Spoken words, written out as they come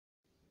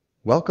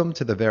Welcome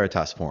to the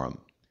Veritas Forum,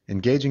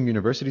 engaging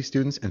university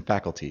students and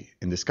faculty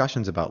in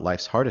discussions about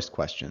life's hardest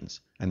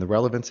questions and the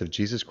relevance of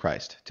Jesus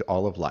Christ to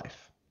all of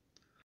life.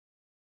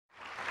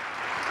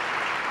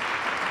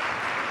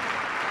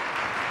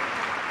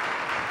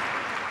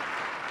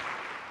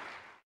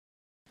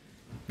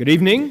 Good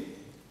evening.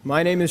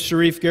 My name is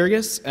Sharif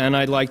Girgis, and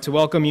I'd like to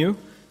welcome you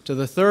to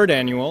the third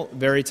annual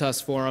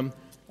Veritas Forum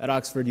at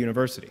Oxford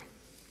University.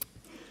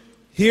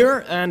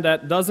 Here and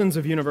at dozens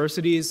of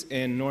universities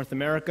in North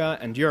America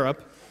and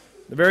Europe,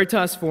 the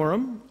Veritas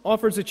Forum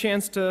offers a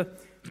chance to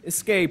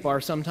escape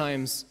our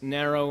sometimes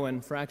narrow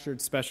and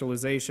fractured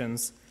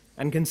specializations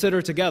and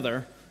consider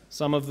together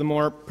some of the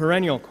more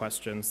perennial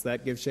questions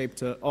that give shape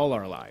to all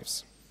our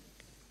lives.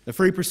 The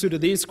free pursuit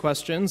of these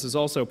questions is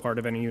also part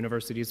of any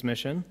university's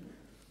mission,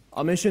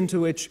 a mission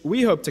to which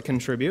we hope to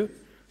contribute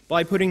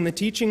by putting the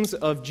teachings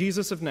of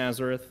Jesus of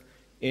Nazareth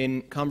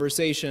in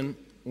conversation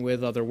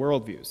with other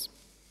worldviews.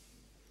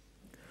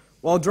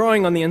 While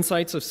drawing on the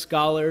insights of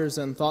scholars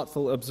and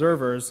thoughtful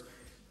observers,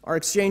 our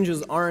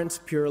exchanges aren't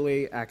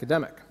purely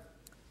academic.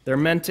 They're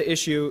meant to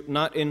issue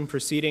not in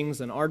proceedings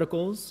and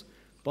articles,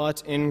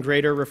 but in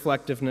greater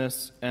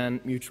reflectiveness and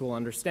mutual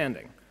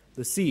understanding,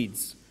 the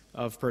seeds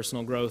of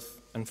personal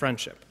growth and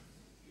friendship.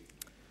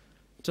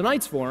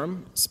 Tonight's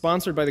forum,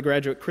 sponsored by the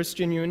Graduate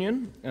Christian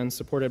Union and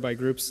supported by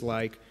groups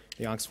like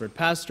the Oxford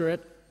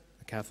Pastorate,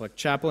 the Catholic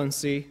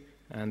Chaplaincy,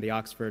 and the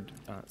Oxford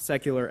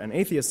Secular and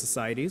Atheist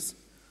Societies,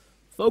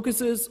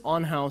 focuses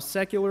on how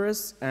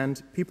secularists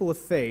and people of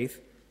faith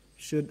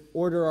should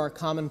order our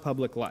common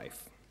public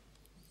life.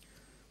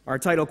 Our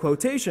title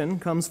quotation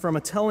comes from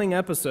a telling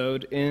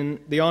episode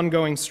in the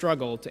ongoing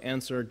struggle to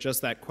answer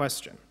just that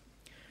question.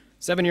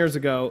 7 years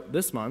ago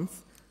this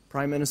month,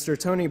 Prime Minister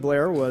Tony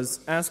Blair was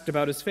asked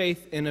about his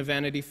faith in a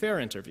Vanity Fair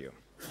interview.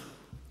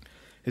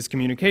 His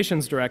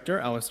communications director,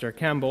 Alistair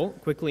Campbell,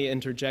 quickly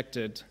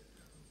interjected,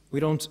 "We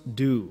don't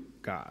do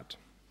God."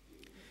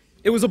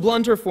 It was a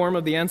blunter form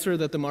of the answer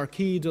that the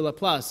Marquis de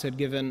Laplace had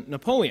given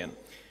Napoleon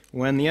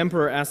when the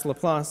emperor asked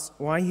Laplace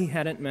why he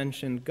hadn't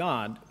mentioned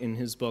God in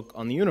his book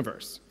on the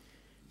universe.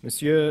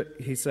 "Monsieur,"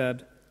 he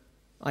said,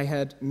 "I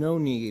had no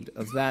need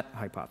of that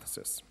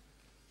hypothesis."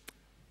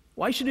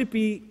 Why should it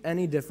be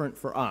any different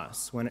for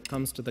us when it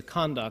comes to the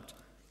conduct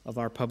of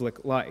our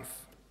public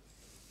life?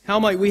 How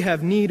might we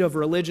have need of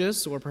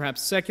religious or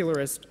perhaps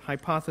secularist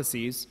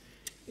hypotheses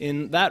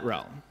in that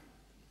realm?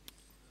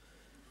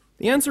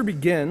 The answer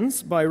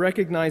begins by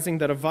recognizing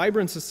that a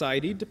vibrant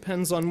society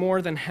depends on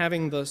more than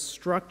having the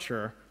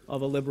structure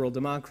of a liberal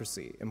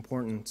democracy,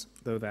 important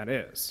though that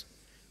is.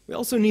 We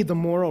also need the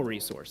moral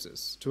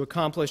resources to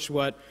accomplish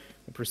what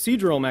the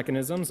procedural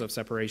mechanisms of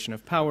separation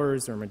of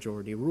powers or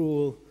majority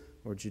rule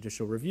or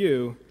judicial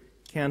review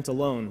can't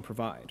alone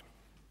provide.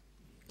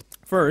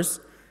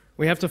 First,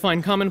 we have to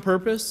find common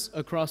purpose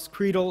across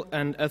creedal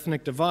and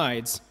ethnic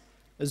divides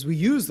as we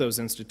use those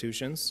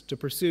institutions to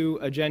pursue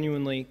a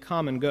genuinely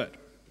common good.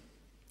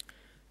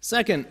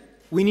 Second,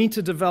 we need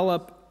to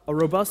develop a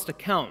robust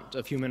account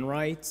of human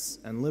rights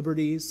and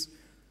liberties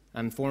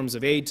and forms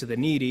of aid to the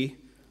needy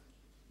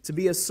to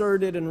be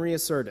asserted and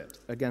reasserted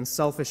against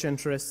selfish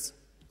interests,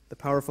 the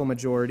powerful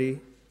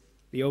majority,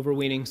 the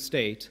overweening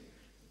state,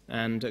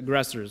 and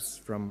aggressors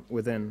from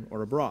within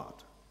or abroad.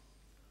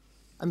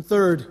 And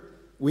third,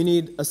 we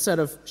need a set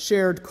of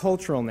shared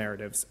cultural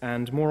narratives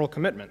and moral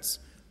commitments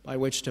by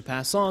which to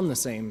pass on the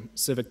same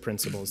civic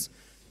principles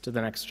to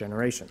the next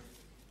generation.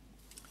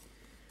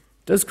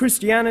 Does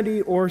Christianity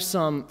or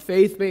some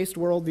faith-based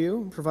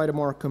worldview provide a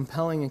more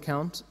compelling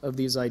account of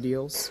these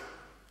ideals?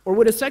 Or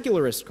would a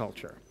secularist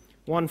culture,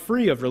 one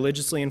free of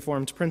religiously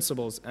informed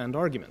principles and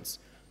arguments,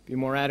 be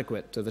more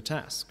adequate to the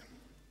task?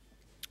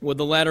 Would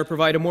the latter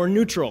provide a more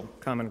neutral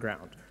common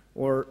ground,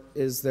 or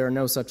is there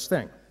no such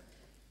thing?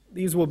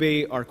 These will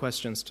be our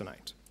questions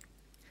tonight.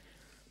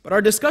 But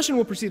our discussion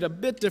will proceed a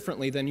bit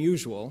differently than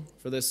usual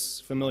for this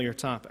familiar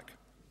topic.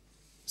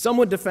 Some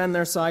would defend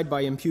their side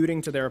by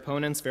imputing to their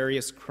opponents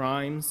various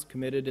crimes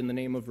committed in the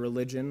name of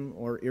religion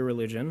or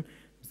irreligion,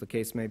 as the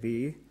case may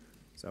be,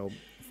 so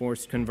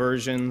forced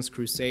conversions,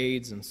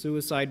 crusades, and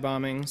suicide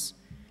bombings,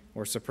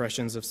 or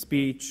suppressions of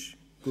speech,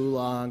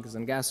 gulags,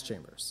 and gas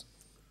chambers.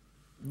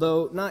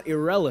 Though not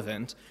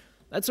irrelevant,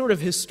 that sort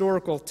of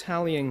historical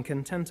tallying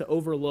can tend to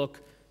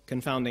overlook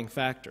confounding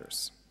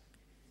factors.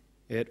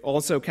 It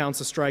also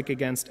counts a strike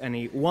against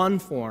any one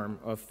form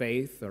of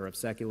faith or of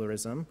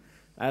secularism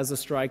as a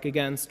strike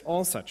against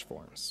all such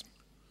forms.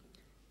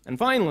 And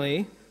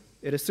finally,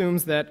 it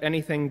assumes that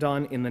anything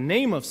done in the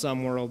name of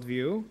some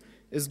worldview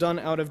is done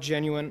out of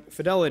genuine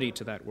fidelity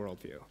to that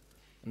worldview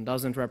and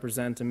doesn't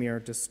represent a mere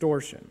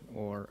distortion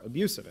or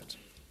abuse of it.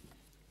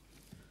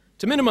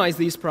 To minimize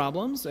these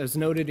problems, as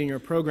noted in your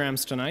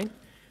programs tonight,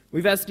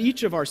 we've asked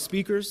each of our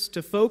speakers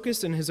to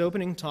focus in his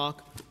opening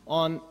talk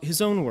on his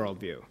own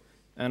worldview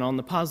and on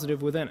the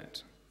positive within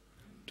it.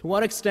 To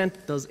what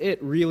extent does it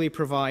really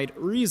provide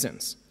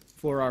reasons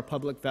for our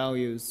public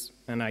values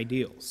and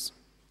ideals?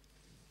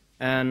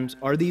 And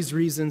are these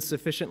reasons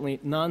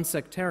sufficiently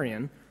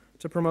non-sectarian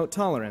to promote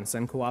tolerance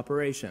and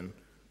cooperation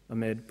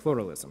amid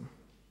pluralism?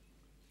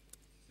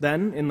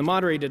 Then, in the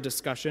moderated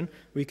discussion,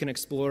 we can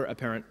explore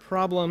apparent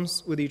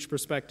problems with each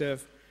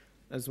perspective,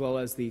 as well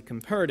as the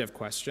comparative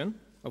question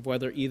of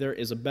whether either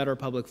is a better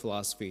public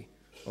philosophy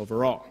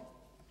overall.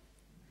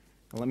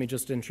 Now, let me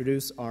just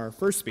introduce our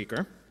first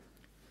speaker.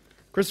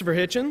 Christopher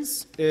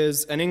Hitchens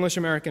is an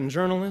English-American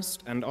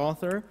journalist and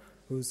author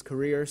whose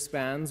career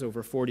spans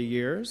over 40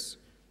 years,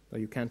 though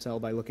you can't tell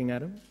by looking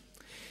at him.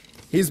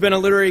 He's been a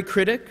literary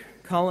critic,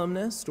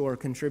 columnist, or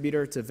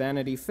contributor to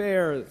Vanity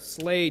Fair,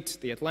 Slate,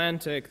 The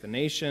Atlantic, The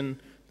Nation,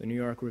 the New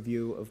York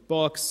Review of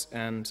Books,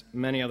 and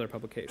many other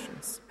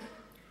publications.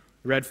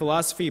 He read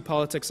philosophy,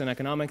 politics, and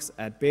economics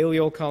at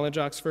Balliol College,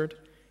 Oxford,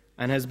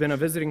 and has been a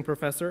visiting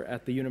professor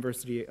at the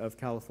University of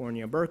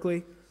California,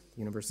 Berkeley, the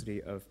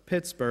University of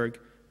Pittsburgh,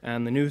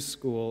 and the New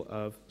School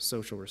of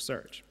Social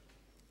Research.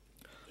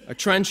 A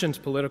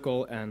trenchant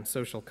political and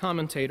social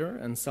commentator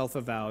and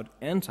self-avowed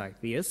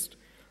anti-theist,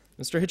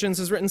 Mr. Hitchens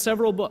has written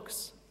several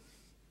books,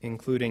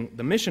 including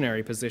The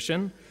Missionary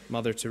Position,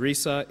 Mother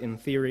Teresa in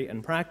Theory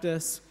and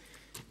Practice,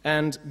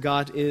 and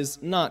God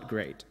is Not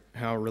Great,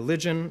 How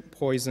Religion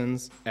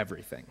Poisons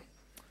Everything.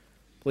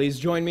 Please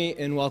join me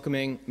in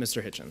welcoming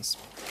Mr. Hitchens.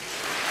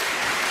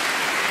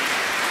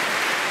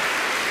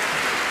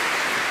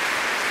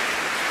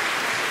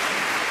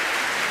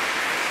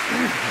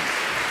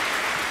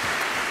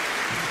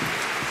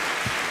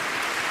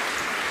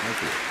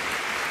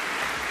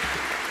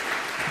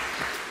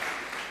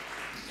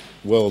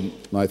 Well,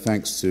 my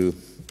thanks to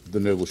the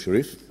noble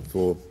Sharif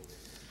for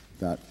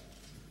that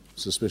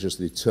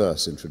suspiciously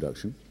terse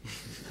introduction,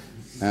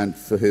 and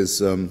for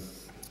his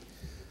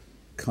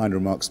kind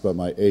remarks about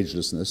my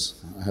agelessness.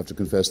 I have to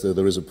confess, though,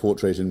 there is a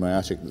portrait in my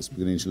attic that's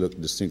beginning to look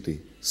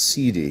distinctly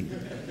seedy.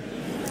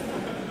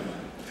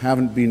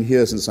 Haven't been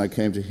here since I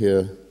came to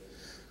hear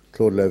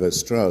Claude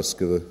Lévi-Strauss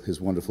give his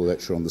wonderful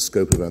lecture on the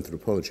scope of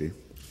anthropology.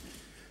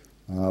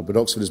 But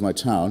Oxford is my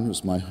town, it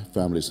was my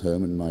family's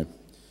home, and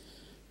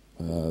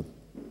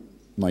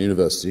my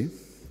university,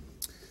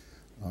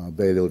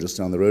 Balliol just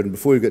down the road. And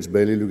before you get to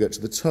Balliol, you get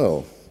to the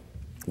Turl,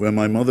 where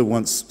my mother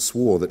once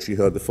swore that she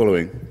heard the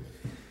following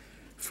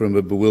from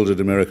a bewildered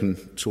American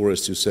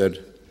tourist who said,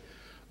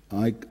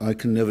 I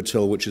can never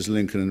tell which is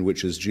Lincoln and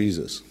which is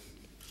Jesus.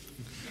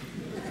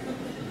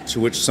 To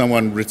which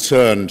someone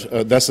returned,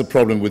 that's the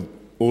problem with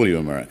all you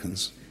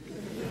Americans.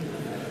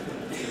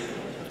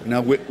 Now,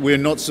 we're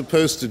not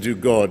supposed to do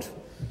God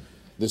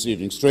this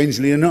evening.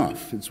 Strangely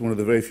enough, it's one of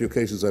the very few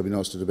occasions I've been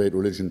asked to debate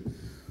religion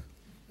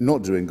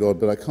not doing God,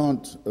 but I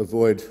can't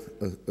avoid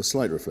a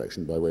slight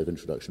reflection by way of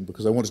introduction,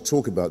 because I want to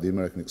talk about the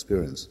American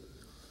experience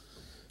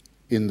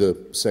in the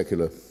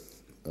secular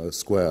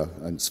square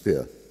and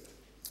sphere.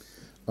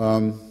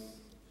 When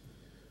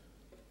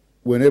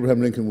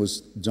Abraham Lincoln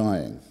was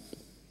dying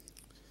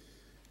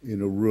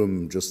in a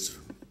room just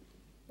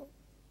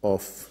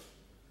off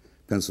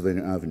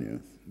Pennsylvania Avenue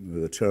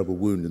with a terrible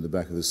wound in the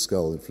back of his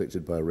skull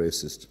inflicted by a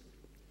racist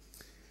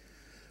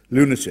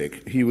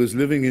lunatic, he was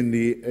living in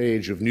the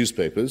age of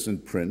newspapers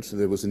and print.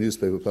 There was a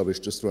newspaper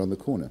published just around the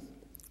corner,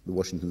 the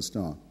Washington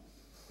Star.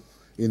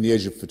 In the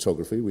age of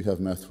photography, we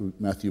have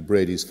Matthew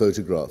Brady's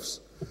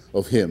photographs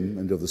of him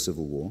and of the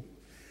Civil War.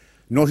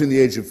 Not in the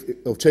age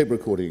of tape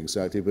recording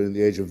exactly, but in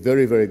the age of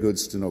very, very good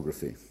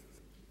stenography.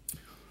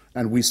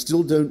 And we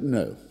still don't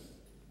know,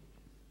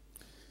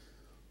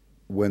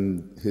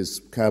 when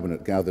his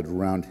cabinet gathered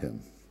around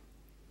him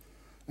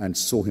and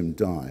saw him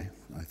die.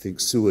 I think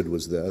Seward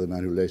was there, the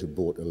man who later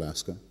bought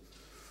Alaska.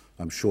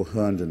 I'm sure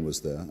Herndon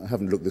was there. I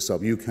haven't looked this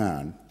up. You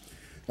can.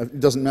 It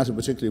doesn't matter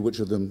particularly which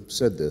of them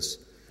said this,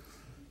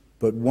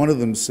 but one of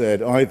them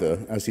said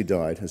either, as he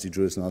died, as he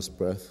drew his last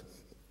breath,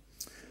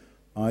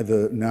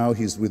 either now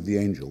he's with the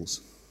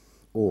angels,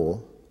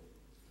 or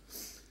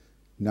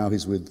now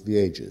he's with the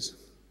ages.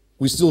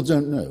 We still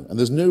don't know, and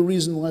there's no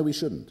reason why we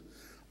shouldn't.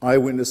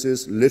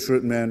 Eyewitnesses,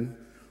 literate men,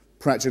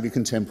 practically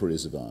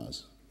contemporaries of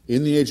ours,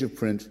 in the age of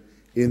print,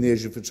 in the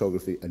age of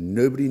photography, and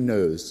nobody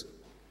knows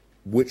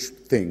which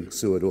thing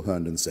Seward or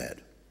Herndon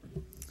said.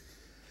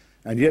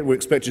 And yet we're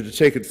expected to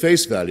take at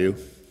face value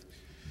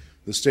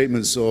the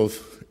statements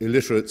of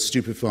illiterate,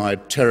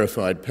 stupefied,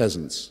 terrified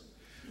peasants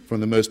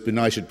from the most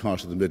benighted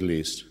part of the Middle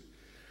East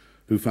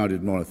who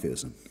founded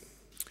monotheism.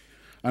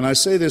 And I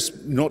say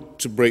this not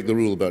to break the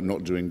rule about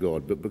not doing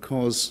God, but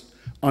because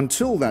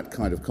until that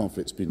kind of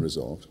conflict's been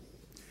resolved,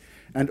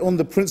 and on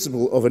the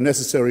principle of a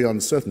necessary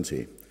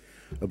uncertainty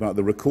about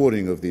the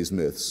recording of these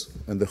myths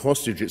and the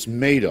hostage it's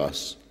made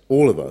us,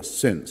 all of us,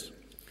 since,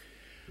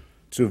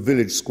 to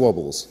village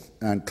squabbles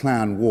and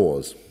clan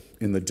wars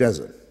in the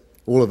desert.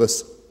 All of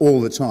us, all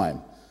the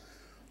time,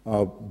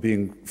 are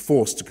being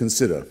forced to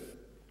consider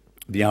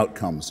the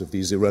outcomes of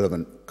these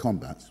irrelevant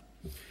combats.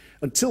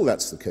 Until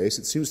that's the case,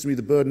 it seems to me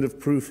the burden of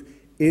proof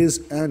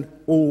is and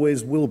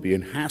always will be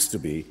and has to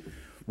be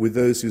with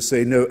those who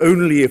say, no,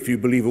 only if you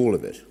believe all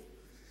of it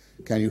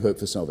can you hope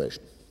for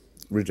salvation,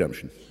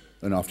 redemption,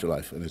 an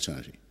afterlife, and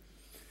eternity.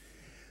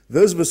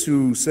 Those of us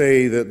who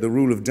say that the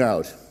rule of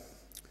doubt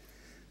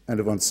and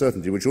of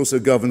uncertainty, which also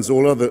governs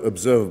all other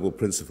observable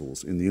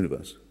principles in the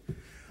universe,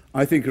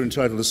 I think are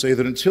entitled to say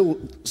that until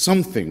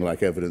something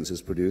like evidence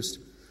is produced,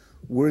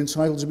 we're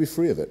entitled to be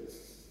free of it.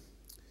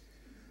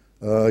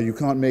 You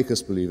can't make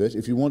us believe it.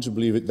 If you want to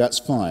believe it, that's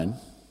fine.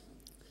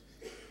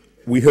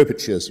 We hope it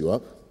cheers you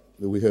up.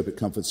 We hope it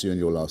comforts you in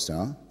your last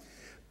hour.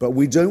 But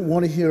we don't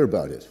want to hear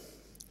about it.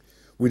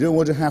 We don't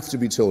want to have to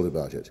be told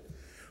about it.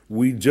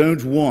 We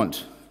don't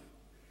want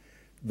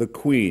the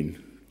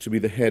Queen to be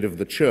the head of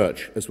the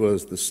church as well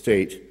as the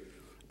state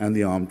and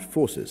the armed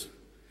forces.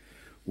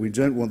 We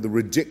don't want the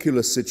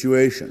ridiculous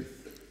situation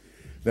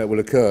that will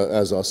occur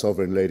as our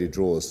sovereign lady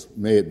draws,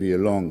 may it be a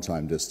long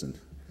time distant,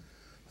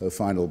 her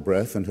final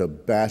breath, and her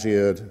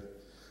bat-eared,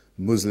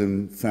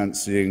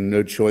 Muslim-fancying,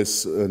 no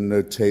choice and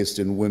no taste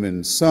in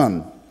women's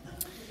son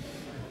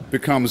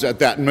becomes at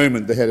that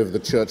moment the head of the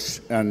church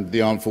and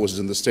the armed forces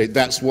and the state.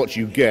 That's what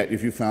you get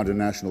if you found a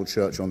national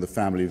church on the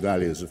family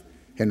values of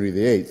Henry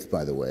VIII,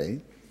 by the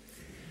way.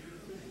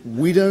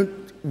 We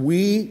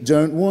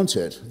don't want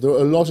it. There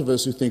are a lot of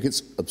us who think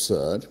it's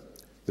absurd,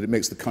 that it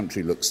makes the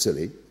country look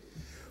silly.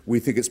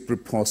 We think it's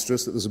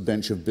preposterous that there's a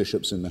bench of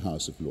bishops in the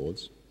House of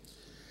Lords.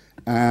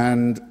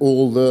 And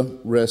all the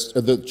rest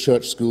of the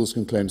church schools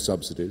can claim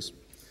subsidies,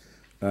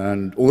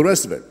 and all the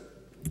rest of it.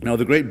 Now,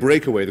 the great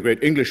breakaway, the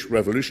great English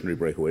revolutionary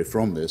breakaway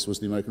from this was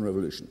the American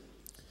Revolution,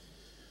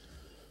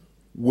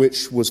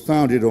 which was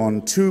founded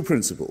on two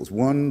principles.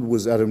 One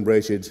was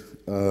adumbrated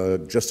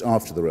just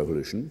after the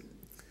Revolution,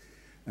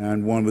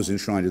 and one was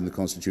enshrined in the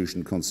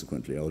Constitution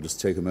consequently. I'll just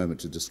take a moment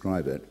to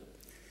describe it.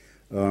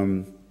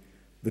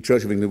 The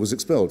Church of England was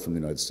expelled from the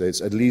United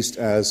States, at least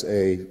as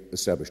an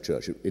established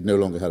church. It no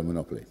longer had a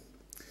monopoly.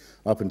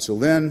 Up until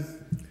then,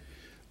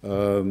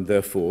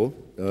 therefore,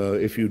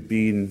 if you'd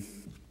been,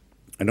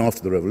 and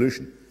after the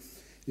Revolution,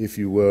 if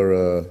you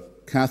were a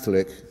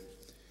Catholic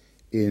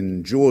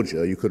in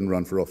Georgia, you couldn't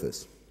run for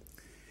office.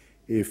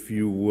 If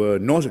you were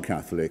not a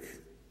Catholic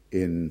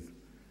in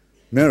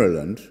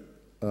Maryland,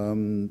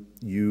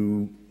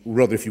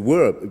 if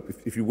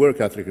you were a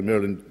Catholic in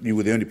Maryland, you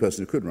were the only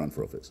person who could run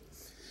for office.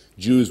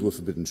 Jews were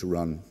forbidden to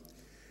run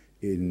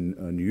in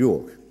New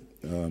York.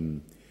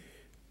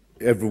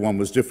 Everyone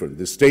was different.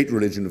 The state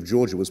religion of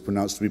Georgia was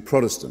pronounced to be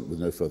Protestant with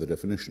no further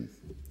definition.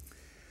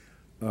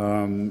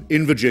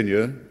 In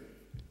Virginia,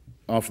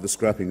 after the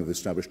scrapping of the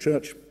established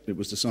church, it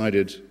was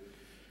decided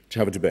to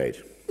have a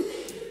debate.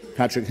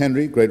 Patrick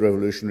Henry, great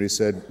revolutionary,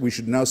 said we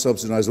should now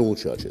subsidize all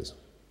churches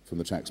from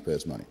the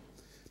taxpayers' money,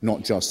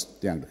 not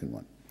just the Anglican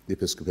one, the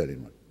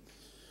Episcopalian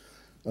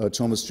one.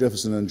 Thomas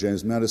Jefferson and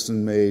James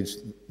Madison made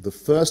the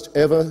first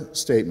ever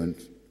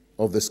statement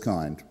of this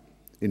kind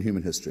in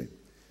human history.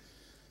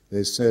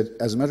 They said,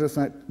 as a matter of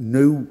fact,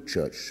 no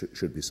church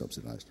should be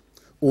subsidized.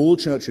 All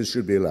churches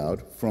should be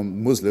allowed,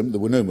 from Muslim, there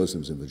were no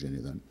Muslims in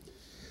Virginia then,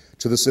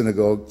 to the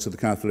synagogue, to the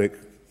Catholic,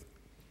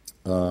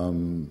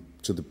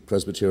 to the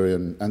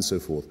Presbyterian, and so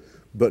forth.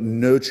 But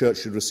no church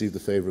should receive the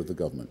favor of the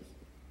government.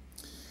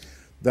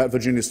 That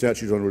Virginia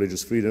statute on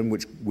religious freedom,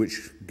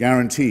 which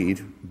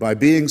guaranteed, by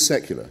being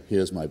secular,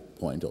 here's my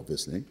point,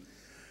 obviously,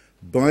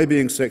 by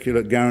being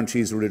secular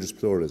guarantees religious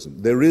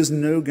pluralism. There is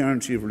no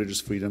guarantee of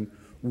religious freedom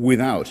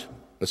without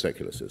a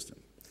secular system.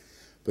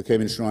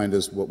 Became enshrined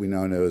as what we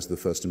now know as the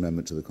First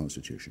Amendment to the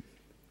Constitution.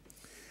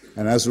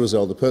 And as a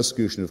result, the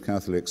persecution of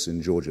Catholics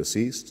in Georgia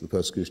ceased, the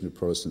persecution of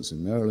Protestants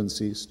in Maryland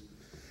ceased.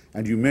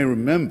 And you may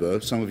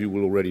remember, some of you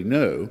will already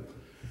know,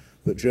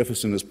 that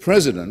Jefferson, as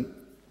president,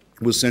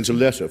 was sent a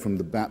letter from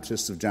the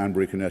Baptists of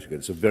Danbury, Connecticut.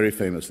 It's a very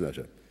famous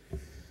letter.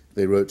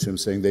 They wrote to him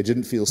saying they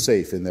didn't feel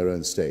safe in their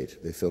own state.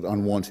 They felt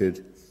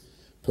unwanted,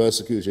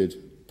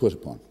 persecuted, put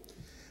upon.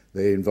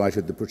 They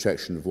invited the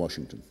protection of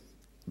Washington,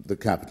 the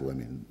capital,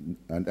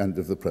 and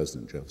of the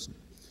President, Jefferson.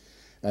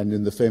 And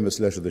in the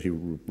famous letter that he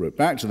wrote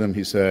back to them,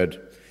 he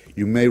said,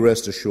 you may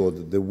rest assured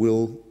that there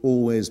will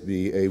always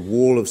be a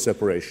wall of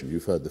separation.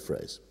 You've heard the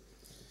phrase.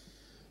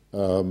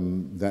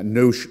 That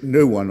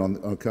no one on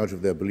account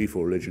of their belief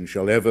or religion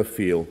shall ever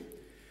feel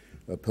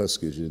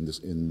persecuted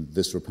in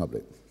this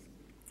republic.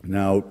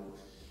 Now,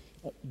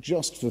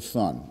 just for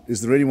fun,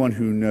 is there anyone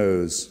who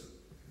knows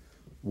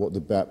what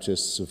the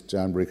Baptists of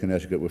Danbury,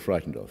 Connecticut were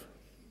frightened of?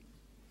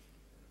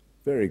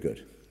 Very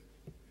good.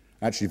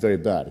 Actually very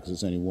bad, because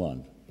it's only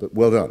one, but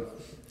well done.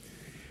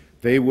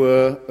 They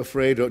were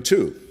afraid of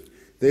two.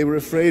 They were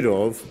afraid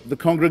of the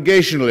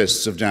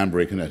Congregationalists of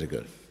Danbury,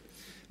 Connecticut.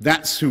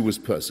 That's who was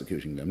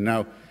persecuting them.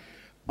 Now,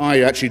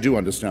 I actually do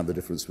understand the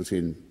difference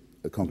between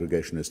a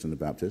Congregationalist and a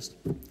Baptist.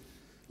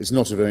 It's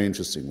not a very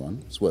interesting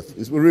one.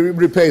 It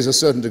repays a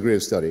certain degree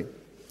of study.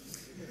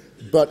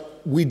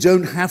 But we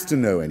don't have to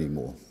know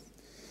anymore,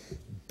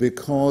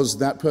 because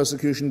that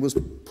persecution was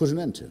put an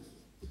end to.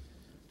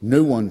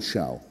 No one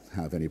shall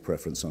have any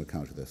preference on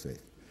account of their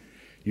faith.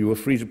 You are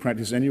free to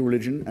practice any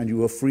religion, and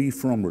you are free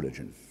from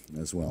religion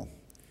as well.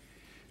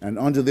 And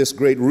under this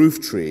great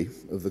roof tree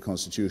of the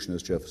Constitution,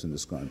 as Jefferson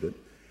described it,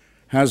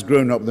 has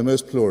grown up the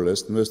most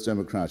pluralist, the most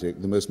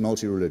democratic, the most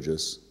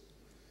multi-religious,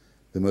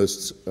 the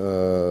most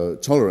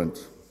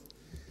tolerant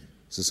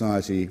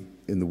society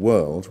in the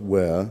world,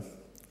 where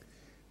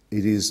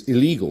it is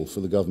illegal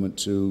for the government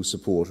to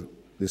support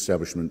the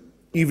establishment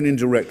even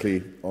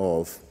indirectly,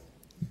 of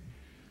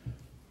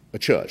a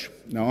church.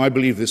 Now, I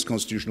believe this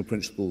constitutional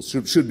principle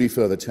should be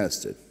further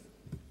tested.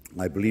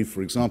 I believe,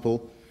 for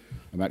example,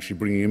 I'm actually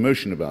bringing a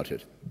motion about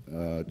it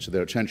to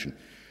their attention,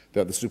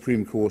 that the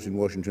Supreme Court in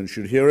Washington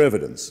should hear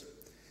evidence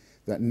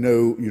that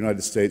no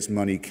United States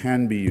money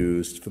can be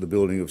used for the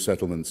building of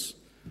settlements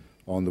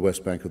on the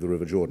west bank of the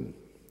River Jordan.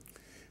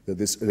 That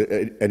this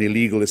an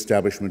illegal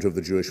establishment of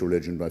the Jewish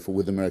religion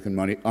with American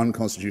money,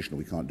 unconstitutional,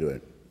 we can't do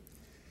it.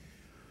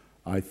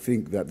 I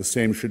think that the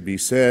same should be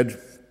said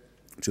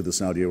to the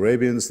Saudi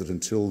Arabians, that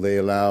until they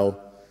allow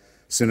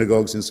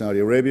synagogues in Saudi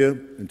Arabia,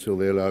 until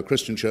they allow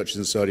Christian churches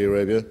in Saudi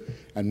Arabia,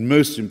 and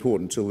most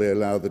important, until they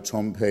allow the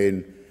Tom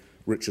Paine,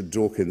 Richard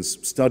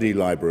Dawkins study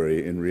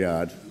library in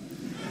Riyadh,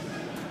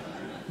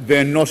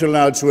 they're not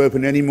allowed to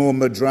open any more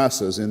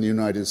madrasas in the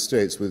United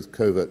States with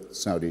covert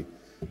Saudi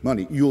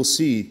money. You'll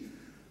see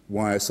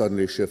why I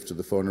suddenly shift to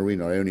the foreign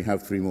arena. I only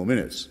have 3 more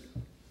minutes.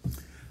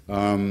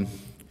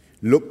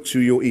 Look to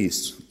your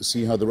east,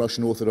 see how the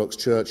Russian Orthodox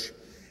Church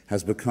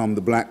has become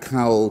the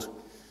black-cowled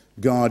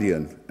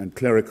guardian and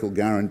clerical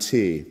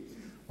guarantee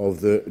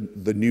of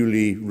the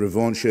newly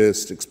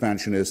revanchist,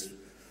 expansionist,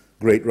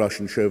 great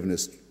Russian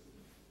chauvinist,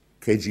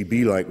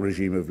 KGB-like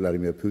regime of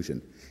Vladimir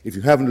Putin. If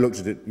you haven't looked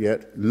at it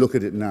yet, look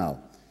at it now.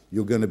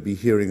 You're going to be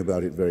hearing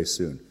about it very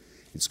soon.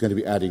 It's going to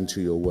be adding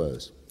to your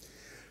woes.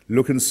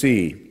 Look and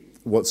see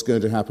what's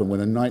going to happen when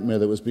a nightmare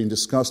that was being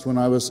discussed when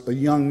I was a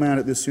young man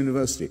at this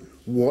university.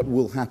 What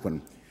will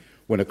happen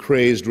when a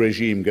crazed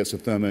regime gets a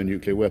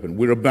thermonuclear weapon?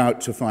 We're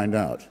about to find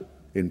out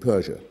in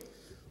Persia,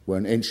 where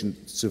an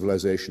ancient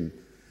civilization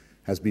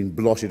has been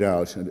blotted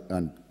out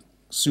and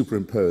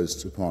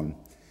superimposed upon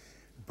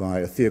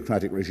by a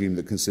theocratic regime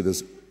that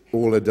considers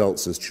all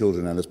adults as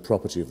children and as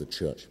property of the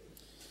church.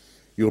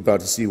 You're about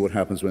to see what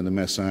happens when the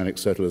Messianic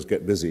settlers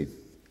get busy.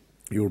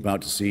 You're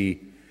about to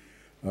see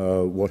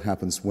what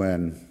happens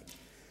when,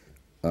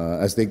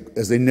 as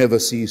they never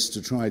cease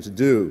to try to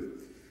do,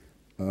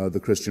 the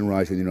Christian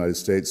right in the United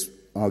States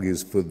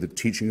argues for the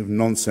teaching of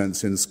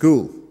nonsense in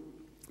school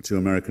to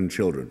American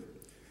children.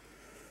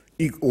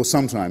 Or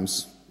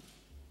sometimes,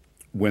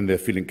 when they're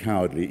feeling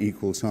cowardly,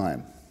 equal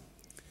time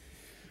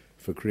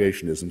for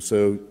creationism.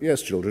 So,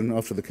 yes, children,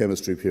 after the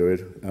chemistry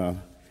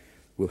period,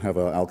 we'll have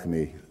our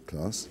alchemy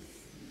class.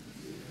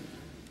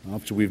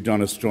 After we've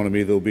done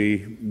astronomy, there'll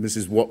be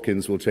Mrs.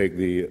 Watkins will take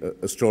the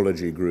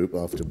astrology group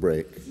after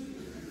break.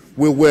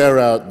 We'll wear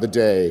out the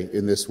day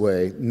in this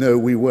way. No,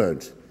 we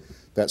won't.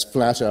 That's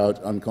flat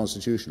out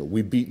unconstitutional.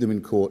 We beat them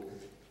in court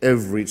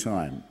every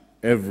time,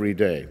 every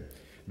day.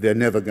 They're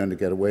never going to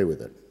get away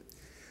with it.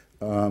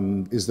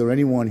 Is there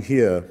anyone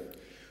here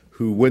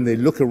who, when they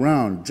look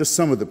around, just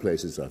some of the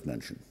places I've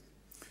mentioned,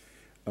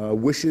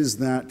 wishes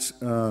that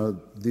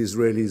the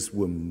Israelis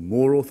were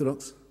more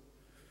Orthodox,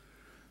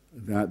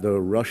 that the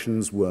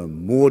Russians were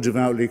more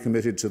devoutly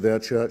committed to their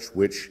church,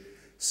 which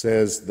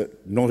says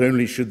that not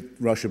only should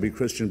Russia be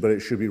Christian, but it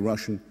should be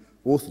Russian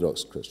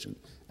Orthodox Christian,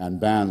 and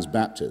bans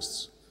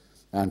Baptists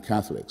and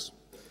Catholics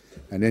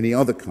and any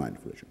other kind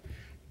of religion?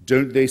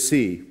 Don't they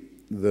see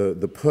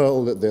the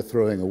pearl that they're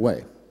throwing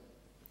away?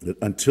 That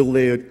until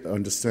they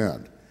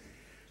understand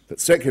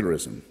that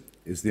secularism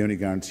is the only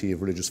guarantee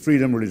of religious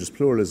freedom, religious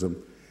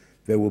pluralism,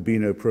 there will be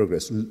no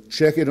progress.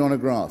 Check it on a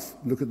graph.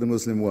 Look at the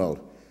Muslim world.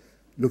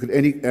 Look at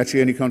any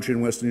country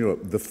in Western Europe.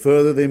 The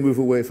further they move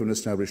away from an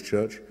established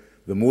church,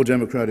 the more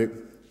democratic,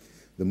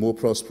 the more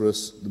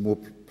prosperous, the more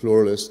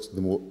pluralist,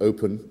 the more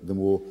open, the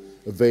more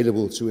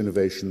available to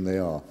innovation they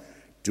are.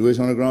 Do it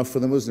on a graph for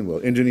the Muslim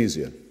world.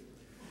 Indonesia,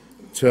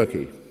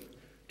 Turkey,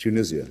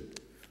 Tunisia,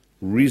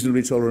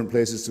 reasonably tolerant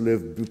places to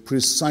live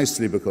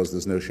precisely because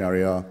there's no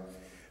Sharia,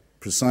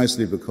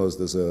 precisely because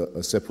there's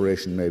a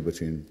separation made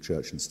between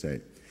church and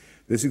state.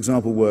 This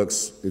example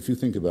works, if you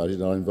think about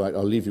it.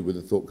 I'll leave you with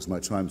a thought because my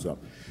time's up.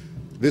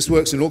 This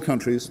works in all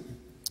countries,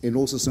 in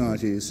all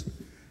societies,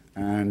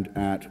 and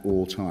at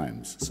all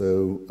times.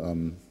 So,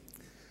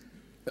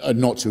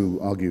 not to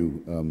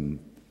argue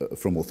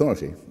from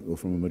authority or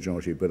from a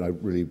majority, but I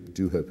really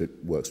do hope it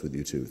works with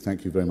you too.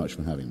 Thank you very much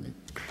for having me.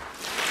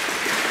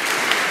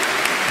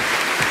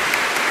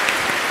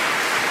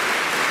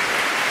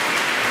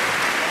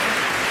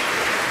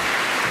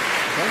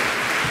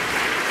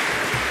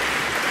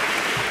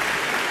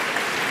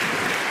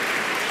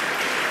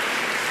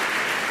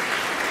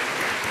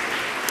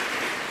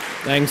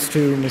 Thanks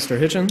to Mr.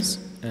 Hitchens.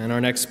 And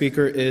our next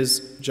speaker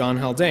is John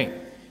Haldane,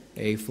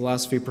 a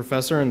philosophy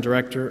professor and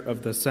director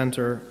of the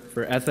Center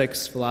for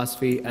Ethics,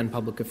 Philosophy, and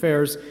Public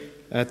Affairs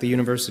at the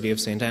University of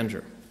St.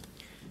 Andrew.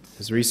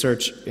 His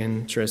research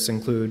interests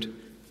include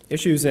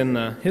issues in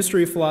the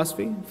history of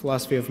philosophy,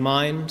 philosophy of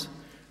mind,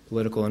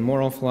 political and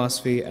moral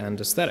philosophy,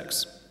 and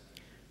aesthetics.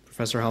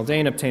 Professor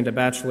Haldane obtained a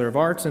Bachelor of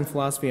Arts in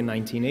Philosophy in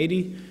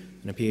 1980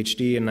 and a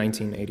PhD in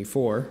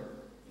 1984.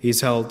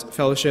 He's held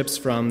fellowships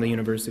from the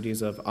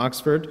universities of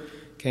Oxford,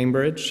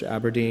 Cambridge,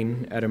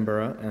 Aberdeen,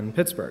 Edinburgh, and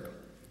Pittsburgh.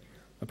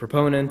 A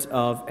proponent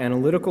of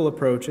analytical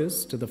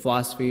approaches to the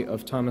philosophy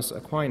of Thomas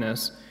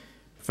Aquinas,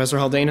 Professor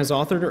Haldane has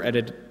authored or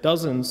edited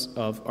dozens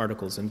of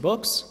articles and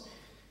books.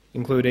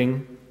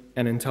 including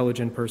An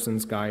Intelligent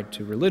Person's Guide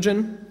to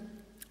Religion,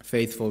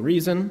 Faithful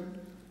Reason,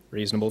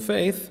 Reasonable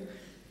Faith,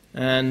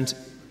 and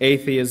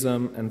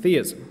Atheism and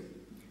Theism.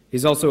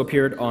 He's also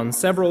appeared on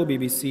several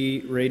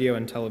BBC radio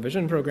and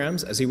television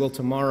programs, as he will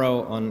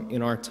tomorrow on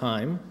In Our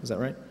Time, is that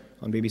right?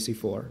 On BBC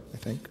 4, I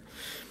think.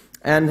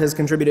 And has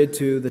contributed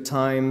to The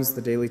Times,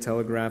 The Daily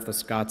Telegraph, The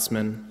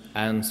Scotsman,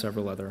 and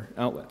several other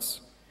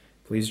outlets.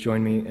 Please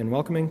join me in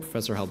welcoming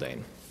Professor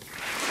Haldane.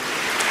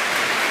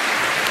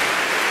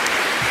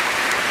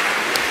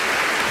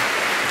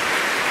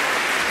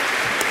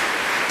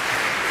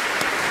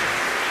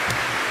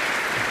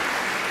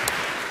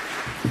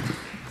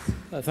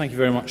 Thank you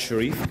very much,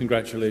 Sharif.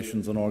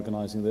 Congratulations on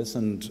organising this,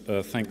 and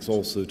thanks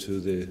also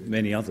to the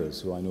many others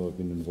who I know have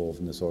been involved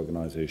in this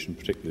organisation,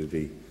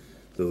 particularly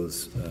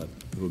those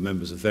who are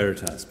members of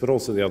Veritas, but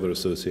also the other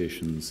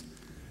associations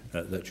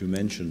that you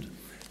mentioned.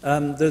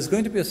 There's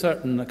going to be a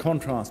certain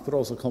contrast, but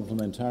also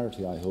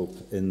complementarity, I hope,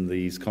 in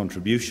these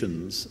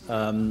contributions.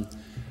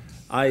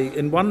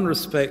 In one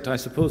respect, I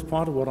suppose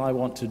part of what I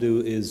want to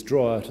do is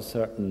draw out a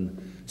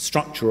certain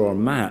structure or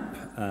map,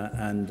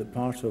 and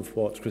part of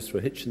what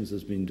Christopher Hitchens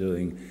has been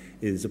doing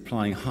is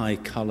applying high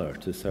colour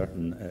to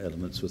certain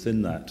elements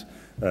within that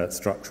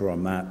structure or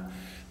map.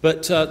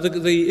 But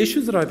the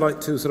issues that I'd like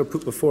to sort of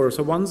put before us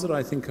are ones that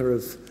I think are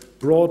of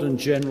broad and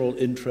general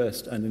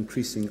interest and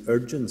increasing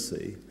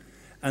urgency,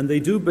 and they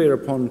do bear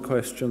upon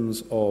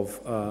questions of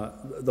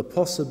the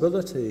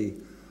possibility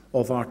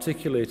of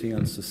articulating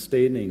and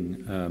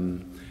sustaining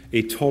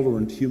a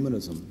tolerant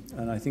humanism.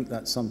 And I think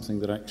that's something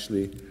that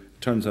actually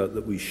turns out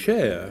that we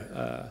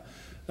share,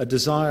 a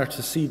desire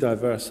to see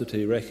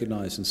diversity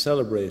recognized and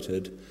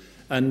celebrated,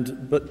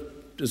 but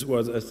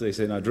as they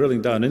say now,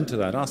 drilling down into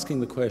that,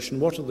 asking the question,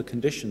 what are the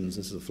conditions,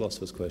 this is a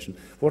philosopher's question,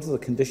 what are the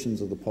conditions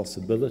of the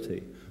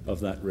possibility of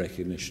that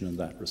recognition and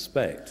that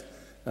respect?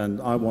 And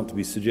I want to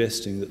be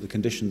suggesting that the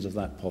conditions of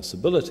that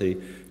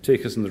possibility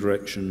take us in the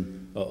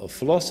direction of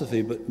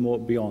philosophy, but more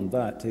beyond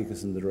that, take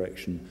us in the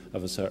direction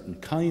of a certain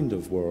kind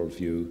of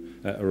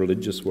worldview, a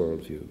religious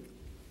worldview.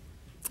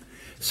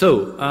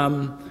 So,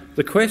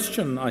 the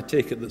question, I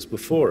take it, that's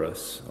before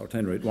us, or at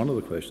any rate one of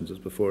the questions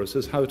that's before us,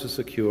 is how to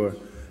secure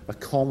a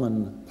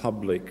common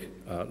public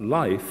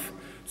life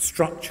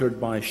structured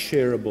by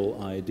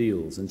shareable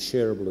ideals, and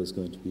shareable is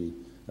going to be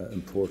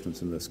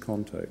important in this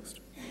context.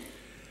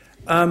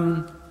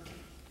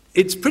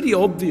 It's pretty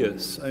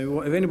obvious,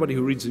 if anybody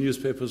who reads the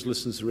newspapers,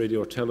 listens to radio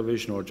or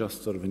television, or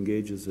just sort of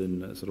engages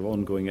in sort of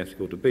ongoing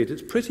ethical debate,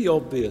 it's pretty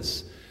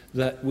obvious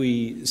that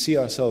we see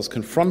ourselves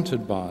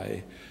confronted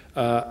by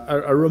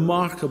a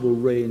remarkable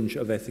range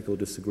of ethical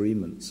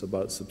disagreements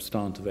about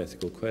substantive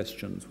ethical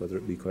questions, whether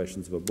it be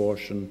questions of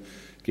abortion,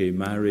 gay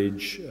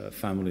marriage,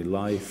 family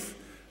life,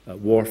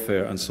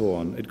 warfare, and so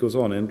on. It goes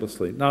on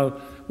endlessly. Now,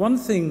 one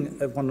thing,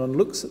 when one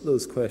looks at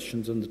those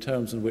questions and the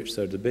terms in which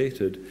they're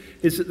debated,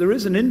 is that there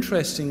is an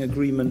interesting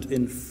agreement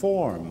in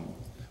form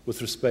with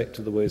respect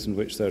to the ways in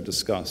which they're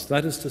discussed.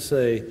 That is to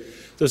say,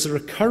 there's a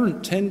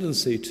recurrent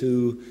tendency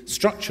to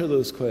structure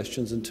those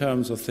questions in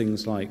terms of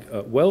things like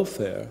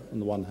welfare on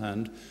the one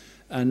hand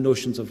and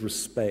notions of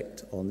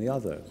respect on the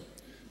other.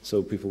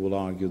 So people will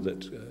argue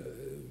that,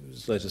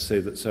 let us say,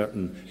 that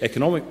certain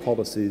economic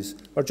policies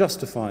are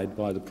justified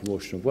by the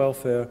promotion of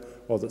welfare,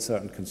 or that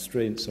certain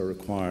constraints are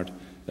required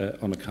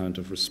on account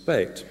of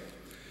respect.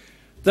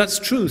 That's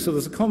true, so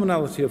there's a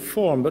commonality of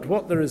form, but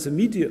what there is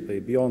immediately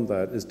beyond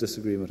that is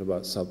disagreement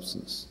about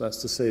substance. That's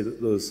to say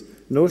that those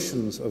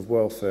notions of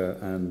welfare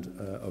and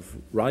of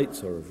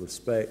rights or of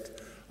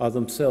respect are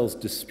themselves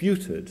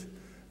disputed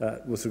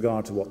with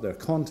regard to what their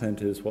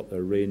content is, what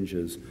their range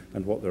is,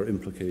 and what their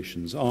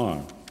implications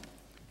are.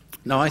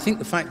 Now, I think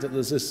the fact that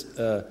there's this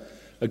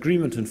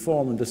agreement in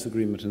form and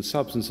disagreement in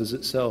substance is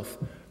itself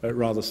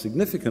rather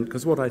significant,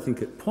 because what I think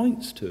it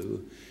points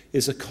to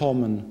is a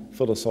common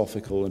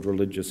philosophical and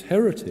religious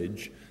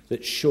heritage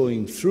that's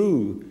showing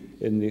through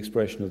in the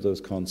expression of those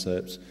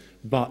concepts,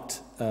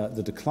 but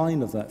the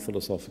decline of that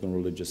philosophical and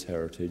religious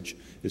heritage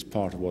is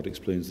part of what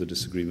explains the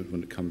disagreement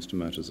when it comes to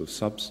matters of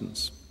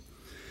substance.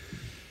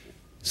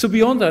 So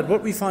beyond that,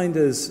 what we find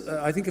is,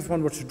 I think if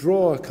one were to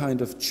draw a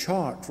kind of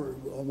chart,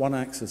 on one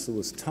axis there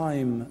was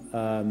time,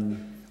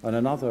 and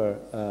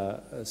another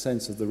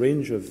sense of the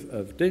range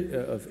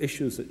of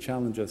issues that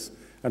challenge us,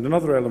 and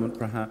another element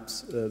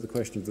perhaps the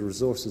question of the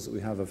resources that we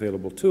have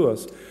available to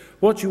us,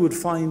 what you would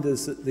find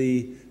is that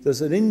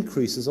there's an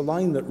increase, there's a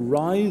line that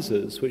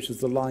rises, which is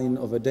the line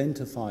of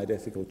identified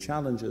ethical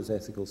challenges,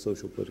 ethical,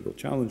 social, political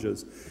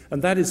challenges,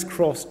 and that is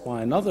crossed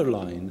by another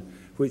line,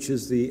 which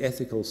is the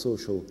ethical,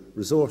 social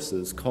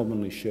resources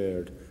commonly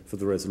shared for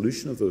the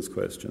resolution of those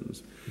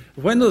questions.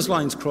 When those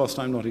lines crossed,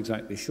 I'm not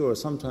exactly sure,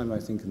 sometime I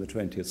think in the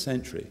 20th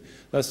century.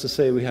 That's to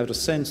say, we had a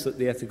sense that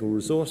the ethical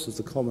resources,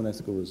 the common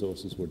ethical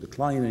resources, were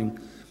declining,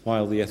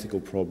 while the ethical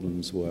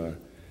problems were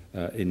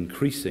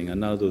increasing, and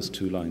now those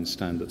two lines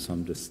stand at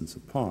some distance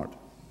apart.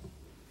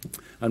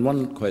 And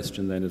one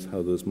question then is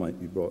how those might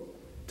be brought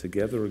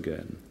together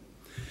again.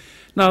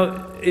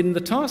 Now, in the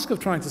task of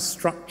trying to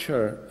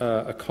structure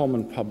a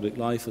common public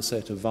life, a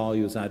set of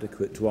values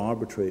adequate to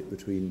arbitrate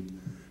between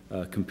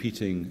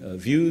competing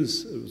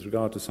views with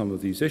regard to some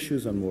of these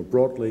issues, and more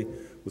broadly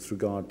with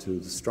regard to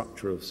the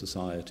structure of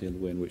society and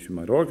the way in which we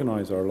might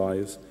organize our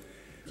lives,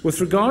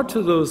 with regard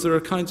to those, there are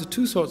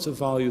two sorts of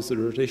values that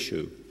are at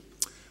issue.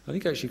 I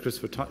think actually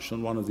Christopher touched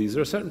on one of these.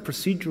 There are certain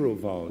procedural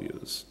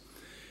values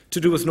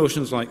to do with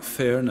notions like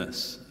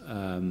fairness,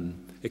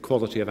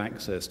 equality of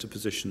access to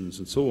positions,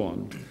 and so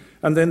on.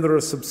 And then there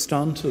are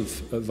substantive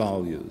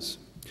values.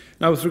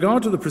 Now, with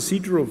regard to the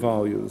procedural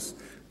values,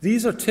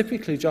 these are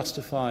typically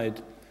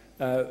justified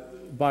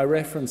by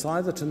reference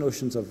either to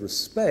notions of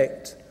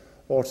respect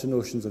or to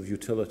notions of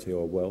utility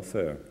or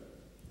welfare.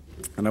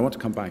 And I want to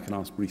come back and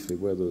ask briefly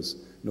where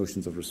those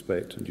notions of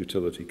respect and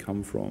utility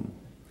come from.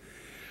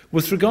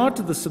 With regard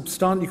to the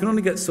substantive, you can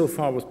only get so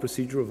far with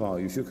procedural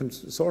values. You can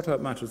sort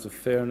out matters of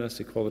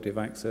fairness, equality of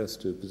access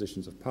to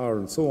positions of power,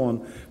 and so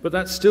on, but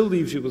that still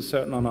leaves you with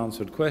certain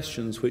unanswered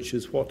questions, which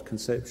is what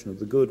conception of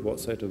the good, what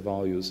set of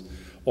values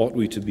ought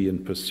we to be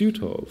in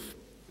pursuit of?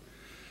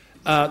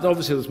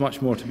 Obviously, there's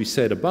much more to be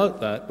said about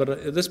that, but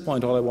at this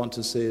point, all I want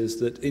to say is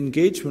that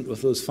engagement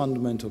with those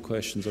fundamental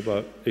questions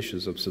about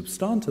issues of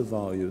substantive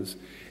values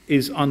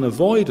is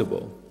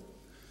unavoidable.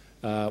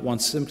 One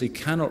simply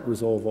cannot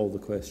resolve all the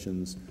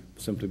questions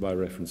simply by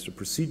reference to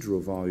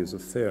procedural values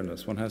of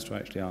fairness. One has to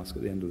actually ask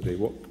at the end of the day,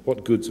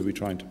 what goods are we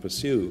trying to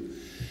pursue?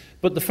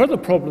 But the further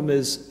problem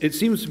is, it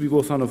seems to be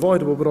both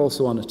unavoidable but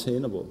also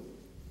unattainable.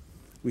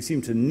 We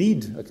seem to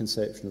need a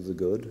conception of the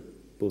good,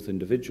 both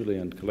individually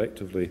and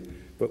collectively,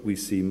 but we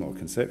seem, or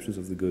conceptions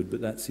of the good,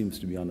 but that seems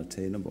to be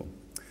unattainable.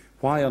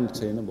 Why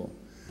unattainable?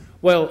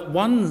 Well,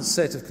 one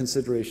set of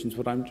considerations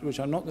which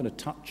I'm not going to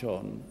touch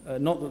on,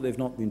 not that they've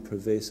not been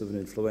pervasive and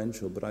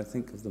influential, but I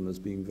think of them as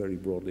being very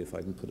broadly, if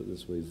I can put it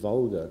this way,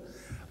 vulgar,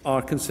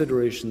 are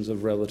considerations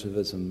of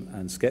relativism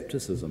and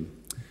skepticism.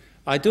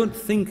 I don't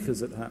think,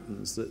 as it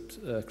happens,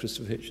 that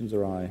Christopher Hitchens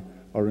or I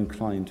are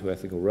inclined to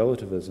ethical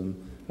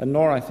relativism, and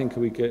nor, I think, are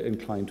we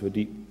inclined to a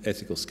deep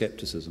ethical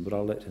skepticism, but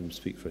I'll let him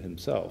speak for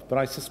himself. But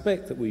I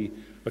suspect that we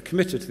are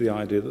committed to the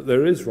idea that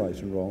there is right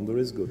and wrong, there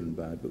is good and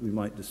bad, but we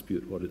might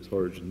dispute what its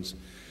origins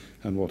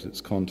and what its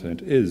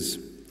content is.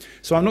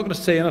 So I'm not going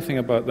to say anything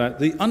about that.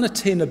 The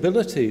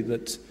unattainability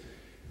that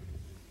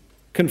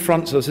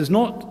confronts us is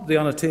not the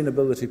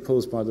unattainability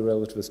posed by the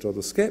relativist or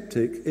the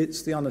skeptic,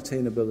 it's the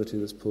unattainability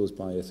that's posed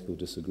by ethical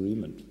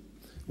disagreement.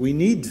 We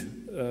need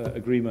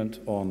agreement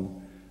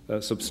on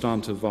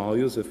substantive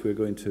values if we're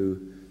going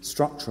to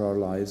structure our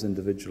lives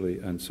individually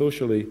and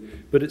socially,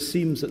 but it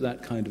seems that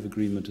that kind of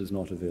agreement is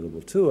not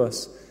available to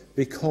us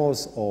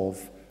because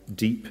of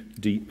deep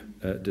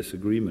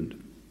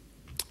disagreement.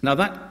 Now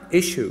that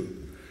issue,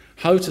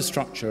 how to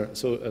structure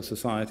a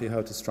society,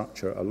 how to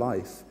structure a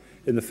life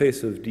in the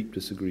face of deep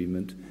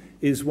disagreement,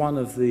 is one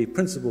of the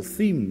principal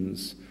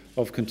themes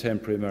of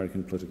contemporary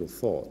American political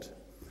thought.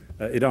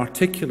 It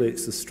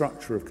articulates the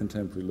structure of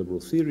contemporary liberal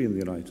theory in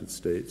the United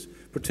States,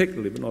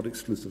 particularly but not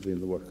exclusively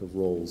in the work of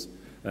Rawls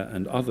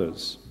and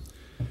others.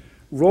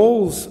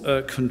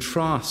 Rawls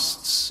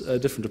contrasts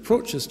different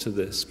approaches to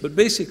this, but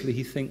basically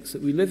he thinks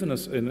that we live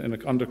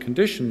under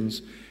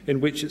conditions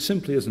in which it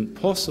simply isn't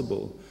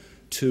possible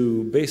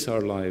to base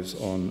our lives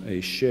on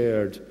a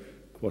shared,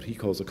 what he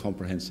calls a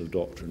comprehensive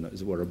doctrine,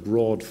 as it were, a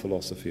broad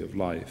philosophy of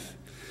life.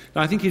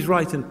 Now, I think he's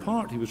right in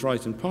part, he was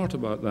right in part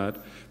about that,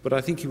 but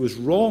I think he was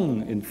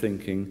wrong in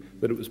thinking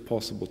that it was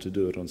possible to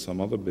do it on some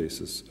other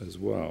basis as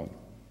well.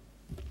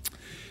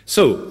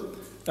 So,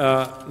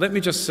 let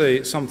me just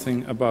say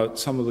something about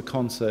some of the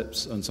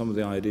concepts and some of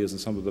the ideas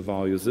and some of the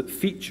values that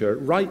feature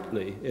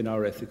rightly in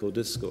our ethical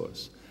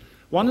discourse.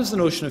 One is the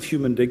notion of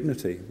human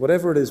dignity.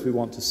 Whatever it is we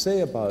want to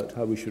say about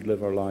how we should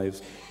live our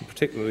lives, and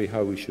particularly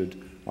how we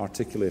should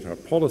articulate our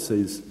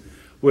policies,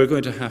 we're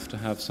going to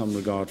have some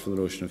regard for the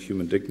notion of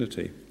human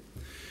dignity.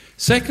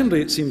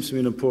 Secondly, it seems to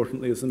me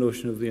importantly, is the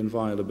notion of the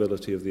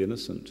inviolability of the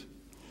innocent.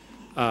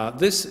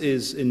 This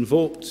is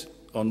invoked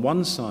on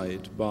one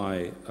side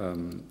by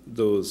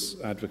those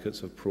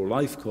advocates of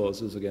pro-life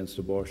causes against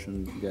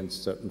abortion,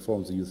 against certain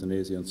forms of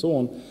euthanasia and so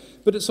on,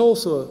 but it's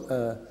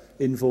also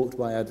invoked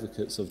by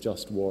advocates of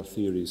just war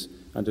theories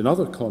and in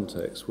other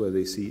contexts where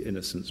they see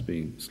innocents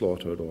being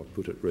slaughtered or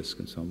put at risk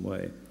in some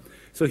way.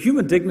 So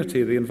human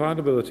dignity, the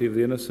inviolability of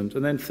the innocent,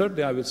 and then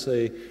thirdly, I would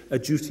say a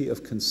duty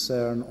of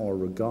concern or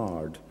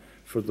regard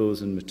for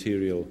those in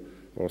material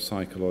or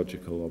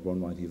psychological, or one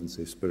might even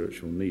say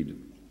spiritual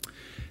need.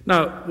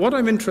 Now, what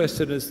I'm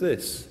interested in is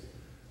this.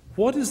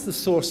 What is the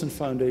source and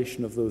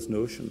foundation of those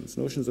notions?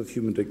 Notions of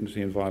human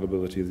dignity,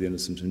 inviolability of the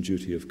innocent, and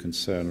duty of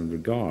concern and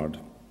regard.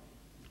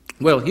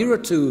 Well, here are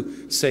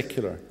two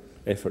secular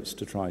efforts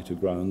to try to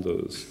ground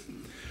those.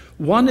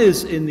 One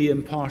is in the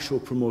impartial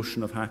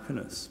promotion of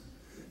happiness.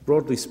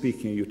 Broadly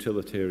speaking, a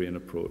utilitarian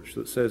approach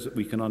that says that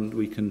we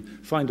can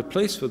find a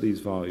place for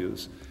these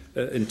values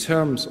in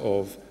terms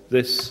of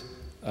this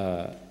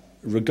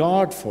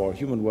regard for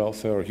human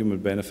welfare or human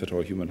benefit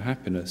or human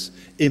happiness,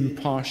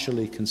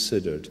 impartially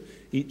considered.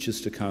 Each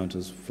is to count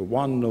as for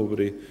one,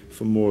 nobody,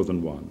 for more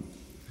than one.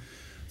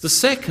 The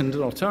second,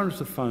 an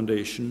alternative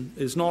foundation,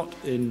 is not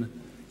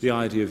in the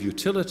idea of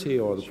utility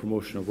or the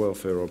promotion of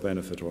welfare or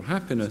benefit or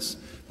happiness,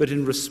 but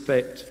in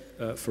respect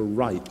for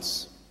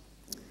rights.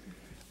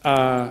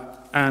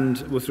 And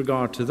with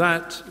regard to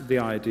that, the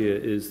idea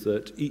is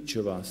that each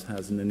of us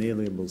has an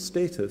inalienable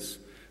status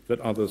that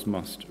others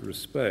must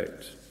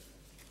respect.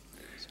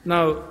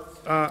 Now,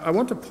 I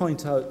want to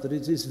point out that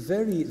it is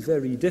very,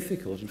 very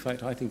difficult, in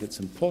fact, I think it's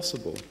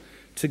impossible,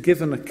 to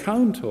give an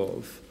account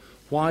of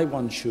why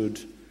one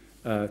should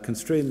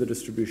constrain the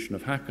distribution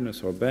of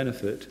happiness or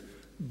benefit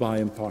by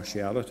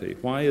impartiality.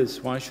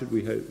 Why should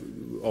we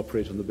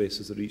operate on the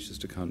basis that each is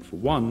to count for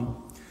one?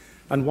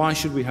 And why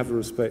should we have a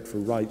respect for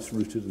rights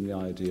rooted in the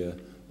idea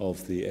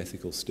of the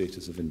ethical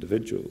status of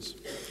individuals?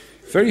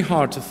 Very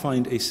hard to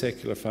find a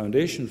secular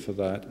foundation for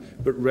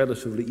that, but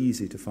relatively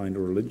easy to find a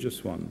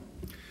religious one.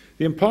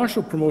 The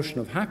impartial promotion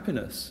of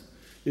happiness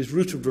is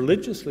rooted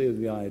religiously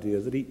in the idea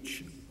that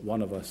each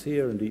one of us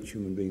here and each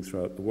human being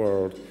throughout the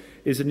world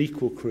is an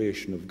equal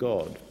creation of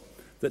God,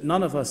 that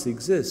none of us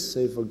exists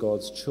save for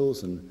God's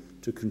chosen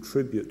to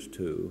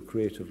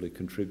creatively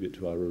contribute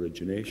to our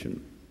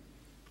origination.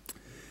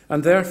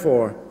 And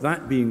therefore,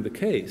 that being the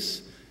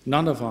case,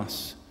 none of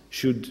us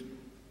should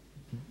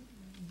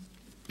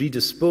be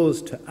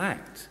disposed to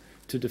act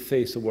to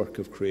deface a work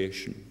of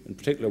creation, in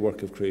particular a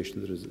work of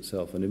creation that is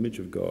itself an image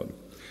of God.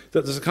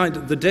 That there's a kind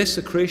of, the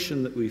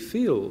desecration that we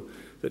feel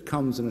that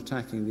comes in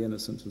attacking the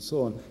innocent and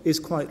so on is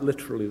quite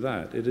literally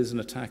that. It is an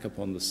attack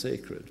upon the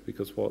sacred,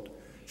 because what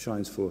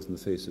shines forth in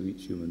the face of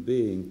each human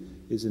being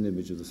is an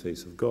image of the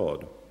face of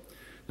God.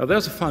 Now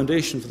there's a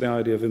foundation for the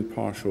idea of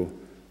impartial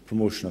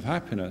promotion of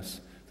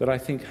happiness that I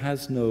think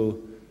has no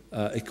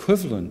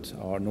equivalent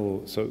or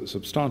no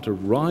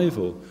substantive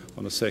rival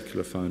on a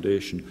secular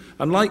foundation.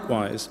 And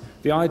likewise,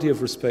 the idea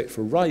of respect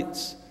for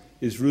rights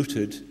is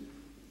rooted,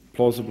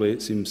 plausibly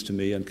it seems to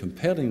me, and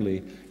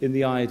compellingly, in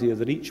the idea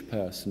that each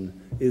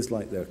person is,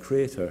 like their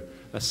creator,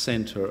 a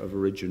center of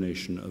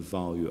origination, of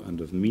value,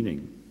 and of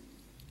meaning.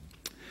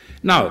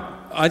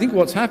 Now, I think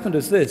what's happened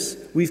is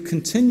this. We've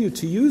continued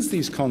to use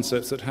these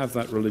concepts that have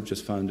that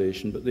religious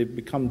foundation, but they've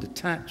become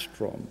detached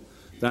from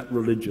that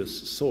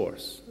religious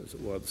source, as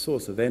it were, the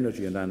source of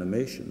energy and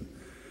animation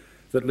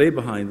that lay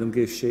behind them,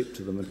 gave shape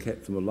to them, and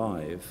kept them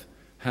alive,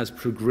 has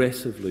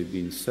progressively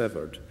been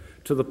severed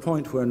to the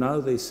point where now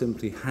they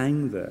simply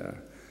hang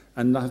there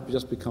and have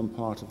just become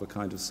part of a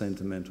kind of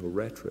sentimental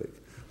rhetoric.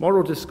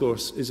 Moral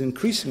discourse is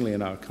increasingly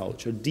in our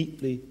culture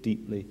deeply,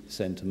 deeply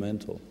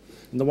sentimental.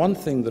 And the one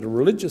thing that a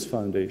religious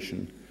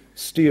foundation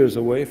steers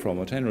away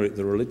from, at any rate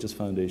the religious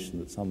foundation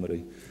that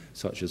somebody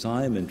such as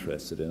I am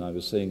interested in, I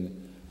was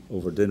saying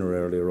over dinner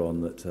earlier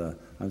on that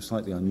I'm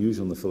slightly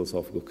unusual in the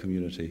philosophical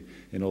community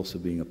in also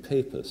being a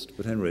papist.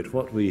 But at any rate,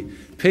 what we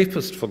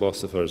papist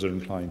philosophers are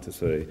inclined to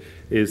say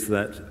is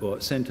that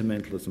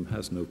sentimentalism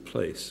has no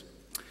place.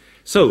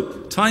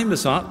 So, time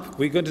is up.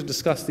 We're going to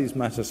discuss these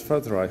matters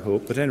further, I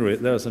hope. But at any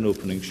rate, there's an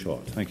opening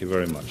shot. Thank you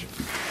very much.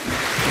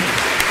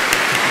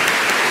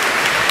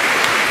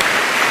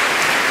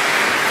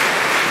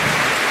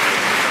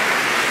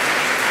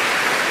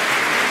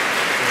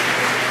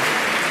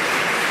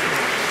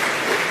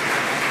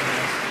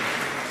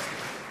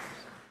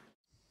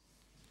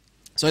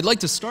 So I'd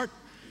like to start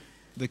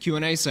the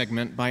Q&A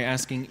segment by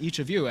asking each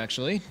of you,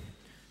 actually,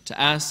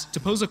 to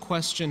pose a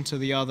question to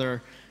the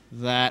other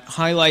that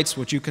highlights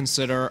what you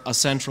consider a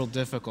central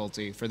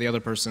difficulty for the other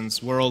person's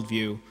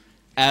worldview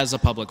as a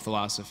public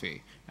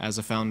philosophy, as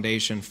a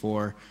foundation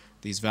for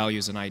these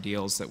values and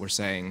ideals that we're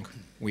saying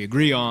we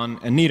agree on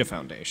and need a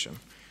foundation.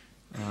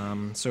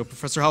 So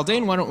Professor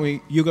Haldane, why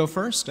don't you go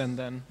first, and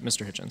then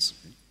Mr. Hitchens.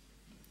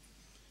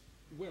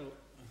 Well,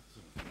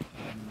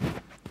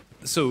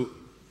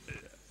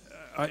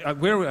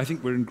 where I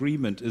think we're in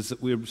agreement is that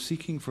we're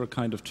seeking for a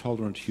kind of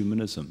tolerant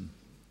humanism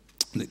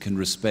that can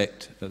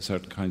respect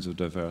certain kinds of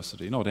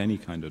diversity, not any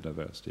kind of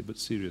diversity, but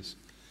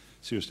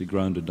seriously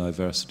grounded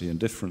diversity and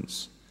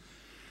difference.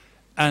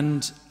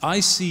 And I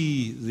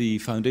see the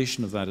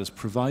foundation of that as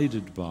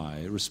provided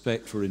by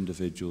respect for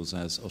individuals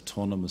as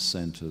autonomous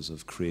centers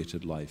of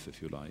created life,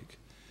 if you like.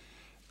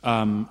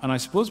 And I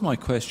suppose my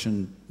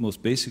question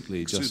most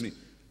basically Excuse me,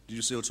 did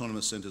you say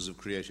autonomous centers of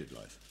created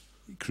life?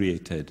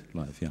 Created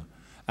life, yeah.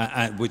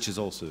 Which is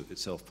also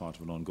itself part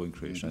of an ongoing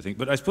creation, I think.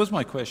 But I suppose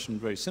my question,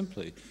 very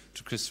simply,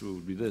 to Christopher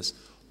would be this.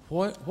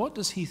 What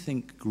does he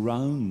think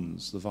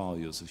grounds the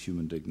values of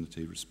human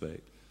dignity,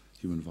 respect,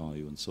 human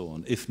value, and so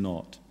on, if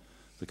not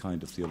the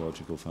kind of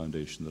theological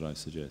foundation that I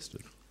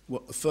suggested?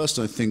 Well, first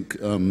I think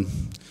a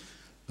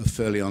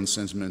fairly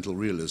unsentimental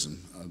realism,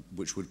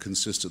 which would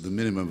consist at the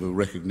minimum of a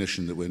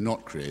recognition that we're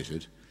not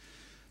created,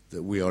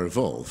 that we are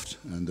evolved,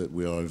 and that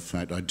we are in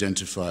fact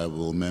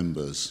identifiable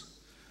members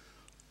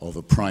of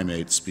a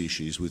primate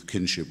species with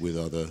kinship with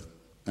other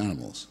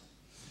animals.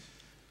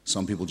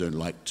 Some people don't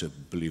like to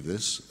believe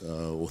this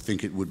or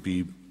think it would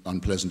be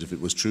unpleasant if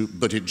it was true,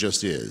 but it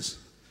just is.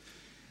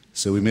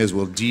 So we may as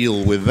well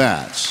deal with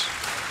that.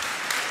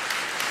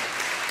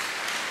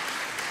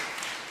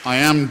 I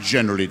am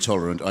generally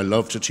tolerant. I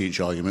love to teach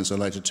arguments. I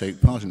like to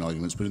take part in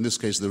arguments. But in this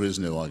case, there is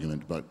no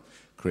argument about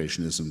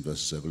creationism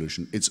versus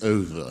evolution. It's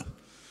over.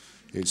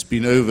 It's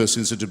been over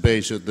since a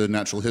debate at the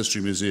Natural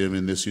History Museum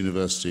in this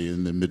university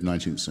in the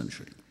mid-19th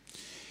century.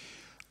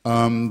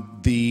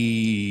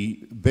 The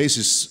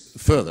basis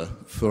further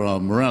for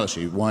our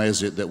morality, why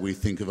is it that we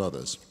think of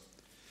others?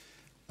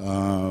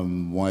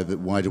 Why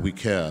do we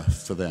care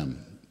for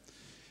them?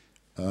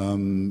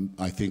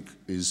 I think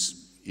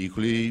is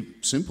equally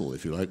simple,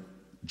 if you like.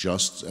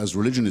 Just as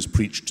religion is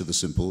preached to the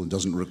simple and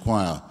doesn't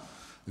require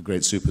a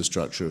great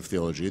superstructure of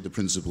theology, the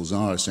principles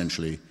are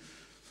essentially,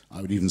 I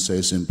would even say,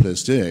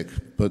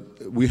 simplistic,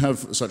 but we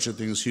have such a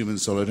thing as human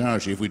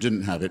solidarity. If we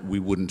didn't have it, we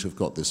wouldn't have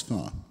got this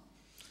far.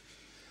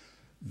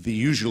 The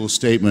usual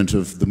statement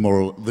of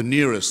the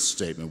nearest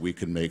statement we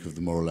can make of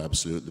the moral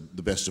absolute,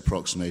 the best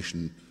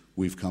approximation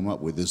we've come up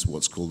with is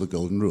what's called the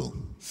Golden Rule.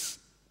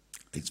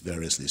 It's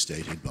variously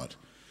stated, but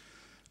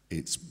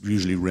it's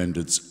usually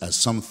rendered as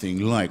something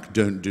like,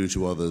 don't do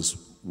to others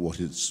what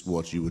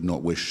you would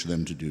not wish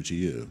them to do to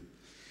you.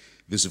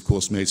 This, of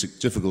course, makes it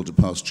difficult to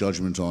pass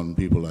judgment on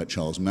people like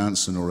Charles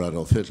Manson or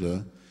Adolf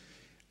Hitler.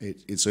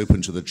 It's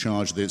open to the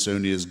charge that it's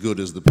only as good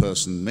as the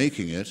person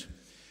making it.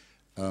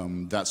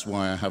 That's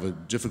why I have a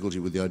difficulty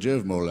with the idea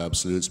of moral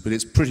absolutes, but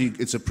it's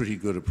a pretty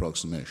good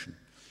approximation.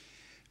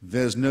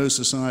 There's no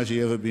society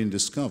ever been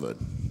discovered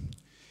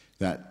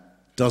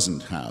that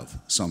doesn't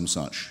have some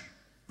such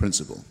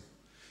principle.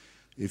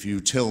 If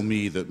you tell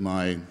me that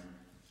my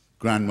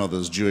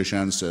grandmother's Jewish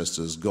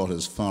ancestors got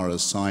as far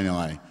as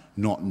Sinai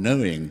not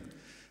knowing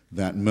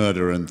that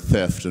murder and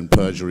theft and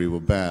perjury were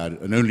bad,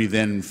 and only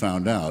then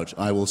found out,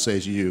 I will say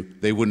to you,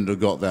 they wouldn't have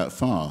got that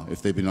far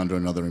if they'd been under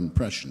another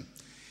impression.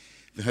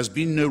 There has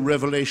been no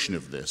revelation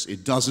of this.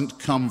 It doesn't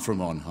come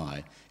from on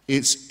high.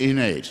 It's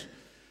innate.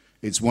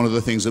 It's one of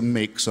the things that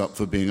makes up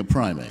for being a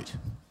primate.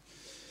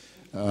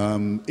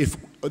 If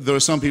there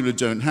are some people who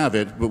don't have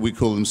it, but we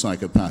call them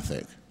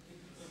psychopathic.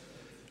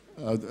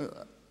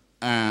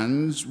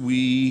 And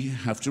we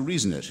have to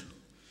reason it.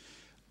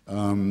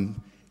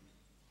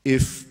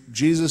 If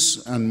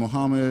Jesus and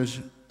Muhammad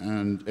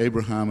and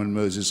Abraham and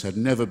Moses had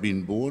never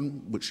been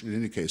born, which in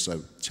any case I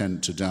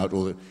tend to doubt,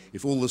 or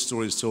if all the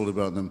stories told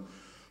about them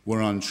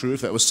were untrue,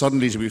 if that was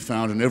suddenly to be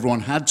found and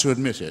everyone had to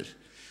admit it,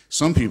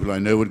 some people I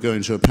know would go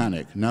into a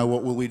panic. Now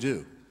what will we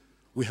do?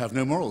 We have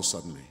no morals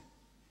suddenly.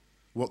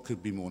 What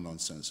could be more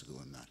nonsensical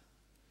than that?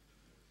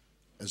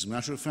 As a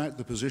matter of fact,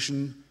 the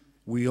position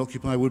we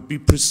occupy would be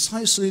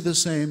precisely the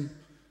same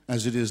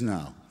as it is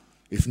now.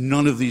 If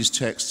none of these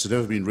texts had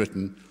ever been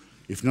written,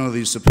 if none of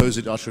these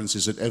supposed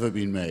utterances had ever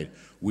been made,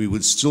 we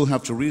would still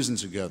have to reason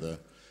together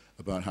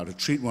about how to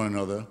treat one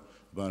another,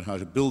 about how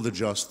to build a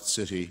just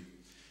city,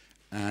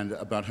 and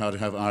about how to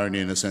have irony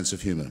and a sense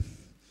of humor.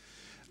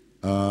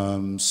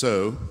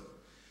 So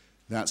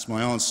that's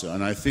my answer.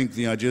 And I think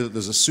the idea that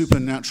there's a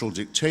supernatural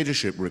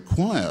dictatorship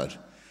required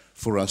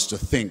for us to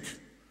think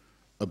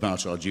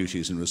about our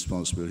duties and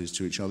responsibilities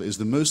to each other is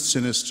the most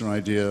sinister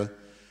idea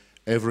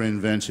ever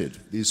invented.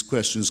 These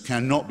questions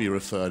cannot be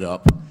referred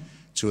up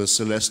to a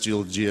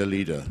celestial dear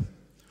leader.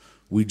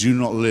 We do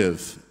not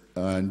live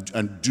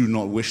and do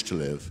not wish to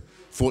live,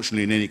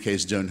 fortunately in any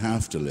case don't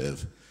have to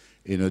live,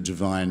 in a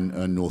divine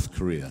North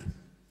Korea.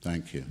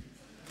 Thank you.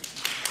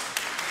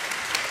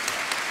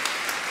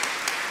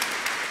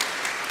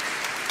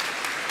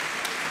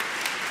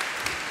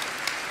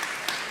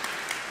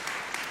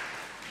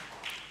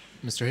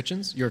 Mr.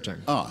 Hitchens, your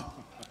turn.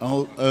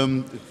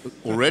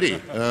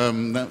 Already.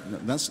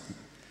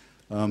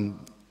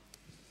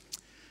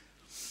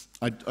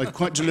 I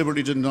quite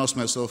deliberately didn't ask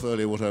myself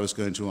earlier what I was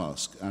going to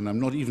ask, and I'm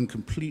not even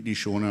completely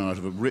sure now, out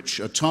of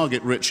a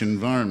target-rich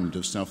environment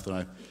of stuff that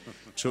I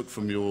took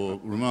from your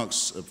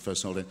remarks,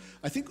 Professor Haldane.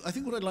 I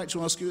think what I'd like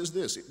to ask you is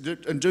this,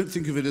 and don't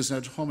think of it as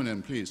ad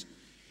hominem, please.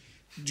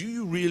 Would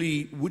you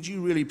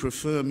really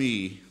prefer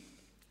me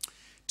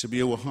to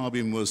be a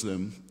Wahhabi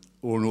Muslim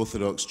or an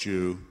Orthodox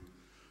Jew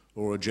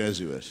or a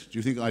Jesuit? Do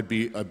you think I'd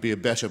be a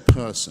better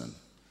person?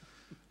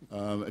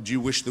 Do you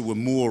wish there were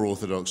more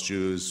Orthodox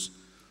Jews,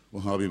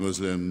 Wahhabi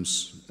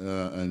Muslims,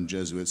 and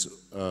Jesuits,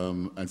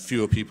 and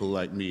fewer people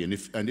like me? And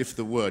if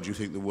there were, do you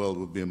think the world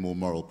would be a more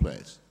moral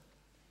place?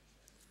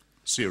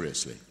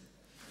 Seriously.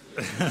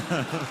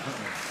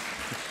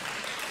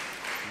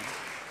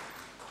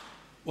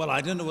 Well,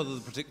 I don't know whether the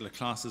particular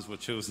classes were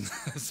chosen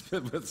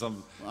with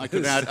some. I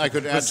could add to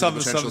the some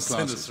potential sinister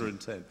classes.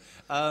 intent.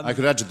 I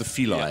could add to the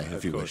phylae,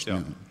 if you wish.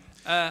 Yeah.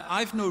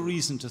 I've no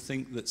reason to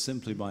think that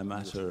simply by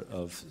matter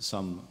of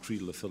some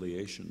creedal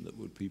affiliation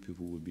that people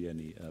would be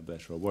any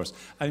better or worse.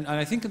 And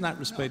I think in that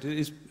respect it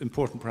is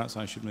important, perhaps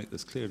I should make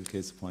this clear in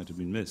case the point had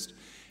been missed.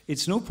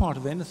 It's no part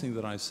of anything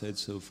that I've said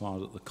so far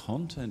that the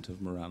content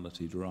of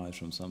morality derives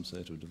from some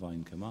set of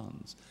divine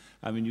commands.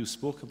 I mean, you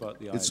spoke about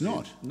the idea... It's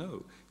not.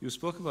 No. You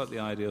spoke about the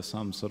idea of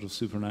some sort of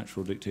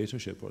supernatural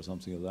dictatorship or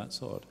something of that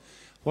sort.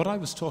 What I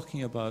was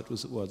talking about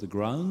were the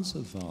grounds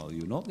of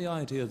value, not the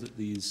idea that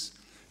these...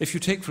 If you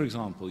take, for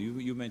example,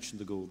 you mentioned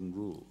the Golden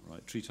Rule,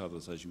 right? Treat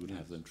others as you would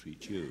have them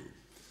treat you.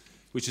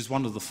 which is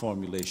one of the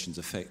formulations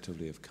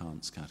effectively of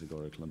Kant's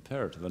categorical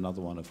imperative,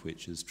 another one of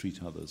which is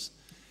treat others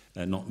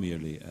not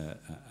merely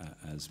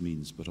as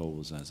means but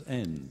always as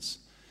ends.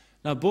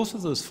 Now, both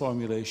of those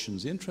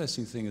formulations, the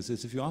interesting thing is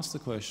if you ask the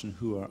question,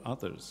 who are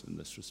others in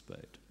this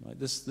respect, right,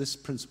 this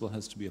principle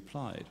has to be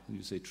applied. When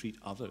you say treat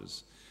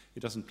others,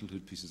 it doesn't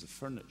include pieces of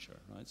furniture,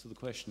 right? So the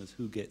question is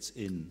who gets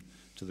in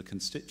to the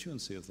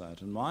constituency of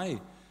that. And my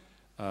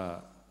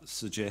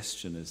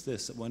suggestion is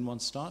this, that when one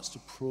starts to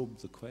probe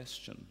the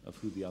question of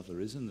who the other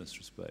is in this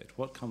respect,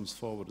 what comes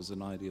forward is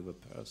an idea of a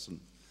person,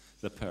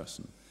 the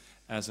person,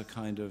 as a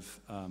kind of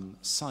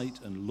site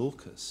and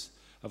locus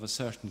of a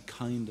certain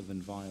kind of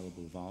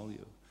inviolable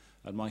value.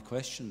 And my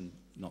question,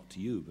 not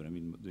to you, but I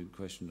mean the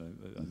question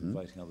I'm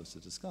inviting others to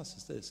discuss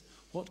is this: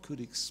 what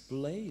could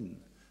explain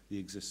the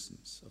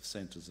existence of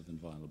centers of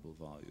inviolable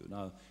value?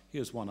 Now,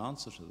 here's one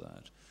answer to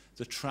that.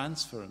 The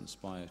transference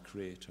by a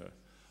creator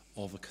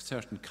of a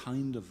certain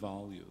kind of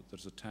value that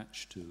is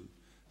attached to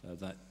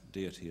that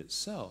deity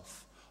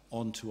itself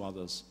onto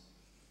others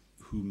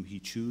whom he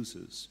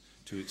chooses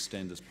to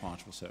extend as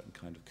part of a certain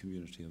kind of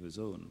community of his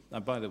own.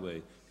 And by the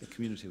way, the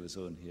community of his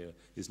own here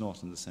is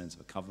not in the sense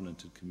of a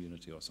covenanted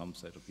community or some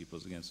set of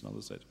peoples against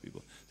another set of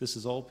people. This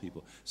is all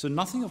people. So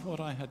nothing of what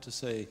I had to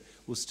say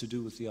was to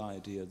do with the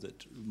idea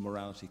that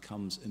morality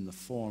comes in the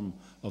form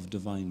of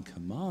divine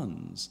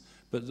commands,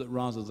 but that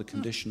rather the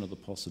condition or the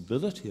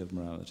possibility of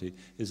morality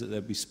is that there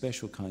be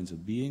special kinds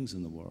of beings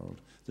in the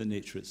world that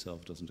nature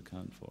itself doesn't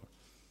account for.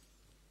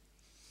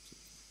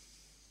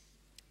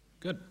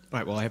 Good. All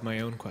right, well, I have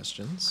my own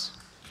questions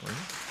for you.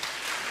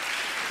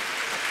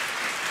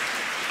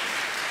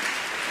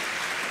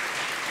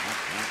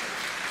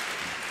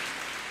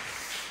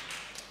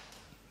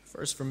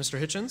 First, from Mr.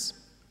 Hitchens.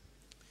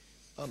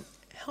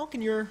 How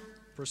can your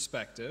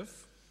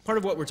perspective, part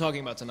of what we're talking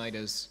about tonight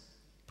is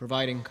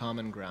providing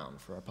common ground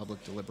for our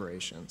public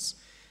deliberations,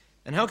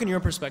 and how can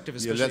your perspective,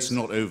 especially... Yeah, let's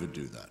not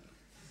overdo that.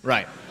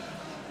 Right.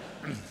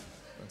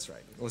 That's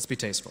right. Let's be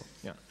tasteful,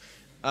 yeah.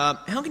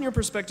 How can your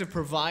perspective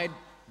provide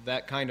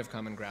that kind of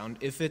common ground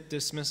if it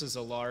dismisses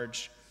a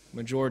large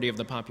majority of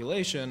the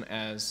population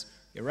as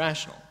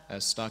irrational,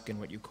 as stuck in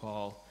what you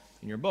call,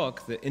 in your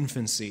book, the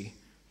infancy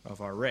of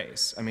our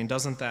race? I mean,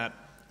 doesn't that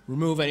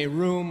remove any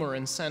room or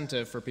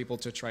incentive for people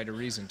to try to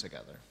reason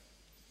together?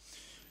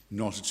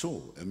 Not at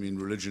all. I mean,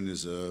 religion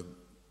is a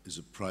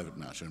private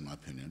matter, in my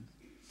opinion.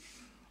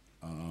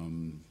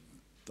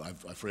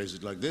 I phrase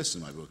it like this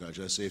in my book. I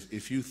just say,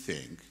 if you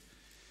think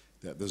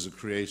that there's a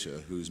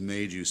creator who's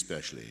made you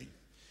specially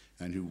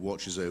and who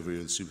watches over you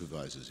and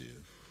supervises you,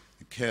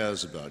 who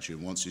cares about you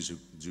and wants you to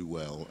do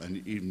well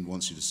and even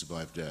wants you to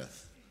survive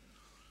death,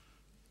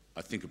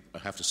 I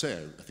have to say,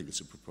 I think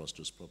it's a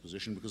preposterous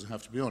proposition because I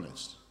have to be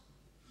honest,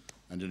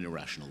 and an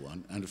irrational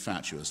one, and a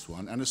fatuous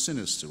one, and a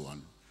sinister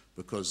one,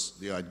 because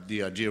the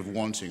idea of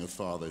wanting a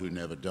father who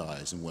never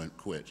dies and won't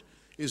quit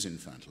is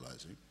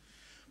infantilizing.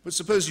 But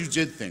suppose you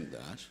did think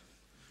that,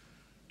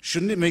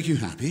 shouldn't it make you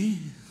happy?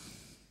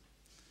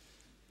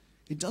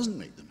 It doesn't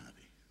make them happy.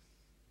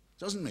 It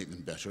doesn't make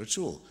them better at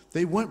all.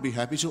 They won't be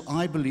happy till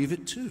I believe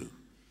it too.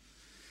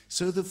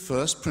 So the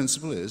first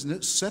principle is,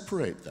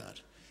 separate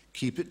that.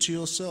 Keep it to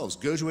yourselves.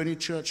 Go to any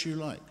church you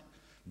like.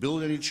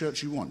 Build any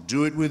church you want.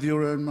 Do it with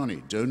your own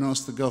money. Don't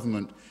ask the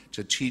government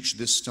to teach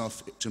this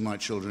stuff to my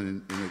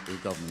children in a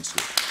government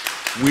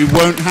school. We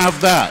won't have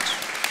that.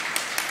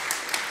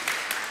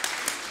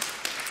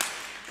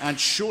 And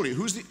surely,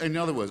 in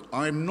other words,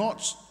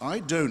 I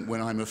don't,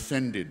 when I'm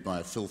offended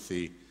by a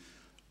filthy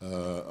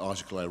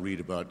article I read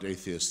about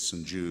atheists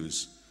and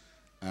Jews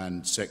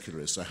and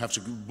secularists, I have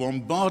to,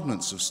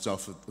 bombardments of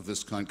stuff of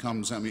this kind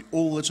comes at me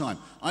all the time.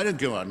 I don't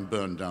go out and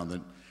burn down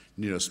the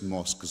nearest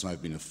mosque because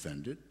I've been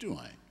offended, do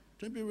I?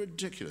 Don't be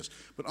ridiculous.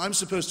 But I'm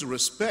supposed to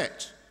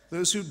respect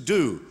those who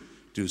do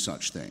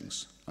such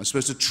things. I'm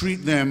supposed to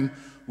treat them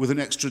with an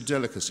extra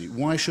delicacy.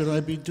 Why should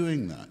I be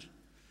doing that?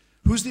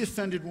 Who's the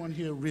offended one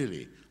here,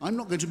 really? I'm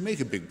not going to make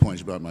a big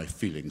point about my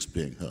feelings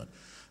being hurt.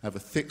 I have a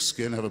thick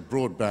skin, I have a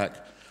broad back,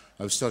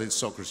 I've studied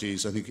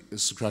Socrates, I think the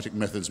Socratic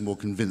method's more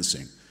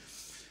convincing.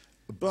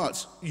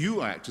 But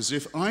you act as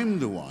if I'm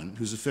the one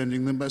who's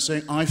offending them by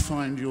saying, I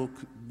find your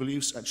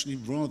beliefs actually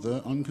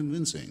rather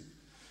unconvincing.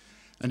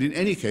 And in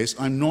any case,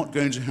 I'm not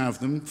going to have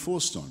them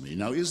forced on me.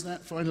 Now, is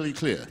that finally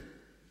clear?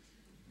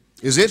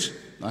 Is it?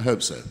 I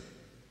hope so.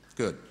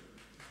 Good.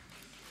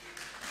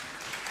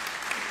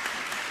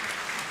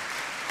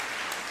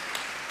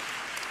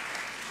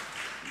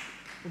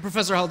 Well,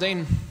 Professor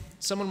Haldane,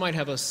 someone might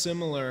have a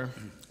similar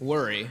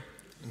worry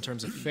in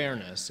terms of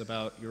fairness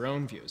about your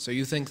own views. So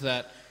you think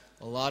that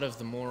a lot of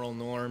the moral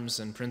norms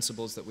and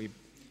principles that we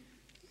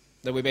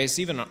base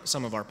even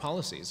some of our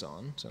policies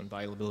on, so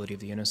inviolability of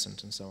the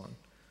innocent and so on,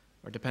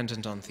 are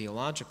dependent on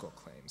theological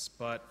claims.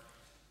 But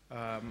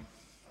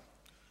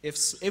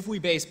if we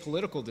base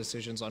political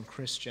decisions on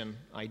Christian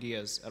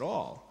ideas at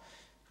all,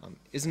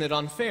 isn't it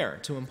unfair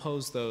to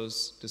impose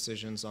those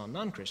decisions on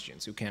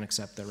non-Christians who can't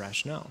accept their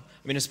rationale?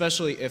 I mean,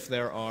 especially if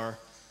there are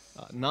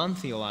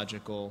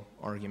non-theological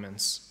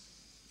arguments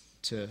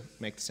to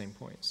make the same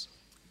points.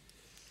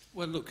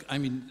 Well, look, I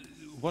mean,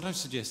 what I'm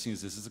suggesting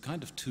is this is a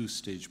kind of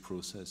two-stage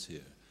process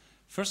here.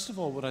 First of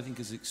all, what I think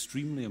is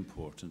extremely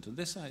important, and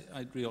this I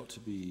agree ought to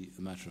be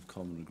a matter of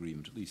common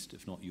agreement, at least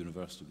if not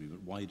universal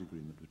agreement, wide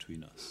agreement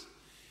between us,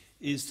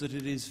 is that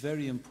it is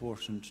very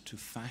important to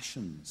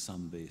fashion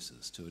some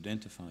basis, to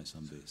identify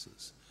some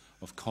basis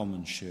of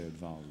common shared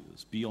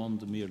values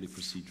beyond the merely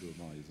procedural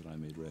values that I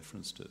made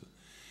reference to.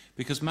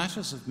 Because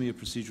matters of mere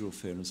procedural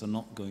fairness are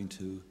not going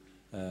to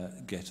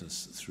get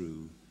us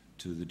through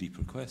to the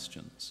deeper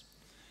questions.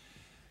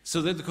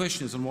 So then the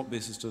question is, on what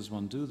basis does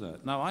one do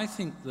that? Now, I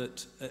think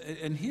that,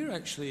 and here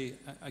actually,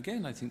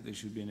 again, I think there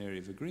should be an area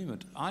of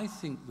agreement. I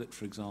think that,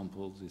 for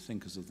example, the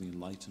thinkers of the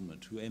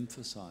Enlightenment who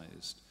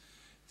emphasized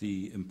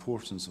the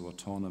importance of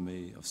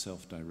autonomy, of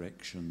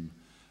self-direction,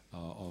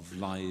 of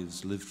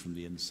lives lived from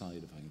the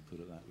inside, if I can put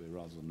it that way,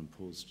 rather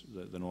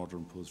than order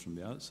imposed from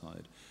the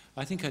outside,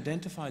 I think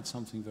identified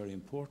something very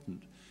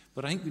important.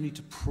 But I think we need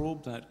to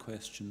probe that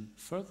question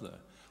further.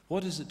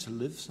 What is it to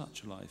live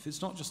such a life?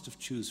 It's not just to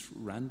choose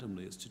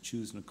randomly, it's to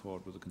choose in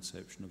accord with a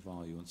conception of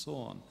value and so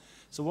on.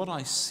 So what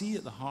I see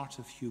at the heart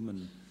of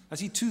I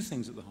see two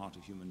things at the heart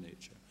of human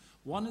nature.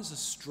 One is a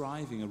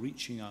striving, a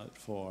reaching out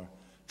for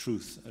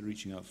truth, a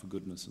reaching out for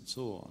goodness and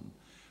so on,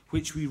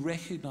 which we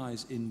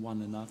recognize in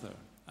one another,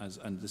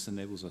 and this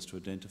enables us to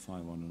identify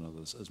one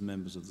another as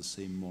members of the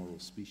same moral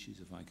species,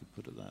 if I could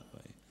put it that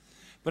way.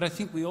 But I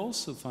think we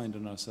also find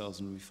in ourselves,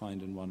 and we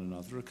find in one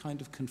another, a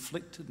kind of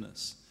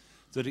conflictedness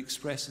that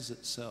expresses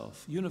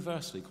itself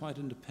universally, quite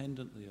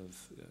independently of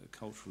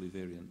culturally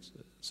variant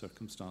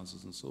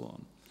circumstances and so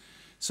on.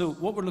 So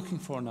what we're looking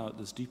for now at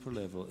this deeper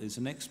level is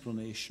an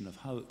explanation of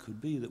how it could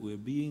be that we're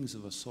beings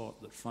of a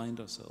sort that find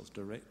ourselves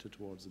directed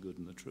towards the good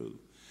and the true,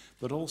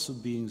 but also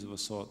beings of a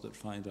sort that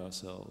find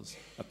ourselves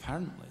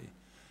apparently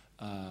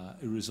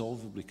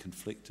irresolvably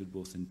conflicted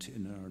both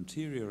in our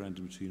interior and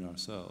between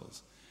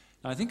ourselves.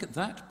 Now, I think at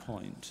that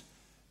point,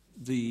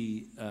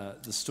 the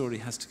story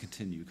has to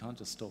continue. You can't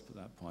just stop at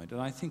that point.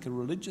 And I think a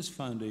religious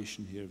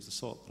foundation here of the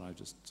sort that I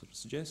just sort of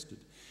suggested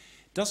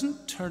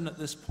doesn't turn at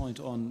this point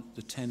on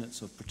the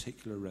tenets of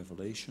particular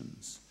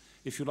revelations.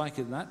 If you like,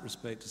 in that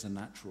respect, it's a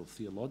natural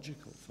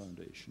theological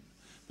foundation.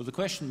 But the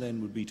question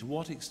then would be, to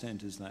what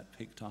extent is that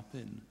picked up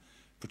in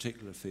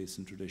particular faiths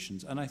and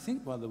traditions? And I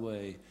think, by the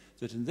way,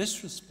 that in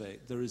this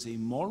respect, there is a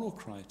moral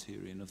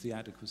criterion of the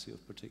adequacy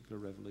of particular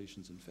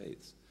revelations and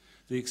faiths,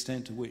 the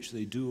extent to which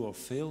they do or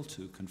fail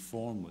to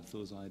conform with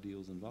those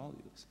ideals and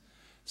values.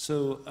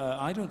 So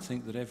I don't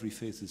think that every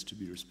faith is to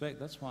be respected.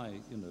 That's why,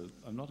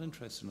 I'm not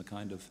interested in a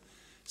kind of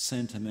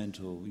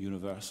sentimental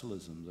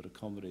universalism that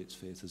accommodates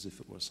faith as if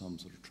it were some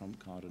sort of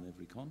trump card in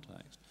every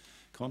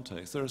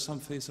context. There are some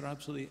faiths that are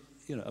absolutely,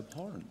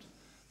 abhorrent.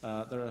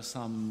 There are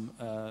some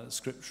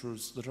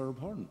scriptures that are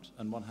abhorrent,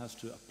 and one has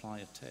to apply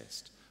a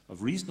test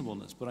of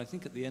reasonableness. But I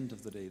think at the end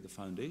of the day, the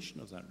foundation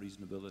of that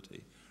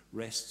reasonability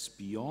rests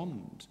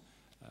beyond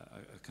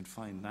a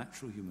confined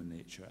natural human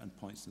nature and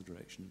points in the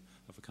direction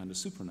of a kind of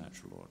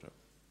supernatural order.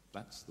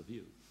 That's the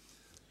view.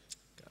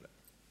 Got it.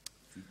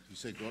 You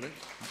say got it?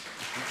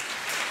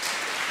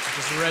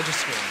 Just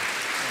registering.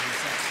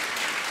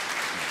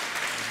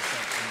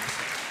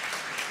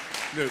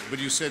 No, but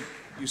you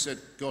said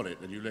got it,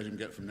 and you let him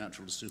get from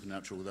natural to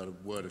supernatural without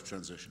a word of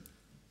transition.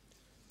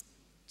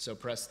 So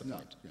press the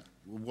point. Yeah.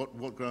 Well,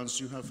 what grounds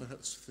do you have for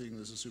thinking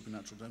there's a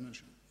supernatural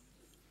dimension?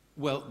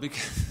 Well, the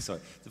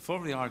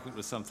former argument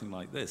was something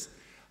like this.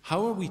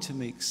 How are we to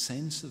make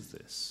sense of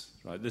this,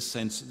 right? The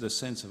sense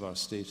of our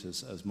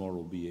status as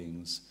moral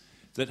beings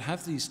that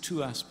have these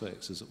two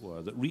aspects, as it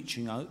were, that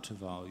reaching out to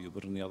value,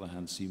 but on the other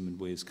hand seem in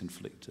ways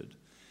conflicted.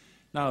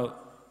 Now,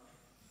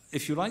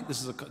 if you like,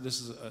 this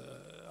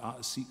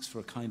seeks for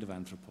a kind of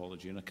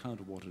anthropology, an account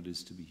of what it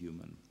is to be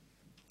human.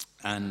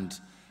 And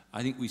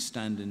I think we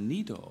stand in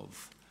need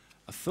of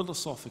a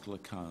philosophical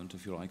account,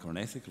 if you like, or an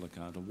ethical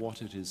account of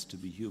what it is to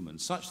be human,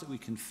 such that we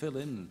can fill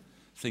in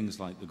things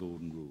like the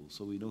Golden Rule,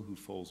 so we know who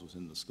falls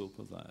within the scope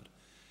of that.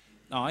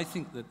 Now, I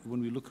think that when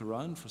we look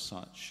around for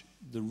such,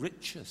 the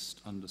richest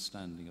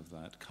understanding of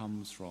that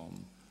comes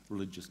from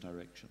religious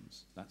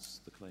directions. That's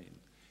the claim.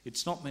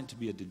 It's not meant to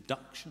be a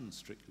deduction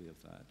strictly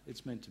of that.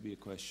 It's meant to be a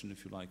question,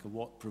 if you like, of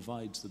what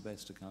provides the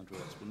best account or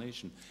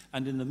explanation.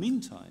 And in the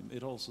meantime,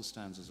 it also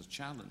stands as a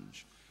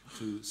challenge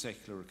to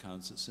secular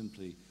accounts that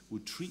simply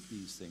would treat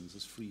these things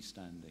as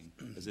freestanding,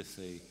 as if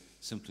they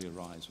simply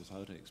arise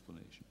without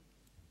explanation.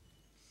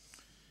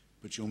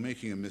 But you're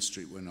making a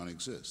mystery where none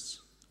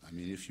exists. I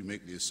mean, if you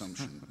make the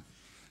assumption,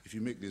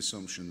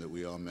 that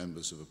we are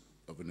members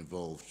of an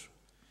evolved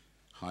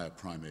higher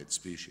primate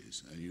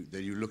species, and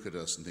then you look at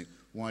us and think,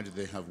 why do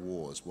they have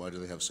wars? Why do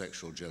they have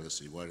sexual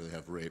jealousy? Why do they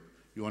have rape?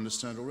 You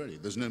understand already.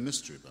 There's no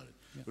mystery about it.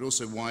 Yeah. But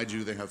also, why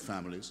do they have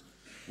families?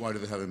 Why do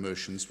they have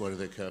emotions? Why do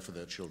they care for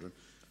their children?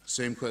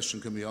 Same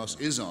question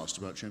is asked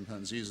about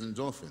chimpanzees and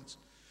dolphins.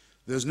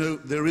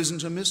 There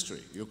isn't a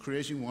mystery. You're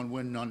creating one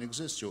where none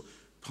exists. You're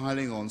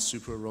piling on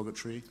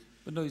supererogatory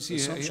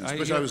assumptions.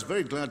 But I was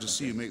very glad to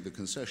see you make the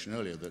concession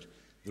earlier that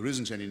there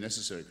isn't any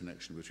necessary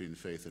connection between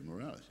faith and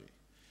morality.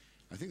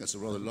 I think that's a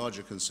rather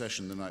larger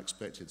concession than I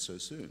expected so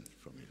soon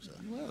from you, sir.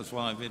 Well, that's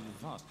why I've made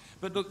it fast.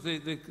 But look,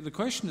 the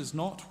question is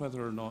not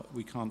whether or not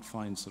we can't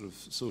find sort of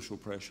social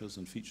pressures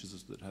and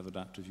features that have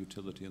adaptive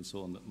utility and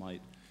so on that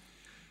might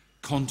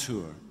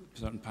contour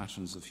certain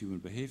patterns of human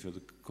behavior.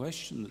 The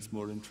question that's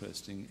more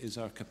interesting is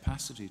our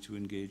capacity to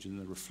engage in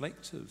the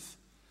reflective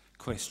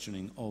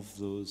questioning of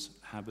those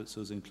habits,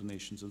 those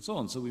inclinations, and so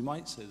on. So we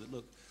might say that,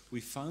 look, we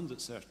found that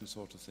certain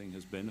sort of thing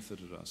has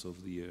benefited us over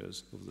the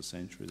years, over the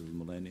centuries, over the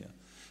millennia.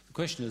 The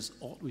question is,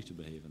 ought we to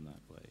behave in that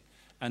way?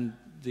 And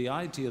the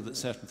idea that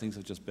certain things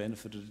have just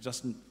benefited, it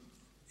doesn't,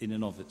 in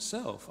and of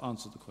itself,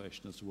 answer the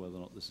question as to whether or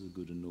not this is a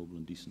good and noble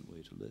and decent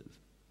way to live.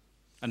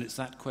 And it's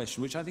that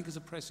question, which I think is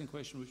a pressing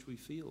question which we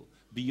feel,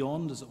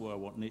 beyond, as it were,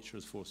 what nature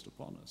has forced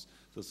upon us.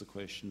 There's the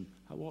question,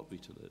 how ought we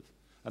to live?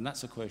 And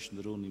that's a question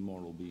that only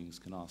moral beings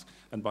can ask.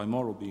 And by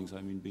moral beings,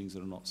 I mean beings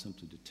that are not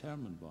simply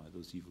determined by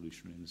those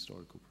evolutionary and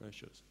historical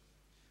pressures.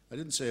 I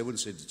wouldn't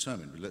say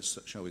determined, but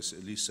shall we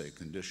at least say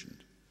conditioned.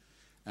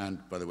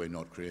 And, by the way,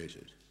 not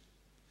created.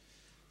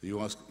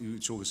 You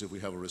talk as if we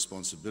have a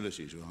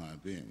responsibility to a higher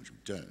being, which we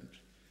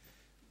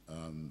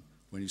don't.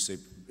 When you say,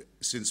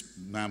 since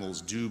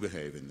mammals do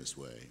behave in this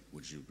way,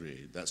 would you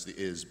agree? That's the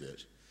is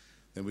bit.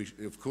 Then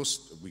of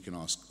course we can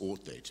ask,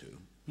 ought they to?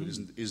 But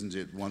isn't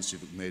it, once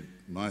you've made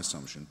my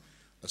assumption,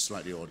 a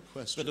slightly odd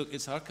question? But look,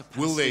 it's our capacity.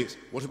 Will they,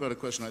 what about a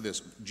question like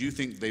this? Do you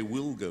think they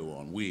will go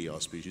on, we,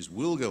 our species,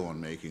 will go on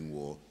making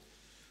war,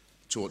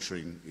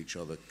 torturing each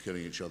other,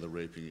 killing each other,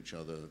 raping each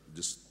other,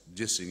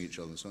 dissing each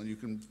other and so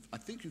on? I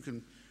think you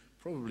can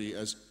probably,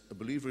 as a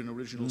believer in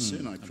original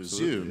sin, I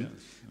presume, yes,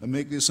 and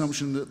make the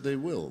assumption that they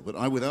will. But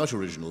I, without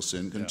original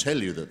sin, can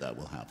tell you that that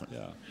will happen.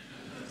 Yeah.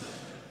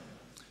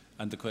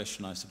 And the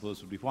question, I suppose,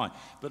 would be why.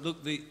 But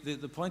look, the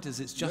point is,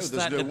 it's just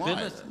that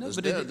ability.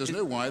 There's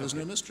no why, there's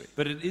no mystery.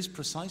 But it is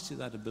precisely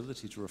that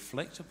ability to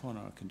reflect upon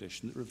our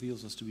condition that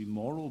reveals us to be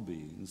moral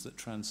beings that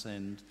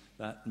transcend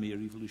that mere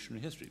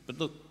evolutionary history. But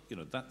look,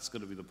 that's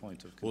going to be the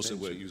point of contention. Also,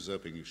 we're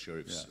usurping you,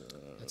 sheriffs. Yeah.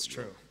 That's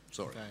true.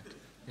 Sorry.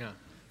 Yeah.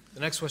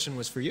 The next question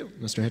was for you,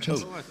 Mr.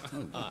 Hitchens.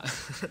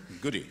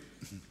 Goody.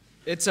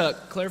 It's a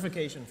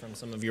clarification from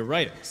some of your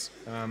writings.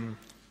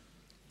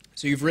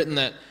 So you've written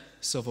that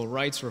civil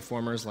rights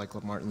reformers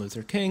like Martin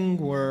Luther King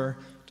were,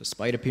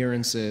 despite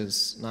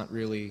appearances, not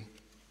really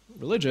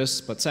religious,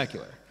 but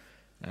secular.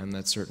 And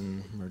that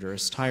certain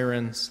murderous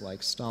tyrants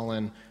like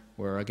Stalin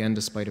were, again,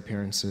 despite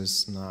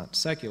appearances, not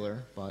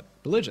secular, but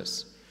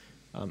religious.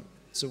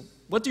 So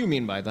what do you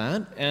mean by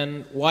that?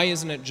 And why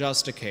isn't it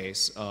just a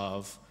case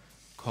of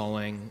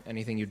calling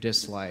anything you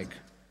dislike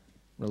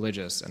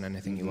religious and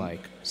anything you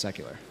like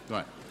secular?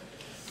 Right.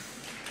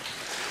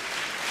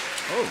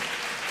 Oh.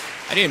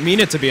 I didn't mean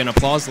it to be an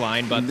applause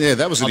line, but yeah,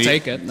 that was I'll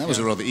take it. That was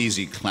a rather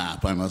easy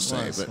clap, I must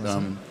say.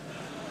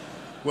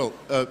 Well,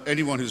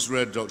 anyone who's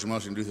read Dr.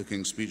 Martin Luther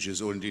King's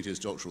speeches, or indeed his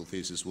doctoral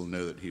thesis, will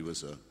know that he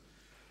was a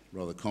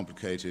rather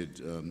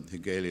complicated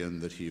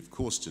Hegelian, that he, of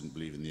course, didn't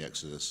believe in the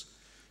Exodus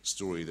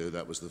story, though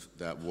that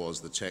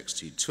was the text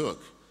he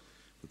took,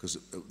 because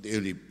the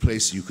only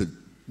place you could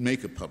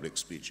make a public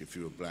speech if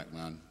you were a black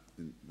man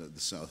in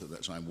the South at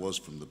that time was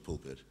from the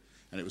pulpit,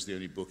 and it was the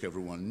only book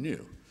everyone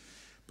knew.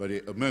 But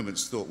a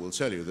moment's thought will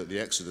tell you that the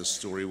Exodus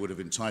story would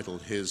have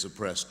entitled his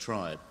oppressed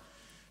tribe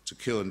to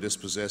kill and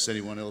dispossess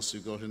anyone else who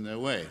got in their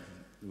way.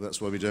 That's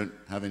why we don't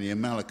have any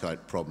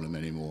Amalekite problem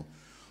anymore,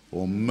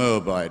 or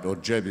Moabite or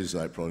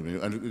Jebusite problem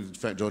anymore. And in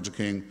fact, Dr.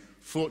 King,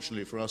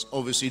 fortunately for us,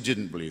 obviously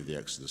didn't believe the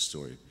Exodus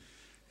story.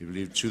 He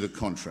believed to the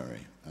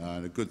contrary,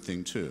 and a good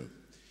thing too.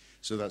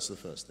 So that's the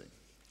first thing.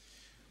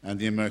 And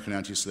the American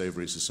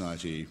Anti-Slavery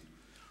Society,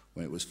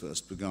 when it was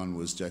first begun,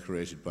 was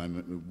decorated by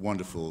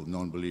wonderful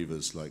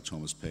non-believers like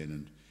Thomas Paine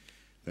and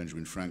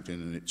Benjamin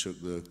Franklin, and it took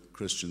the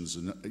Christians,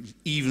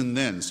 even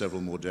then,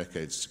 several more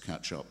decades to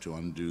catch up, to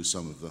undo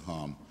some of the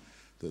harm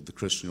that the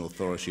Christian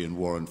authority and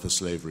warrant for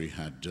slavery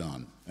had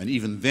done. And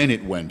even then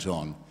it went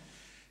on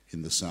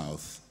in the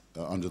South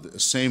under the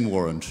same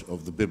warrant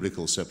of the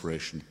biblical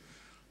separation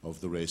of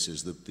the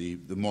races. The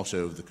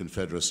motto of the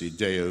Confederacy,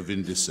 Deo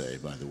Vindice,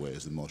 by the way,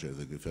 is the motto of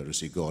the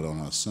Confederacy, God on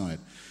our side.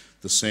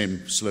 The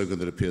same slogan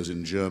that appears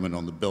in German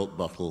on the belt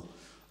buckle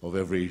of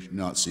every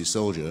Nazi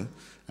soldier,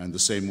 and the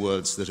same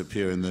words that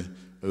appear in the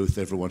oath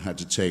everyone had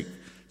to take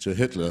to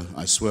Hitler,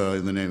 I swear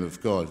in the name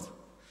of God,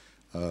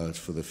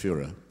 for the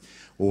Führer.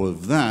 All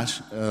of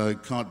that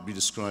can't be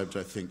described,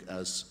 I think,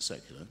 as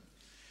secular.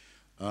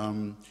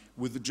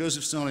 With the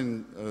Joseph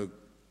Stalin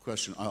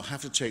question, I'll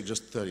have to take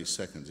just 30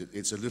 seconds.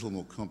 It's a little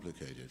more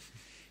complicated.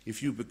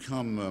 If you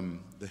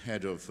become the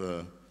head of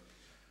a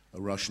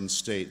Russian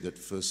state that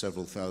for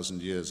several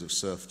thousand years of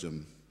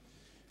serfdom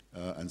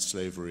and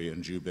slavery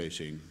and Jew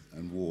baiting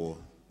and war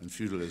and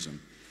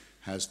feudalism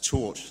has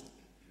taught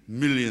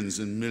millions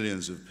and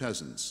millions of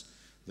peasants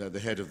that the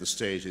head of the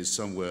state is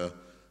somewhere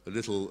a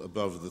little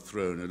above the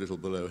throne, a little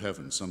below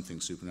heaven, something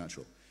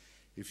supernatural.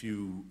 If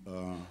you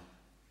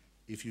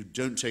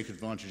don't take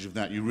advantage of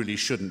that, you really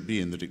shouldn't be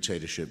in the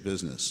dictatorship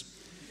business.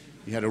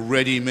 He had a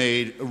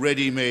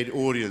ready-made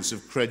audience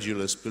of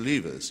credulous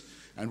believers.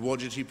 And what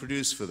did he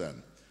produce for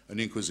them? an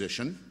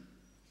inquisition,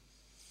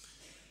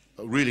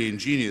 a really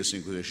ingenious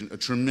inquisition,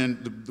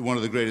 one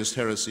of the greatest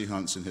heresy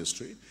hunts in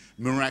history,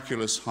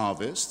 miraculous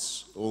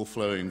harvests, all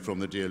flowing from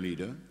the dear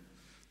leader,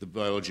 the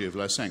biology of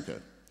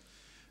Lysenko.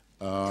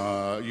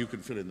 You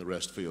can fill in the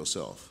rest for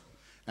yourself.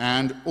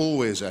 And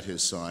always at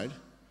his side,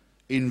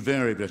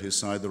 invariably at his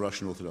side, the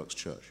Russian Orthodox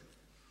Church,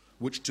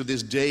 which to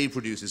this day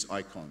produces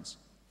icons,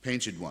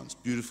 painted ones,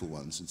 beautiful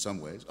ones in some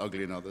ways,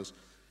 ugly in others,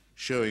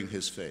 showing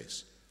his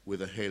face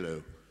with a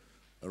halo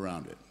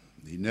around it.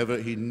 He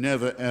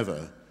never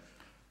ever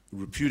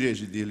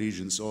repudiated the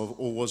allegiance of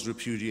or was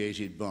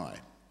repudiated by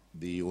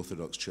the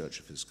Orthodox Church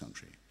of his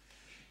country.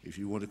 If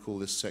you want to call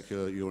this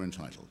secular, you're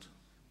entitled.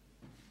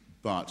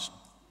 But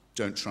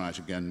don't try it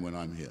again when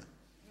I'm here.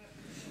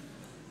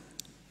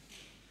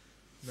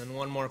 Then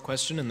one more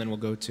question, and then we'll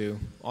go to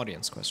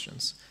audience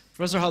questions.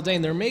 Professor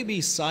Haldane, there may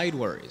be side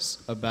worries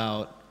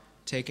about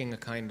taking a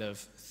kind of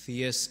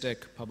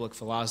theistic public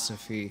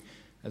philosophy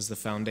as the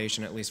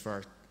foundation, at least for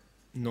our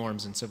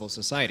norms in civil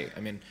society. I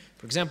mean,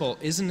 for example,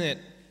 isn't it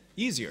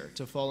easier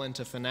to fall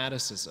into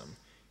fanaticism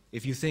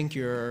if you think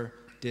you're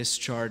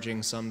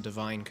discharging some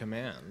divine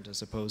command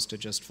as opposed to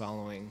just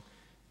following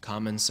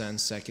common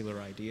sense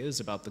secular ideas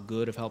about the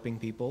good of helping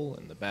people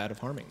and the bad of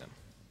harming them?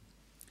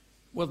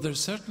 Well, there's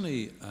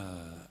certainly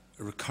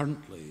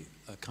recurrently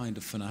a kind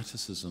of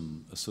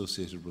fanaticism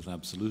associated with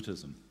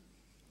absolutism.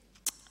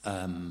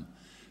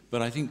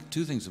 But I think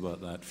two things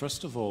about that.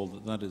 First of all,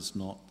 that is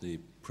not the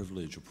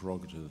privilege or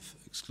prerogative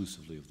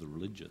exclusively of the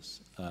religious.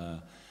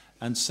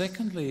 And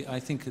secondly, I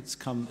think it's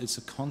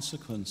a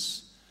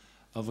consequence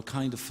of a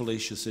kind of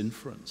fallacious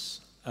inference.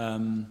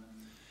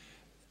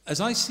 As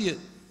I see it,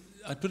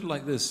 I'd put it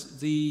like this.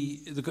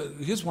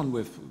 Here's one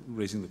way of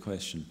raising the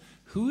question.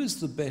 Who is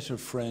the better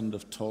friend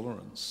of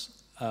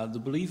tolerance? The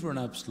believer in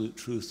absolute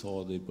truth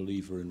or the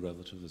believer in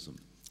relativism?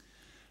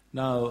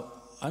 Now,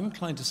 I'm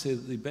inclined to say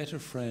that the better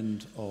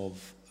friend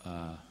of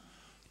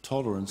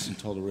tolerance and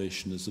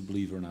toleration is the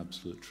believer in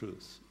absolute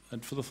truth.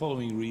 And for the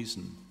following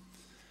reason.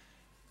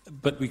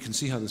 But we can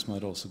see how this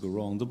might also go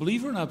wrong. The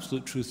believer in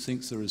absolute truth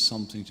thinks there is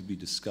something to be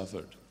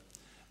discovered.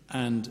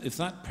 And if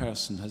that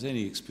person has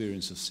any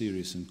experience of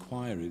serious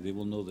inquiry, they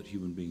will know that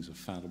human beings are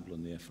fallible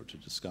in the effort to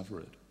discover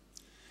it.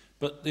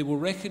 But they will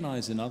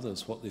recognize in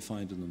others what they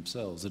find in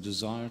themselves, a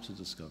desire to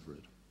discover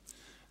it.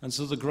 And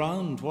so the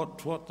ground,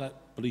 what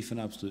that belief in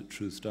absolute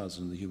truth does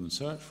in the human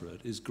search for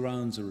it, is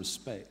grounds a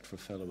respect for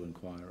fellow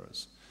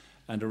inquirers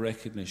and a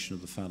recognition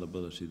of the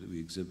fallibility that we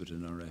exhibit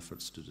in our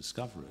efforts to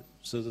discover it.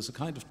 So there's a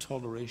kind of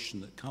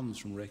toleration that comes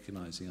from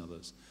recognizing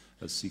others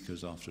as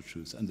seekers after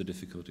truth and the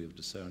difficulty of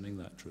discerning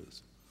that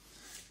truth.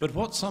 But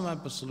what some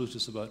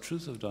absolutists about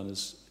truth have done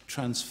is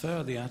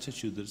transfer the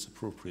attitude that is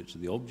appropriate to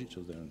the object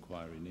of their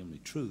inquiry, namely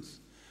truth,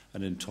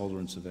 and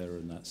intolerance of error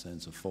in that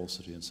sense of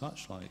falsity and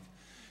such like,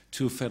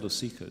 to fellow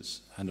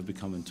seekers, and have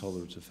become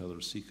intolerant of fellow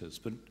seekers.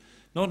 But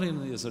not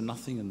only is there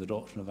nothing in the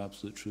doctrine of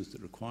absolute truth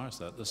that requires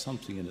that, there's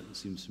something in it that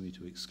seems to me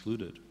to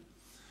exclude it.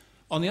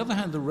 On the other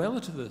hand, the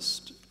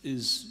relativist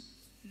is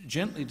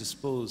gently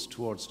disposed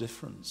towards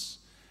difference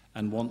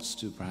and wants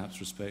to perhaps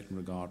respect and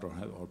regard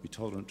or be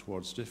tolerant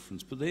towards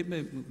difference, but they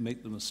may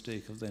make the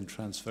mistake of then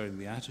transferring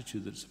the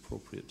attitude that's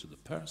appropriate to the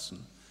person,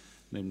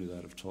 namely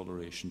that of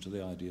toleration, to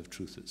the idea of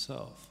truth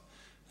itself.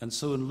 And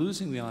so in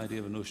losing the idea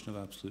of a notion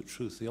of absolute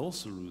truth, they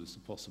also lose the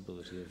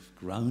possibility of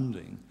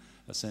grounding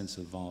a sense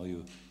of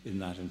value in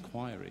that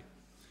inquiry.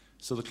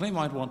 So the claim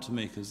I'd want to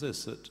make is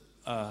this, that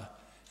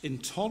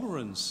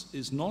intolerance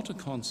is not a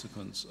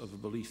consequence of a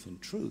belief in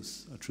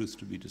truth, a truth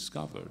to be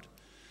discovered.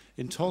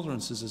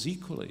 Intolerance is as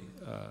equally,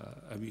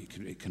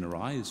 it can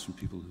arise from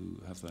people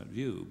who have that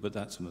view, but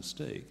that's a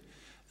mistake.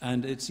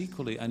 And it's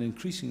equally and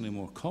increasingly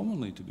more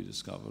commonly to be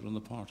discovered on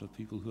the part of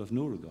people who have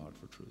no regard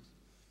for truth.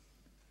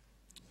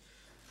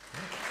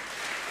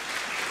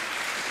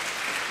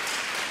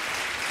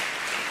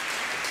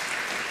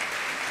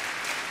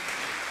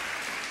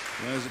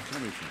 Where is it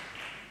coming from?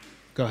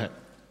 Go ahead.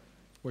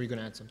 Were you going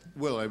to add something?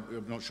 Well,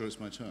 I'm not sure it's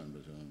my turn,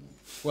 but...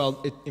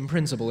 Well, in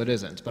principle it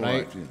isn't, but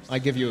right, yes. I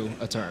give you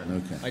a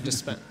turn. Okay. I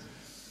dispense.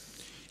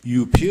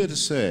 You appear to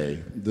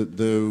say that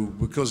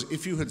because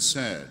if you had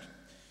said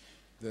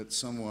that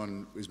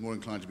someone is more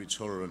inclined to be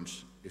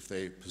tolerant if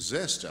they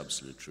possessed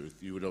absolute truth,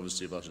 you would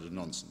obviously have uttered a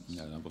nonsense.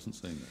 No, I wasn't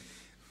saying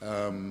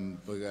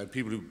that.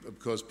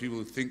 Because people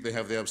who think they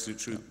have the absolute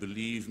truth,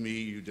 believe me,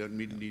 you don't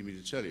need me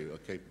to tell you, are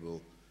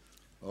capable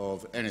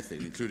of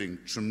anything, including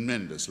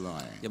tremendous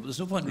lying. Yeah, but there's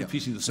no point in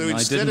repeating the So thing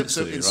instead I didn't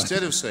say,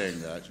 instead of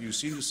saying that, you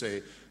seem to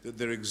say that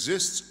there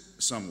exists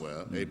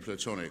somewhere a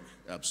Platonic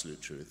absolute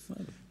truth,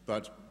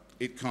 but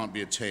it can't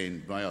be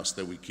attained by us,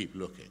 though we keep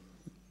looking.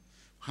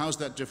 How's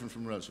that different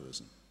from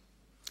relativism?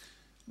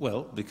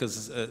 Well,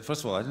 because,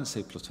 first of all, I didn't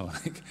say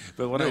Platonic,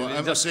 but what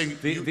I'm just saying,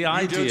 the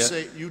idea...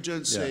 You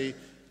don't say,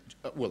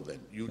 well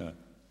then,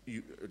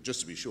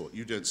 just to be sure,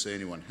 you don't say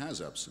anyone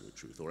has absolute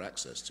truth or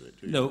access to it,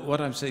 do you? No, what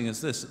I'm saying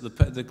is this.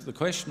 The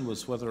question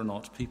was whether or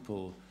not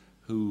people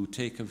who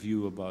take a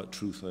view about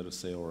truth, let us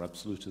say, or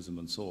absolutism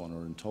and so on,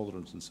 are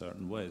intolerant in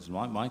certain ways.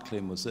 And my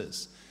claim was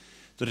this.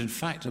 that in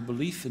fact a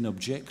belief in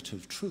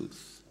objective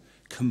truth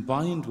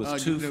combined with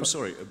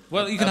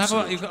Well, you can have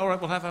all right.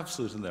 We'll have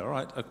absolute in there. All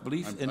right, a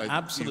belief in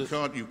absolute.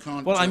 You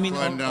can't well, I mean,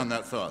 climb down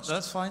that fast.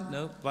 That's fine.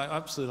 No, by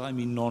absolute I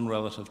mean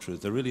non-relative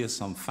truth. There really is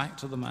some fact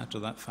to the matter.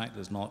 That fact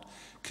is not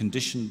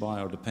conditioned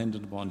by or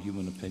dependent upon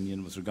human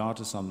opinion. With regard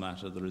to some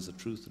matter, there is a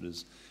truth that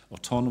is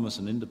autonomous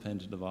and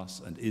independent of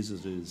us, and is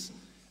as is,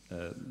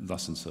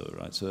 thus and so.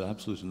 Right. So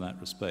absolute in that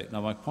respect. Now,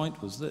 my point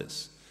was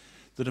this: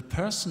 that a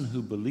person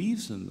who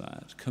believes in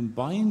that,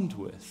 combined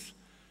with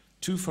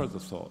two further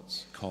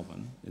thoughts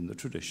common in the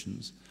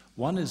traditions.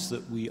 One is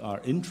that we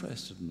are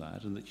interested in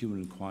that, and that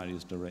human inquiry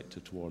is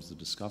directed towards the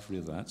discovery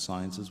of that.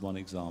 Science is one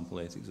example,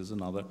 ethics is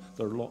another.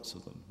 There are lots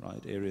of them,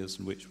 right? Areas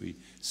in which we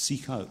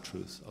seek out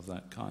truth of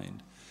that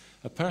kind.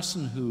 A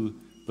person who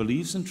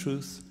believes in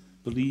truth,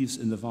 believes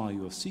in the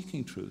value of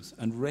seeking truth,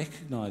 and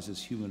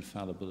recognizes human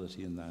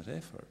fallibility in that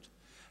effort,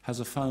 has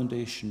a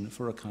foundation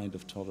for a kind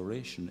of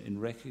toleration in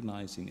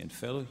recognizing in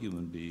fellow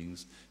human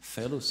beings,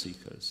 fellow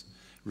seekers,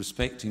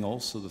 respecting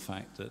also the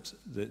fact that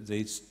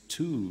they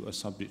too are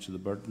subject to the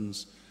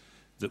burdens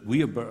that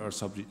we are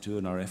subject to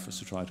in our efforts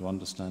to try to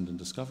understand and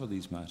discover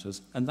these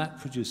matters, and that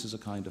produces a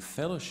kind of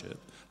fellowship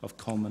of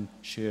common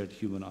shared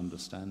human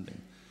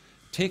understanding.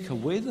 Take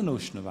away the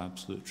notion of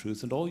absolute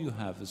truth, and all you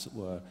have, as it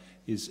were,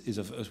 is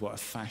a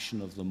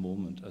fashion of the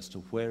moment as to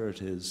where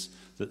it is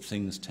that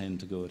things tend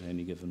to go at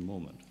any given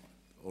moment.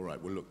 All right,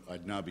 well, look,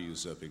 I'd now be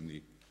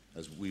usurping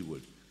as we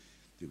would,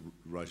 the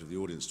right of the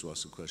audience to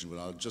ask a question, but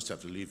I'll just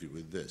have to leave you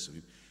with this. I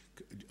mean,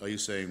 are you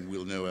saying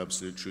we'll know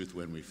absolute truth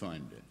when we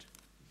find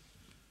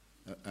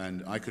it?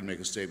 And I could make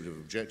a statement of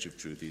objective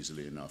truth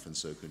easily enough, and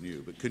so can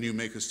you. But can you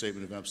make a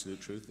statement of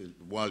absolute truth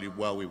while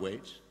we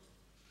wait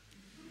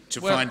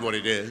to find what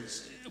it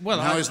is? Well,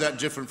 how is that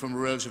different from a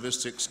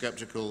relativistic,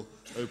 skeptical,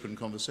 open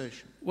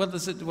conversation?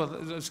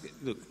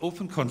 Look,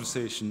 open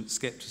conversation,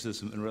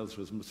 skepticism, and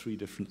relativism are three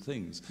different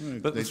things.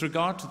 But with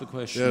regard to the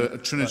question... They're a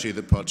trinity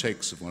that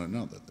partakes of one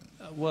another, then.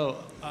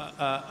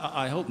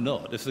 I hope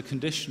not. If the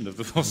condition of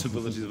the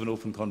possibilities of an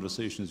open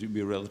conversation is you'd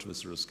be a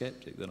relativist or a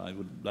skeptic, then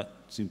that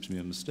seems to me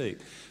a mistake.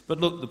 But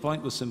look, the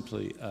point was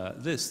simply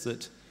this,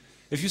 that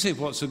if you say,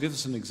 so give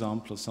us an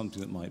example of something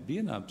that might be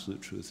an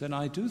absolute truth, then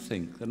I do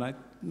think, and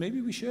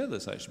maybe we share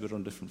this actually, but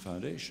on a different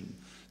foundation,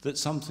 that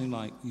something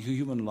like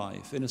human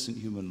life, innocent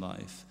human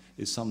life,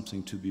 is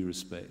something to be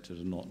respected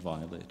and not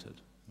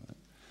violated.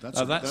 Right?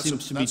 That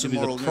seems to me to be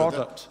the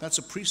product. That's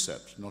a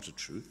precept, not a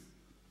truth.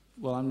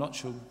 Well, I'm not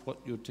sure what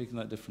you're taking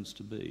that difference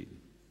to be.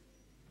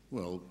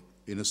 Well,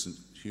 innocent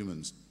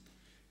humans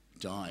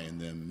die in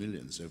their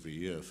millions every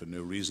year for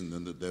no reason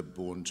than that they're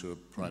born to a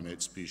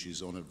primate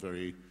species on a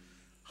very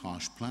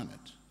harsh planet.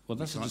 Well,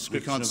 that's a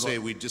description. We can't say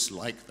we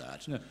dislike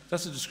that. No,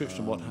 that's a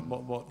description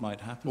of what might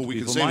happen. Well, we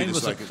can say mine we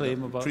was a dislike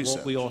claim about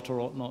what we ought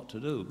or ought not to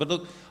do. But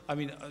look, I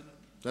mean,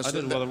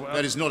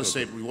 that is not a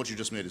statement. What you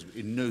just made is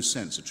in no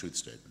sense a truth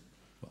statement.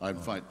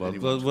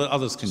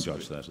 Others can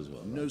judge that as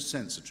well. No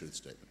sense a truth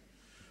statement.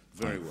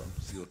 Very well.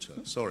 It's your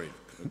turn. Sorry,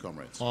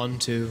 comrades. On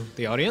to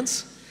the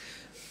audience.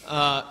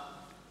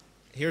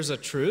 Here's a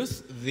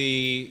truth.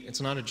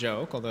 It's not a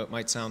joke, although it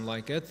might sound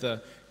like it.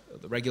 The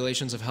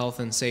regulations of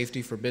health and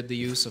safety forbid the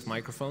use of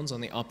microphones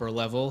on the upper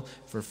level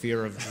for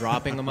fear of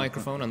dropping a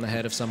microphone on the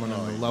head of someone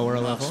on the lower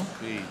level.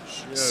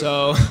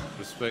 So,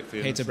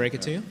 hate to break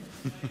it to you.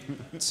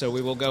 So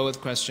we will go with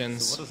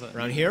questions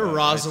around here.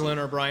 Rosalind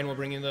or Brian will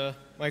bring you the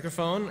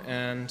microphone,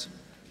 and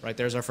right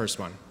there's our first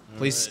one.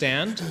 Please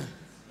stand.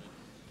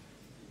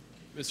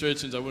 Mr.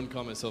 Hitchens, I wouldn't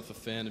call myself a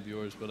fan of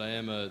yours, but I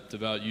am a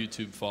devout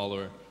YouTube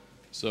follower,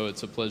 so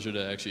it's a pleasure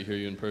to actually hear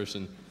you in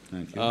person.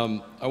 Thank you.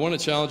 I want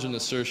to challenge an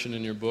assertion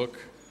in your book,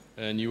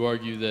 and you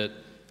argue that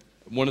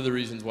one of the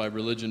reasons why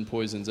religion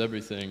poisons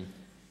everything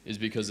is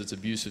because it's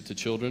abusive to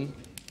children.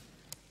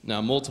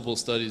 Now, multiple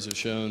studies have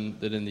shown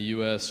that in the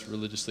U.S.,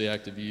 religiously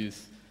active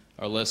youth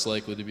are less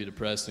likely to be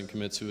depressed and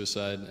commit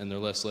suicide, and they're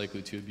less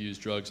likely to abuse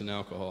drugs and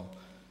alcohol.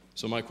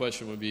 So my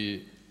question would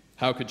be,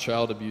 how could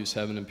child abuse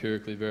have an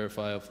empirically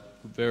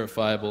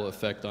verifiable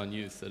effect on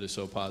youth that is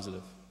so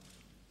positive?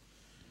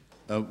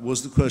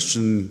 Was the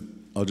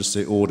question, I'll just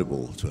say,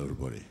 audible to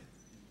everybody?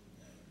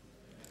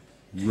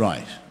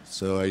 Right.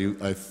 So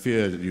I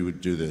feared that you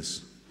would do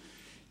this.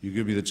 You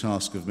give me the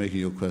task of making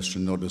your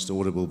question not just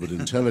audible but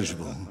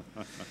intelligible.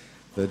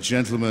 The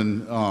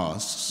gentleman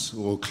asks,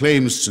 or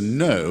claims to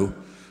know,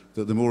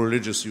 that the more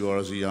religious you are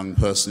as a young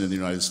person in the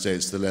United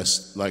States, the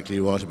less likely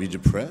you are to be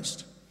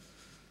depressed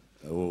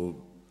or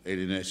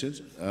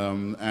alienated,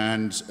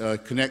 and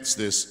connects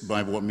this,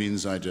 by what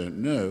means I don't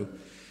know,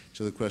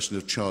 to the question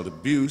of child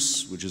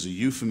abuse, which is a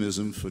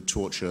euphemism for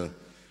torture,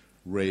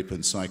 rape,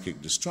 and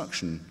psychic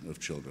destruction of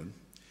children.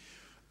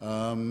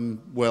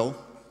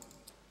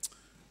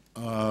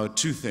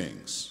 Two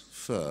things.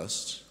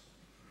 First,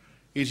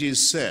 it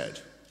is said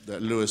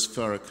that Louis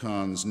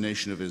Farrakhan's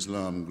Nation of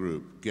Islam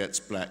group gets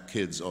black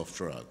kids off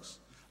drugs.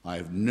 I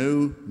have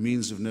no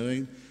means of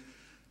knowing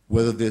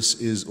whether this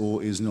is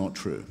or is not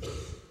true.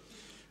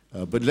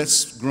 But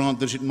let's grant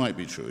that it might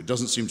be true. It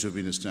doesn't seem to have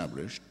been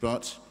established,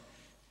 but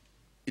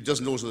it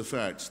doesn't alter the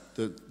fact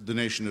that the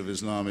Nation of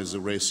Islam is a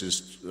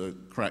racist,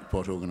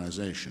 crackpot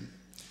organization,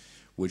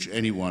 which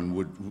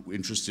anyone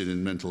interested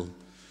in mental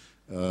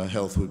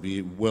health would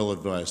be well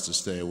advised to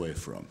stay away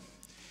from.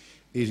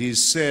 It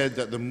is said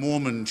that the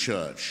Mormon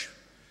Church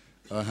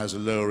has a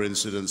lower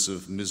incidence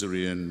of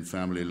misery in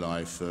family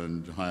life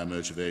and higher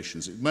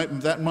motivations.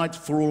 That might,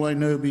 for all I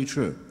know, be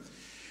true.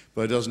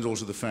 But it doesn't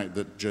alter the fact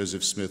that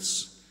Joseph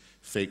Smith's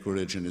fake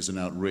religion is an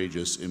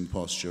outrageous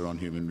imposture on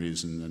human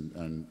reason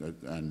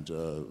and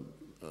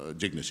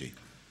dignity.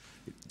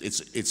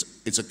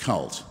 It's a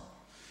cult.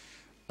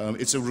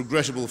 It's a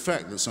regrettable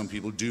fact that some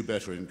people do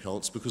better in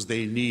cults because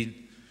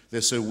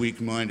they're so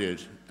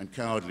weak-minded and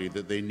cowardly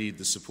that they need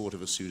the support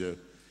of a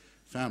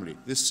pseudo-family.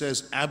 This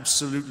says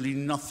absolutely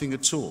nothing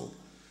at all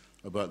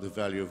about the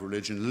value of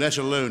religion, let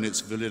alone its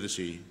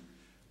validity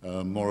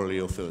morally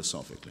or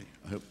philosophically.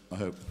 I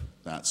hope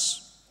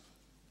that's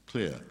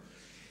clear.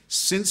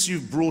 Since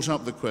you've brought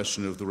up the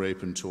question of the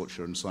rape and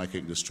torture and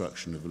psychic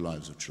destruction of the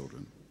lives of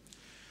children,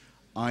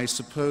 I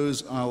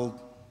suppose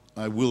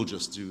I will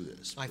just do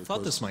this. I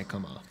thought this might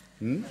come up.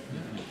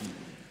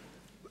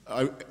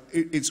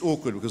 It's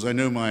awkward because I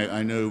know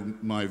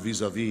my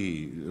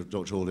vis-a-vis,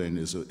 Dr. Haldane,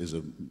 is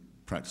a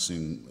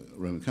practicing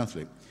Roman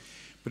Catholic.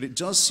 But it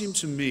does seem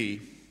to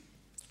me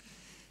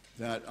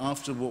that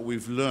after what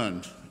we've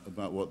learned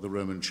about what the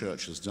Roman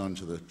Church has done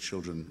to the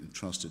children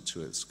entrusted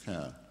to its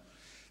care,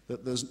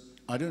 that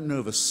I don't know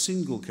of a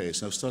single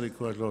case, I've studied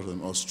quite a lot of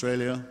them,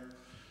 Australia,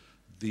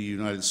 the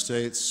United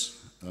States,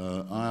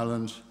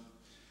 Ireland,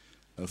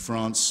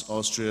 France,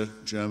 Austria,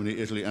 Germany,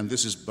 Italy, and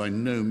this is by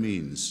no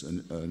means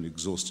an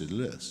exhausted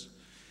list,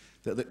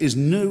 that there is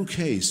no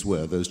case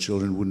where those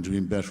children wouldn't have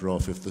been better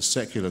off if the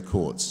secular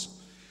courts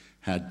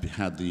had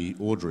had the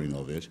ordering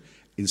of it,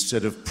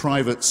 instead of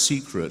private,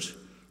 secret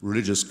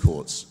religious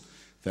courts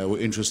that were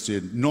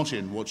interested not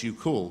in what you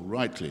call,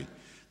 rightly,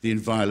 the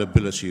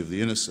inviolability of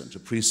the innocent, a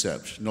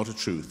precept, not a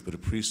truth, but a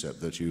precept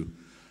that you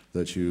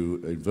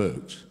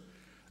invoked,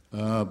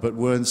 but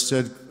were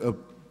instead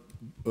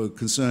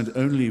concerned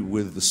only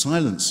with the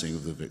silencing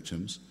of the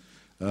victims,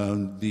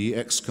 the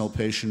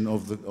exculpation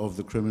of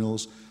the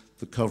criminals,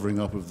 the covering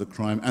up of the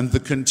crime, and the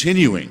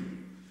continuing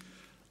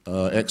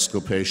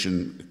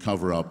exculpation,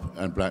 cover-up,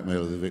 and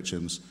blackmail of the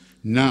victims,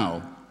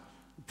 now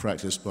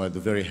practiced by the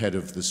very head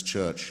of this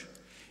church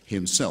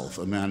himself,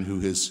 a man who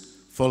his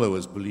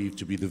followers believe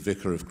to be the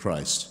vicar of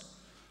Christ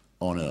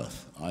on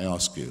earth. I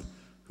ask you,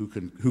 who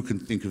can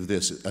think of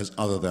this as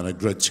other than a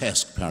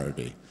grotesque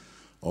parody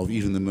of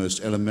even the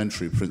most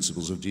elementary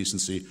principles of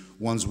decency,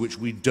 ones which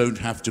we don't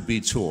have to be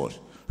taught?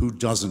 Who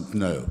doesn't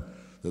know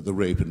that the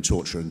rape and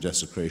torture and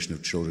desecration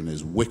of children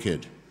is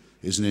wicked,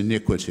 is an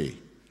iniquity?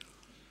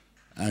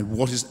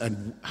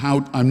 And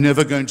how I'm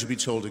never going to be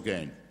told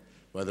again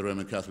by the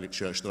Roman Catholic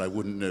Church that I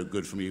wouldn't know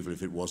good from evil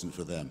if it wasn't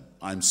for them.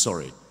 I'm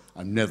sorry.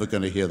 I'm never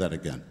going to hear that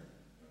again.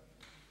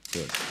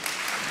 Good. In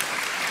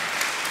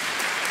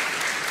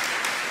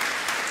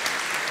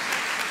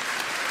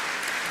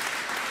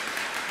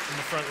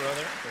the front row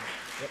there.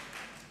 Yep.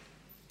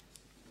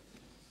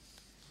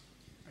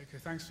 Okay,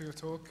 thanks for your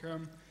talk.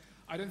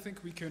 I don't think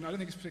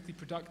it's particularly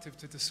productive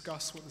to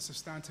discuss what the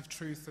substantive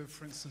truth of,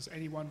 for instance,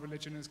 any one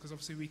religion is, because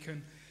obviously we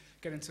can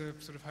get into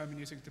sort of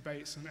hermeneutic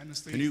debates and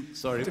endlessly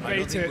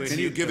debate it. Can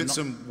you give it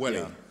some welly?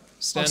 Yeah.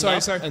 Stand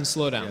up and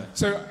slow down. Yeah.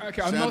 So,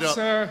 okay,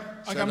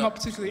 I'm not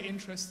particularly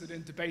interested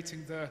in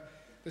debating the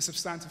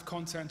substantive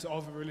content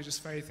of a religious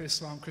faith,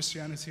 Islam,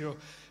 Christianity, or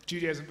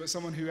Judaism, but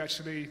someone who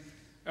actually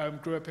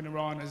grew up in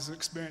Iran, has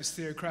experienced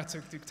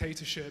theocratic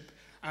dictatorship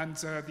and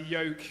the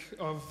yoke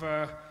of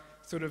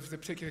sort of the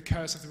particular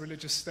curse of the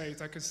religious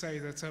state. I could say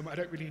that I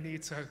don't really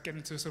need to get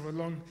into a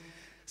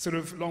sort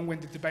of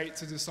long-winded debate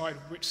to decide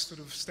which sort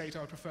of state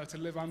I would prefer to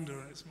live under.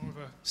 It's more of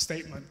a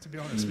statement, to be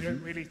honest. We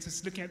don't really,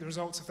 just looking at the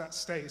results of that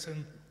state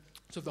and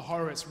sort of the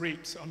horror it's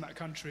reaped on that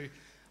country,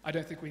 I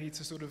don't think we need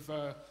to sort of,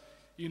 to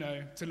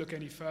look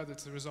any further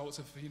to the results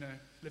of,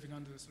 living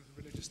under sort of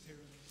religious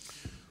tyranny.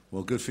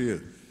 Well, good for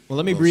you. Well,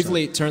 let me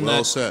briefly turn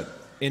that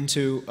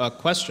into a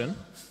question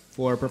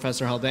for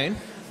Professor Haldane.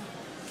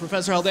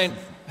 Professor Haldane,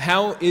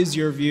 how is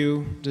your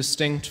view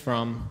distinct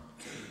from,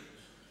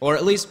 or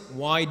at least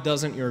why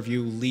doesn't your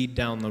view lead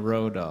down the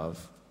road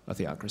of a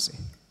theocracy?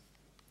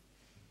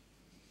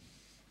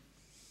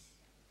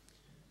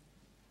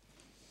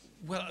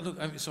 Well, look,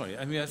 I'm sorry.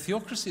 I mean, a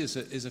theocracy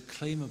is a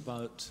claim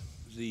about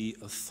the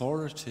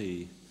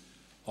authority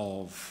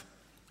of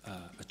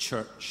a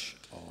church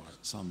or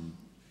some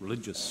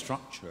religious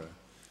structure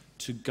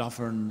to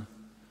govern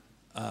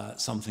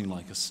something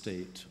like a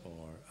state,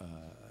 or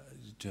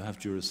to have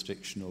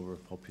jurisdiction over a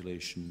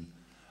population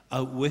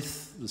out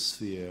with the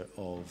sphere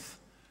of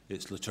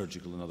its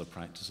liturgical and other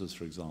practices,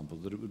 for example,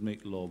 that it would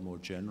make law more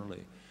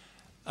generally.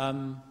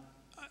 I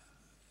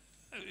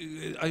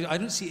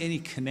don't see any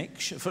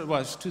connection.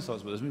 Well, two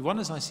thoughts about this. I mean, one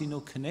is I see no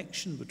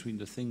connection between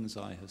the things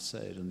I have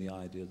said and the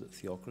idea that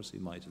theocracy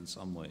might in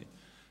some way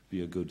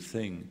be a good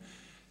thing.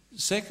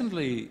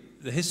 Secondly,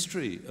 the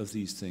history of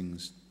these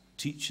things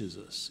teaches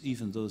us,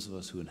 even those of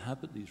us who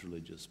inhabit these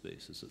religious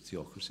spaces, that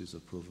theocracies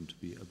have proven to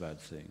be a bad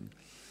thing.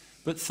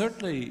 But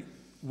thirdly,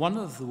 one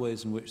of the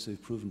ways in which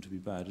they've proven to be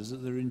bad is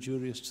that they're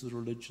injurious to the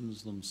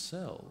religions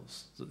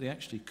themselves, that they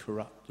actually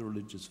corrupt the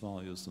religious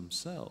values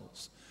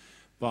themselves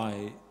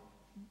by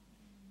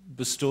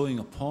bestowing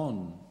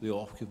upon the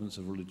occupants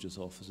of religious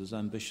offices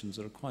ambitions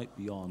that are quite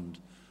beyond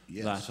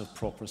that of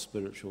proper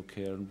spiritual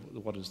care and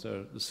what is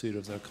the sphere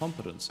of their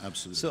competence.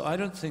 Absolutely. So I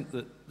don't think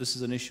that this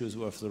is an issue as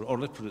well, or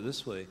let's put it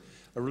this way,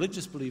 a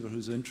religious believer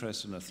who's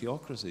interested in a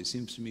theocracy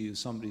seems to me as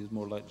somebody who's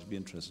more likely to be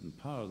interested in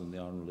power than they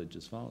are in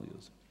religious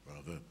values.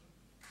 Bravo.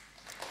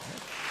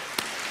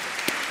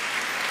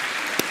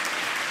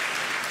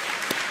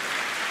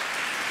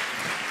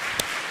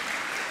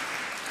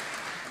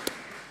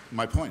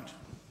 My point.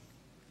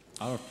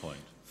 Our point.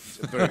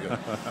 Very good.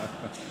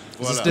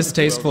 Is this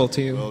distasteful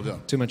to you? Well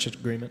done. Too much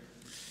agreement?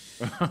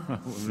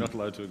 We're not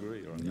allowed to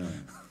agree, or No.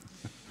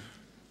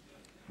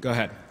 Go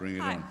ahead. Bring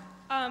it Hi.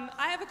 on.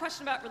 I have a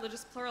question about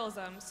religious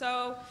pluralism.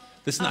 So,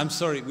 Listen, I'm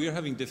sorry, we're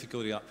having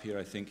difficulty up here,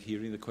 I think,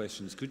 hearing the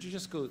questions. Could you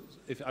just go,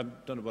 I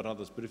don't know about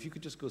others, but if you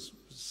could just go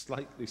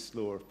slightly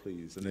slower,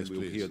 please, and Yes, then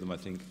we'll please. hear them, I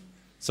think.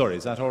 Sorry,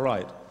 is that all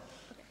right?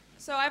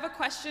 so I have a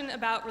question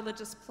about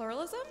religious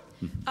pluralism.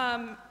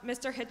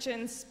 Mr.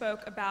 Hitchens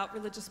spoke about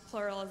religious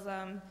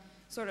pluralism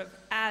sort of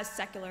as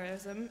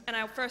secularism, and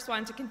I first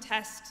wanted to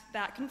contest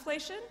that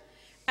conflation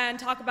and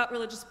talk about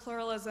religious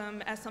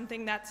pluralism as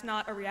something that's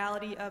not a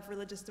reality of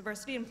religious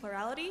diversity and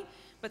plurality,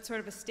 but sort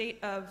of a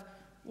state of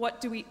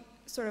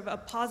sort of a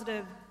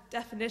positive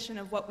definition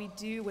of what we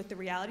do with the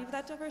reality of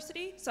that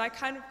diversity. So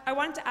I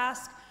wanted to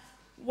ask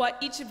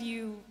what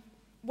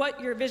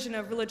your vision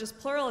of religious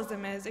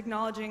pluralism is,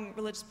 acknowledging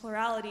religious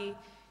plurality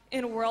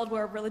in a world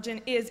where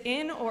religion is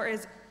in or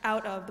is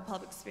out of the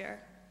public sphere.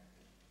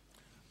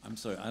 I'm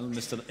sorry, I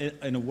missed it.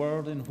 In a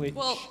world in which...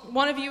 Well,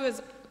 one of you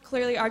is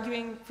clearly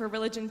arguing for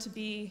religion to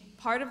be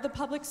part of the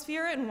public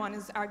sphere, and one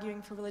is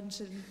arguing for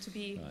religion to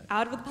be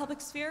out of the public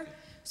sphere.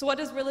 So what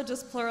does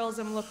religious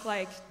pluralism look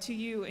like to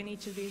you in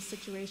each of these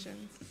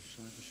situations?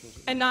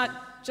 And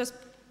not just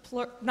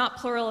not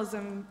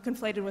pluralism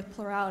conflated with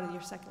plurality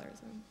or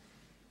secularism.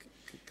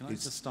 Can I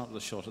just start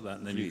with a shot at that,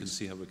 and then you can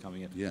see how we're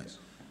coming in? Yes.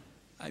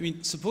 I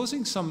mean,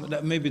 supposing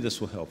maybe this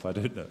will help, I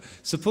don't know.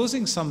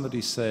 Supposing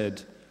somebody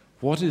said,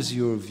 what is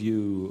your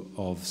view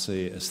of,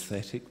 say,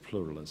 aesthetic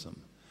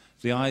pluralism?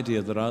 The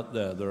idea that out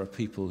there are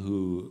people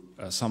who,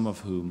 some of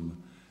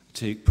whom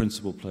take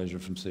principal pleasure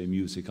from, say,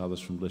 music, others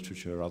from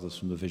literature, others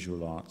from the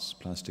visual arts,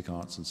 plastic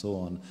arts, and so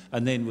on.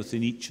 And then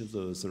within each of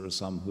those, there are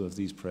some who have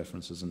these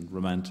preferences in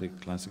romantic,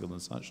 classical,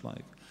 and such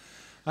like.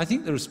 I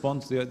think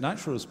the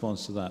natural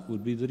response to that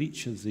would be that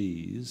each of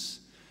these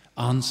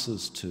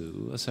answers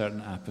to a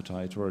certain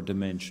appetite or a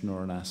dimension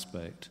or an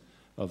aspect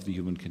of the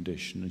human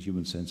condition and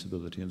human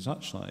sensibility and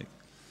such like.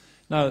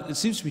 Now, it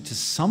seems to me to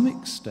some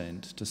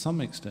extent,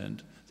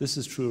 this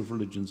is true of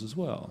religions as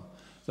well.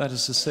 That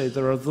is to say,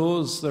 there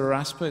are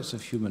aspects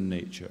of human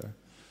nature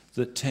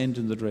that tend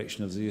in the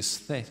direction of the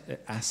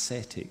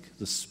ascetic,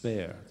 the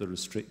spare, the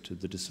restricted,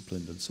 the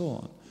disciplined, and so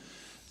on.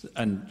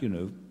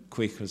 And,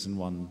 Quakers in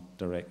one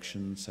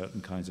direction, certain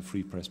kinds of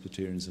Free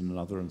Presbyterians in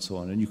another, and so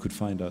on. And you could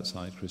find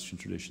outside Christian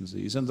traditions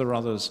these. And there are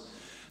others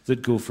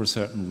that go for a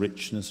certain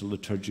richness, a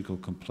liturgical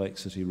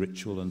complexity,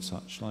 ritual and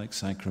such like,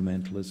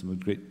 sacramentalism, a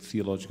great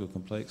theological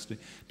complexity.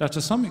 Now, to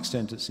some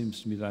extent, it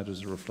seems to me that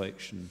is a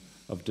reflection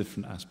of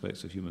different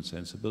aspects of human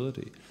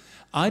sensibility.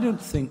 I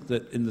don't think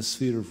that in the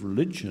sphere of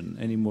religion,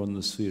 any more than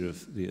the sphere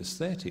of the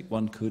aesthetic,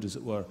 one could, as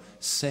it were,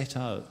 set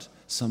out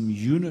some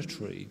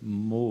unitary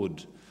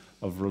mode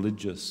of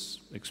religious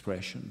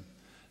expression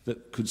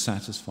that could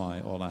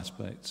satisfy all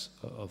aspects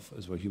of,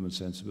 as well, human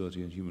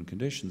sensibility and human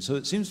condition. So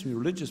it seems to me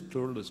religious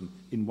pluralism,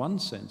 in one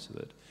sense of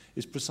it,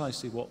 is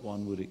precisely what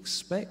one would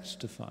expect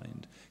to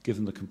find,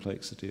 given the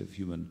complexity of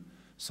human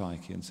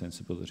psyche and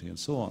sensibility and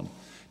so on.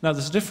 Now,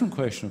 there's a different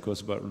question, of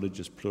course, about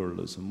religious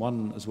pluralism.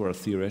 One, as well, a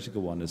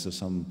theoretical one, is there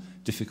some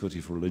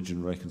difficulty for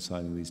religion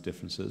reconciling these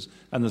differences?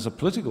 And there's a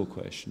political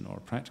question, or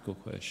a practical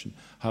question,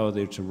 how are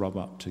they to rub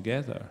up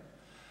together?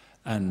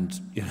 And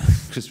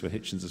Christopher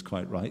Hitchens is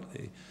quite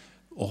rightly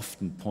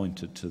often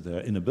pointed to their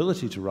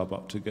inability to rub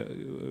up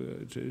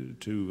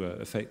to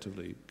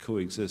effectively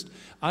coexist.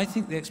 I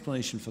think the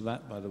explanation for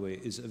that, by the way,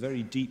 is a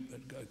very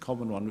deep,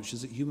 common one, which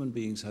is that human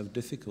beings have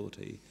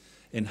difficulty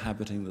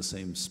inhabiting the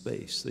same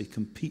space. They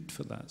compete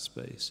for that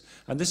space.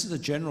 And this is a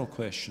general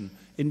question,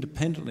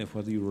 independently of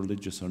whether you're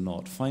religious or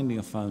not, finding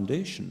a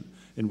foundation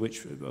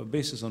a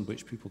basis on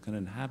which people can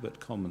inhabit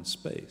common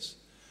space.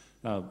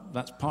 Now,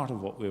 that's part of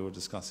what we were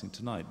discussing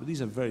tonight, but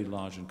these are very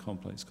large and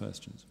complex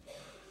questions.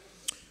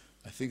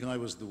 I think I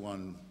was the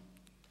one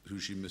who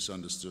she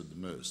misunderstood the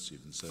most,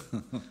 even so.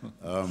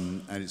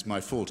 And it's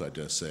my fault, I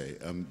dare say.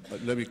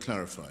 But let me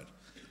clarify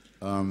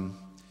it.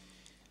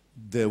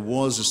 There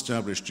was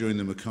established during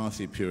the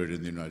McCarthy period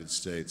in the United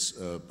States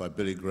by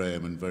Billy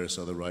Graham and various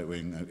other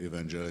right-wing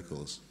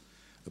evangelicals,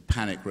 a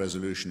panic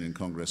resolution in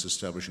Congress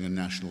establishing a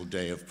National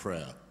Day of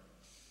Prayer.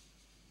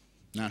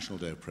 National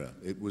Day of Prayer.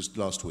 It was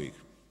last week.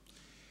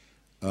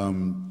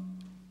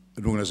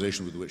 An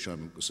organization with which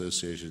I'm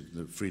associated,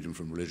 the Freedom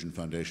from Religion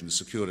Foundation, has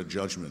secured a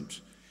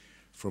judgment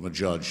from a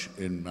judge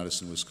in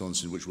Madison,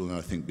 Wisconsin, which will now,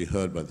 I think, be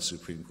heard by the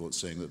Supreme Court,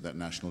 saying that that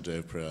National Day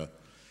of Prayer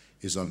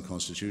is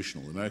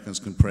unconstitutional. Americans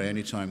can pray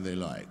any time they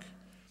like,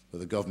 but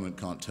the government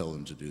can't tell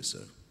them to do so.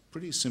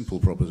 Pretty simple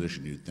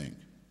proposition, you'd think.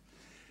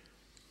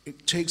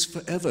 It takes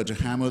forever to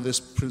hammer this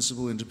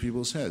principle into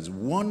people's heads.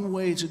 One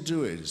way to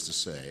do it is to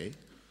say,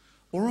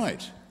 all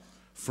right,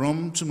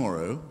 from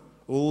tomorrow,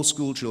 all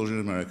school children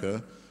in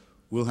America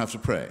will have to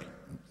pray.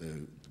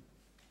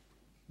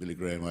 Billy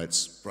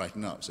Grahamites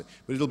brighten up, say,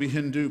 but it'll be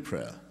Hindu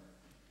prayer.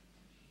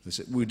 They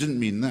say, we didn't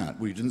mean that.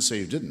 We didn't say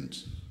you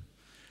didn't.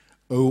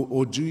 Oh,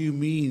 or do you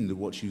mean that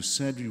what you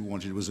said you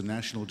wanted was a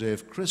national day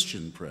of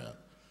Christian prayer?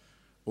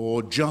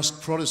 Or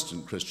just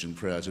Protestant Christian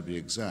prayer, to be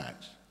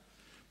exact?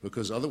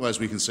 Because otherwise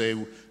we can say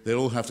they'll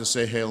all have to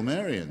say Hail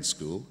Mary in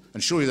school,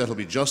 and surely that'll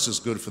be just as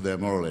good for their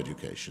moral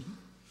education.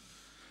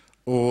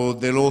 Or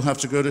they'll all have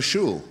to go to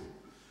shul,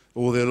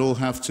 or they'll all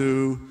have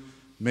to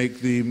make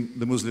the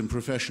Muslim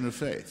profession of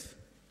faith.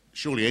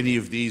 Surely any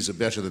of these are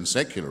better than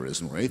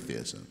secularism or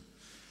atheism.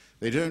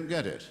 They don't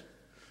get it.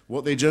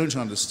 What they don't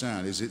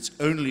understand is it's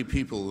only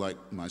people like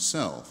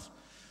myself,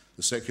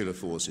 the secular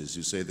forces,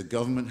 who say the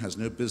government has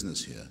no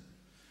business here,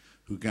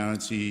 who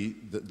guarantee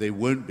that they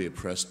won't be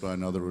oppressed by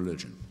another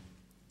religion.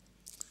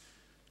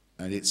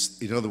 And it's,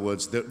 in other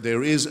words,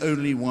 there is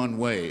only one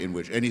way in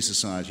which any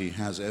society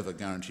has ever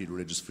guaranteed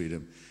religious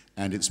freedom,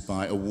 and it's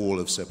by a wall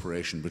of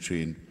separation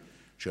between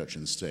church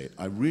and state.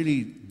 I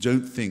really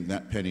don't think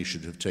that penny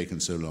should have taken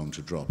so long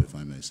to drop, if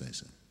I may say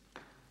so.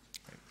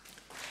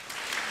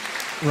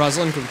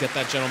 Rosalind, could we get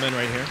that gentleman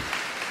right here?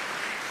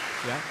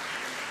 Yeah.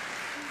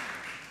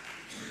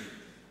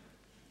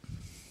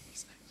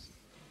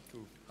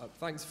 Cool.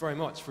 Thanks very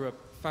much for a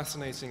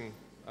fascinating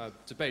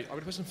debate. I've got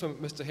a question for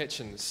Mr.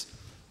 Hitchens.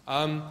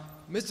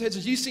 Mr.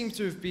 Hitchens, you seem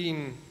to have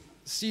been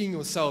seeing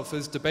yourself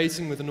as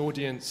debating with an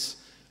audience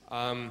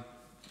the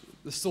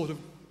sort of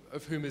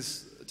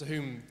to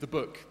whom the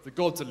book, The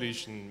God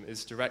Delusion,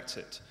 is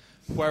directed,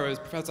 whereas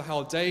Professor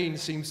Haldane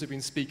seems to have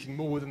been speaking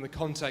more within the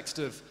context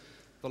of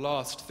the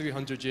last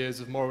 300 years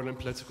of moral and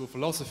political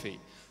philosophy.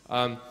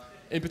 In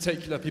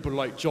particular, people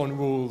like John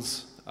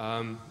Rawls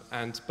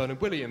and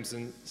Bernard Williams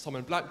and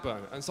Simon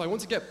Blackburn. And so I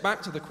want to get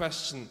back to the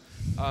question,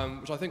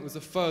 which I think was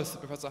the first that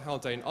Professor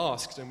Haldane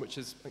asked, and which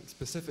is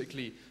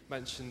specifically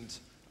mentioned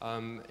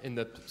in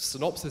the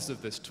synopsis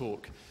of this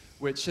talk,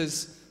 which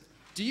is,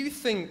 do you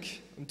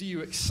think, do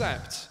you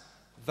accept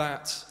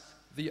that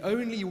the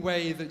only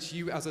way that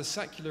you as a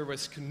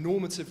secularist can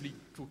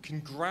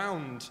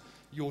ground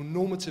your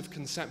normative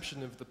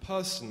conception of the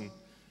person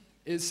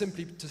is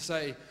simply to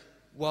say,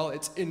 well,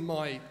 it's in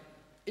my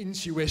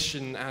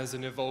intuition as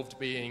an evolved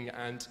being,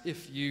 and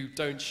if you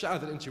don't share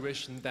that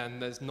intuition, then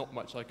there's not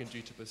much I can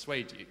do to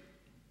persuade you?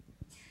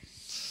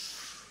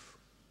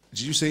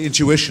 Did you say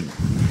intuition?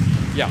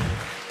 Yeah.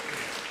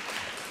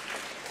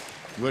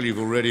 Well, you've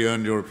already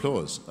earned your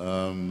applause.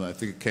 I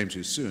think it came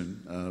too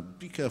soon.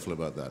 Be careful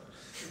about that.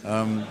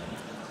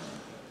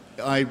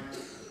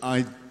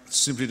 I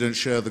simply don't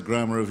share the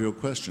grammar of your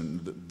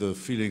question. The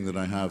feeling that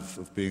I have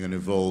of being an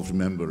evolved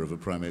member of a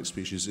primate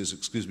species is,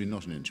 excuse me,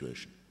 not an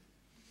intuition.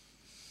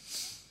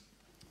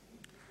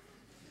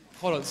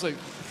 Hold on, so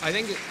I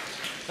think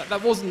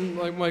that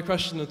wasn't my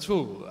question at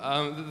all.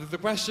 The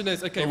question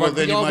is, okay, well,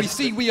 right, you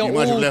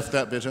might have left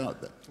that bit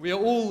out there. We are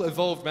all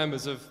evolved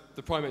members of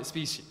the primate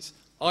species.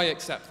 I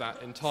accept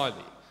that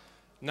entirely.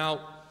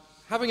 Now,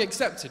 having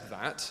accepted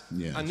that,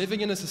 yes, and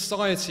living in a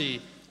society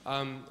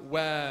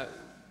where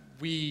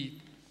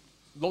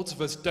lots of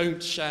us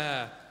don't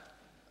share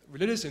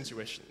religious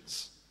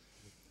intuitions,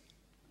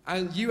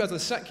 and you as a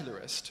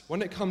secularist,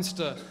 when it comes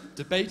to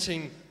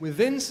debating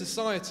within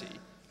society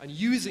and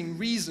using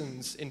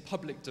reasons in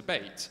public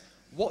debate,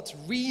 what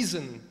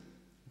reason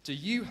do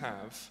you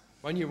have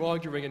when you're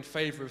arguing in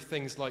favor of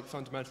things like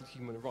fundamental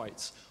human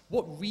rights?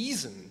 What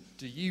reason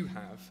do you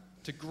have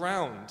to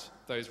ground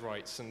those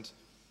rights and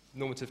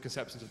normative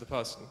conceptions of the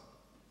person?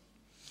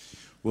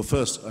 Well,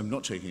 first, I'm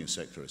not taking a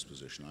secularist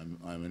position.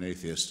 I'm an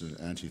atheist and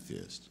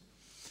anti-theist.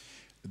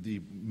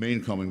 The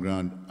main common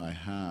ground I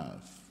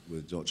have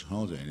with Dr.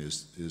 Haldane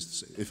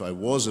is if I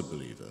was a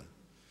believer,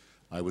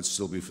 I would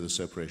still be for the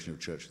separation of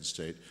church and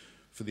state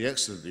for the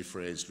excellently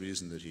phrased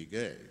reason that he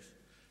gave.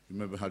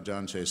 Remember how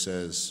Dante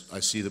says,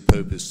 I see the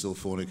Pope is still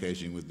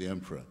fornicating with the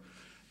emperor.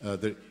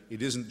 That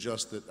it isn't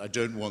just that I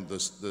don't want the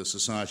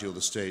society or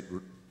the state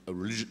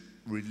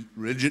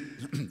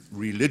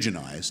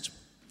religionized,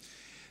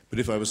 but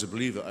if I was a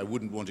believer, I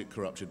wouldn't want it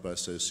corrupted by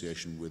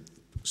association with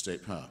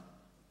state power.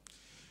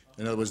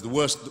 In other words, the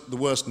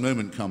worst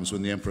moment comes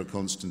when the Emperor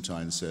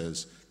Constantine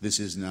says, this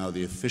is now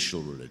the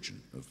official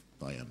religion of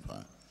my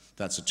empire.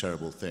 That's a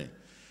terrible thing.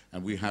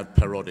 And we have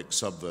parodic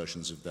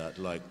subversions of that,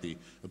 like the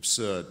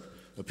absurd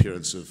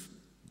appearance of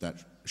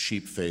that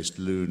sheep-faced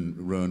loon,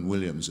 Rowan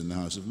Williams, in the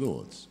House of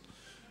Lords.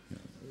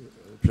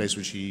 A place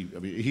which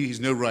he's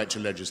no right to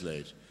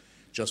legislate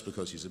just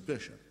because he's a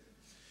bishop.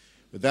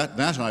 But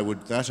that I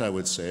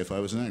would say if I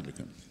was an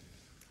Anglican.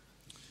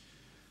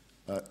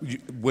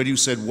 When you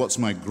said, what's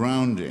my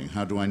grounding,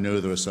 how do I know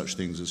there are such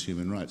things as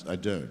human rights? I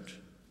don't.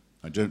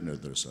 I don't know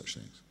there are such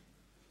things.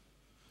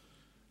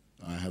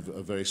 I have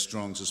a very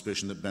strong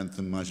suspicion that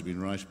Bentham might have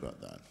been right about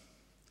that.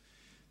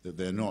 That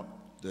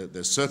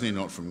they're certainly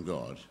not from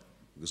God,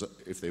 because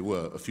if they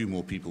were, a few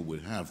more people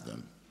would have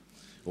them,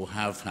 or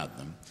have had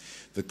them.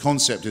 The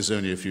concept is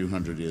only a few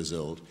hundred years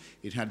old.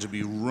 It had to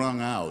be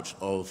wrung out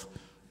of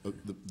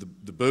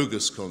the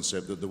bogus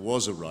concept that there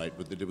was a right,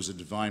 but that it was a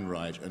divine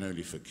right and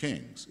only for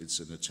kings. It's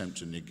an attempt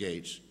to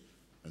negate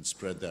and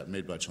spread that,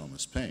 made by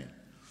Thomas Paine.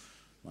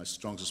 My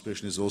strong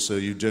suspicion is also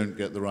you don't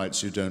get the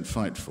rights you don't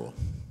fight for.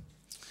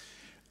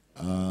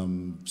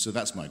 So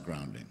that's my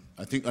grounding.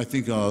 I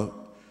think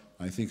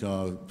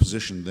our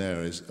position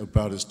there is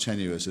about as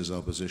tenuous as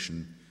our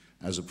position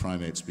as a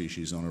primate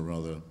species on a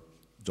rather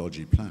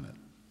dodgy planet.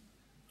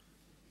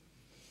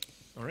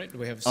 All right, do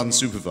we have some...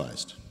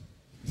 Unsupervised.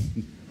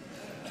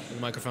 The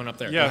microphone up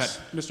there.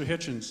 Yes, Mr.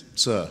 Hitchens.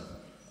 Sir.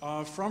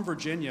 From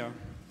Virginia,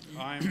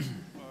 I'm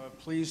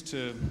pleased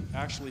to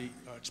actually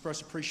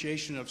express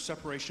appreciation of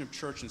separation of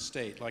church and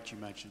state, like you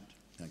mentioned.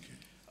 Thank you.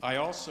 I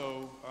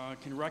also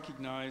can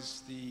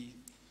recognize the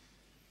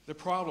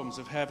problems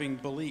of having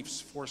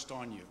beliefs forced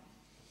on you.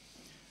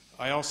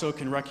 I also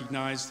can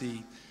recognize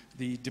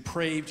the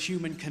depraved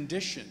human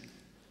condition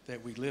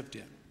that we lived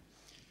in.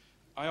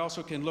 I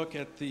also can look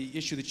at the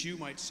issue that you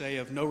might say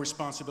of no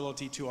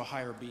responsibility to a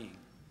higher being.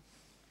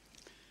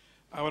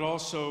 I would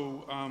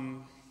also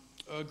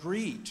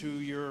agree to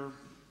your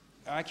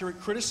accurate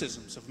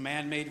criticisms of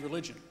man-made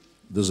religion.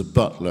 There's a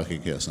but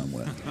lurking here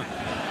somewhere.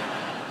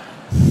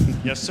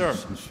 Yes, sir.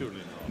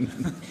 Surely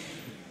not.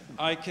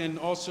 I can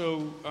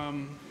also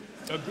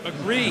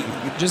agree.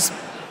 Just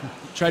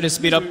try to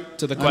speed up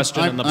to the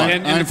question and the but.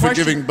 I'm for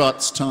giving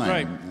butts time.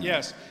 Right,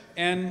 yes.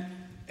 And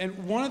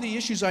one of the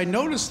issues I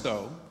noticed,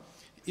 though,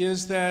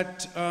 is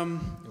that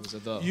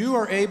you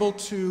are able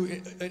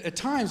to, at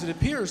times it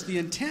appears, the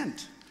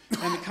intent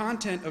and the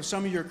content of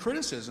some of your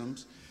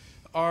criticisms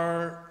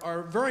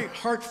are very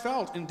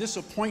heartfelt in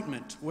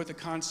disappointment with the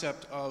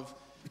concept of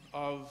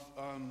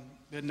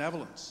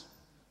benevolence,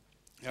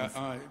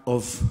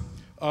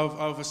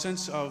 of a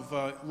sense of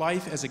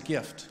life as a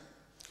gift,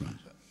 right,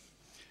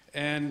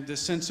 and the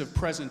sense of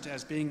present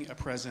as being a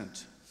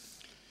present.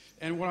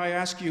 And what I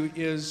ask you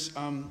is,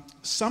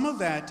 some of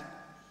that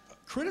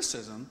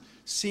criticism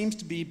seems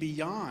to be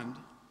beyond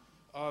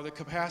the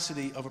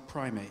capacity of a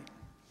primate.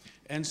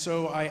 And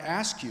so I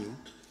ask you,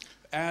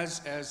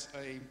 as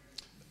a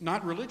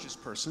not religious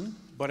person,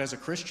 but as a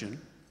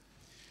Christian,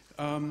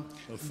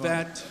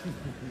 that...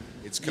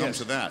 It's come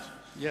to that.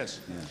 Yes.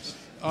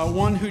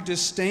 One who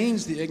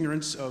disdains the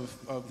ignorance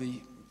of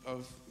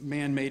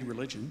man-made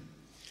religion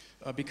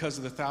because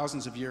of the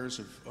thousands of years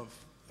of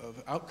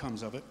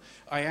outcomes of it,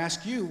 I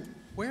ask you,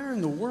 where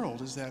in the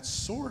world is that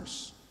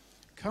source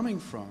coming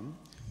from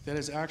that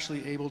is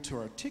actually able to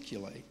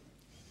articulate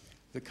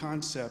the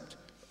concept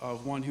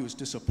of one who is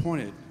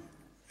disappointed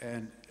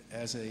and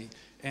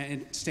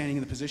standing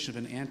in the position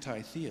of an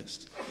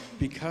anti-theist?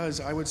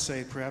 Because I would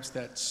say perhaps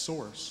that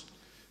source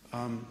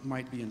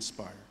might be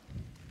inspired.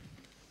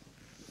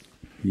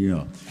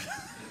 Yeah.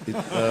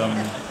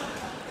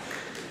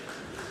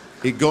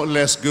 It got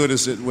less good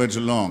as it went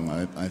along,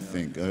 I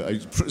think. I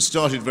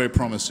started very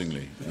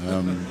promisingly.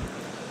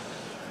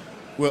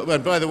 Well,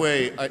 by the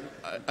way,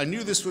 I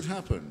knew this would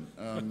happen,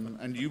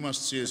 and you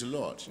must see it a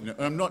lot. You know,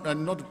 I'm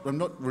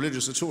not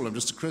religious at all. I'm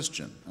just a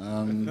Christian.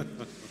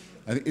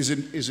 Is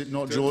it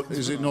not?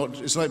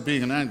 It's like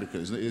being an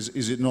Anglican.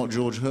 Is it not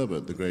George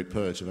Herbert, the great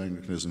poet of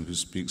Anglicanism, who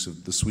speaks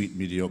of the sweet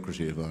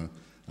mediocrity of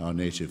our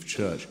native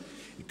church?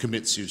 It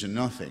commits you to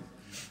nothing.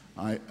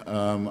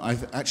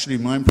 Actually,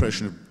 my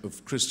impression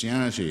of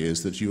Christianity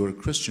is that you are a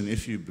Christian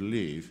if you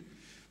believe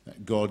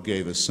that God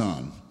gave a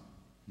Son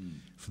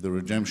for the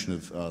redemption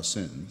of our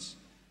sins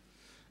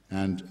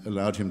and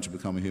allowed him to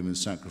become a human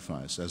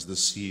sacrifice as the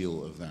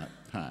seal of that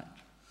pact.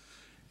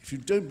 If you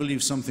don't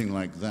believe something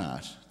like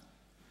that,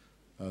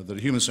 that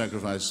a human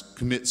sacrifice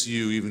commits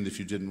you even if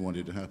you didn't want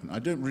it to happen, I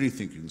don't really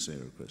think you can say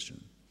you're a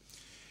Christian.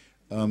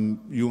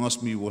 You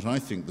ask me what I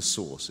think the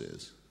source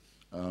is,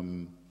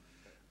 and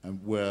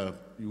where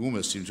you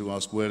almost seem to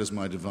ask, where does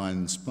my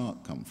divine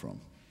spark come from?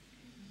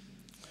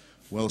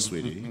 Well,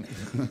 sweetie,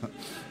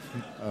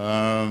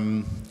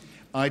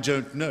 I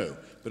don't know,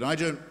 but I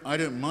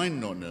don't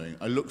mind not knowing.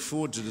 I look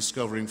forward to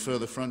discovering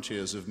further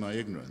frontiers of my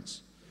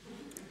ignorance.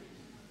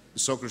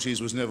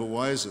 Socrates was never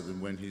wiser than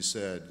when he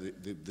said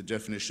the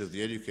definition of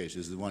the educated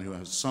is the one who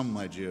has some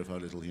idea of how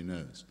little he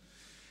knows.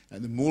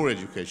 And the more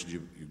education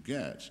you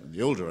get, and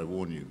the older, I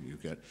warn you, you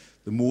get,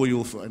 the more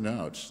you'll find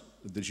out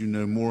that you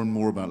know more and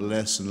more about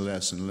less and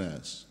less and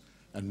less,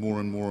 and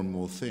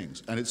more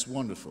things. And it's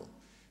wonderful.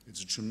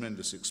 It's a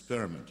tremendous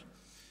experiment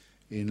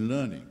in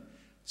learning.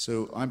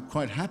 So I'm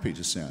quite happy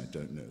to say I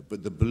don't know,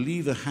 but the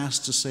believer has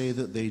to say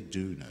that they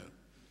do know.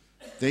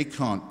 They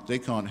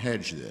can't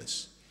hedge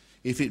this.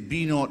 If it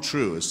be not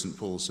true, as St.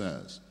 Paul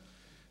says,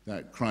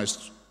 that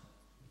Christ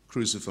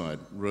crucified,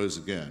 rose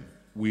again,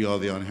 we are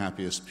the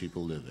unhappiest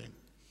people living.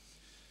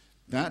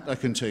 That I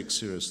can take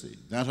seriously.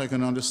 That I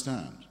can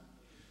understand.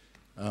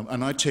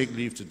 And I take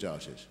leave to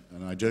doubt it.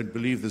 And I don't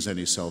believe there's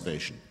any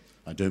salvation.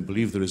 I don't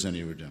believe there is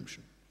any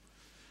redemption.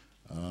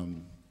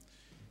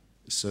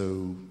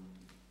 So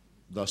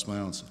that's my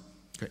answer.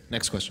 Great.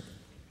 Next question.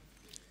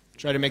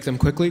 Try to make them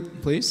quickly,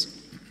 please.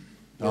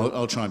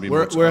 I'll try and be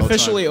We're more...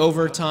 officially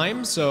over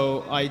time,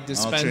 so I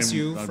dispense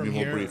you I'll from be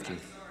more here. brief too.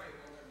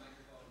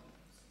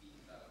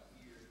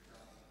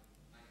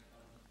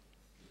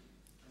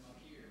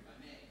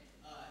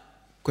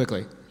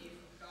 Quickly.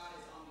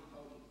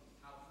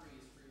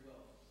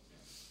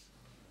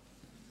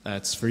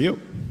 That's for you.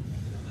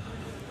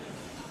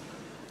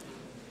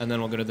 And then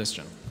we'll go to this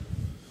gentleman.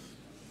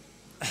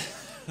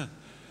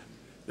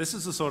 This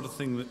is the sort of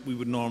thing that we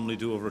would normally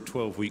do over a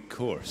 12-week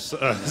course.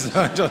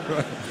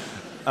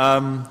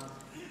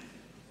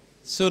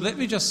 So let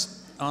me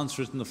just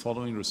answer it in the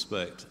following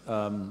respect,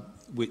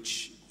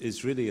 which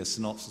is really a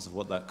synopsis of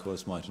what that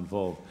course might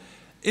involve.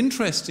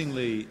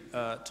 Interestingly,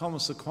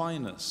 Thomas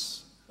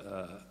Aquinas,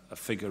 a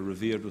figure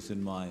revered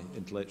within my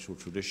intellectual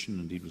tradition,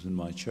 indeed within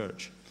my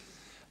church,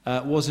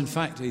 was in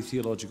fact a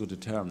theological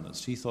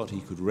determinist. He thought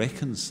he could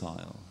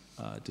reconcile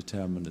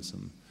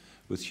determinism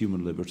with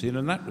human liberty, and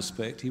in that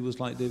respect he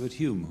was like David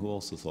Hume, who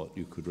also thought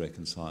you could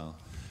reconcile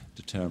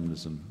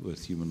determinism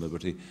with human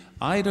liberty.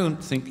 I don't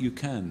think you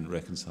can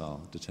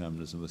reconcile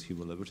determinism with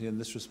human liberty. In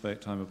this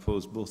respect, I'm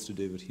opposed both to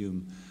David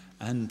Hume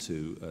and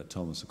to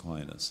Thomas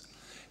Aquinas.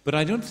 But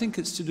I don't think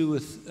it's to do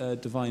with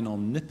divine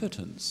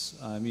omnipotence.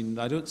 I mean,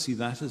 I don't see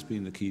that as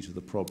being the key to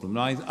the problem.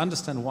 Now, I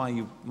understand why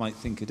you might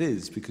think it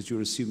is, because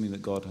you're assuming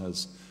that God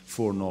has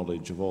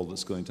foreknowledge of all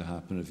that's going to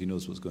happen. If he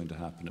knows what's going to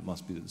happen, it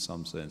must be that in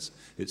some sense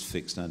it's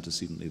fixed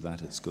antecedently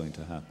that it's going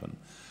to happen.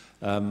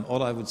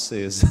 All I would say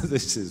is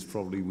this is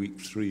probably week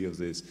 3 of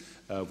this,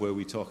 where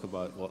we talk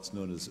about what's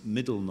known as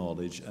middle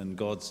knowledge and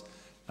God's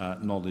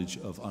knowledge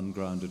of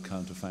ungrounded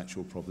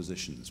counterfactual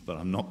propositions, but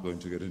I'm not going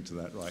to get into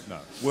that right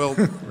now. Well,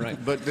 right.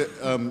 But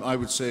I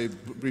would say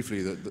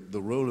briefly that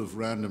the role of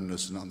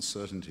randomness and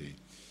uncertainty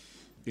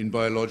in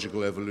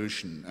biological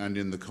evolution and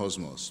in the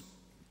cosmos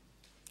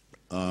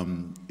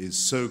is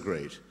so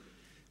great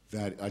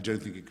that I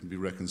don't think it can be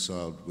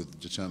reconciled with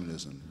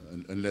determinism,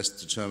 unless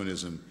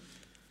determinism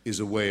is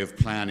a way of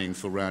planning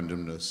for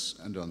randomness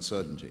and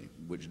uncertainty,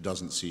 which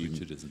doesn't seem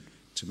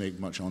to make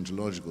much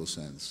ontological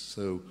sense.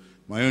 So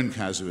my own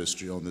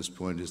casuistry on this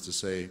point is to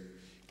say,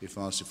 if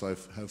asked if I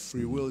have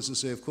free will, is to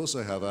say, of course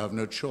I have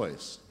no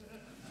choice.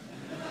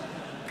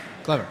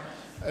 Clever.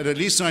 And at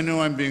least I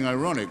know I'm being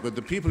ironic, but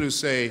the people who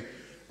say,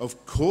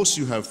 of course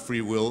you have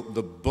free will,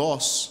 the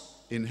boss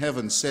in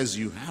heaven says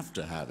you have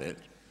to have it,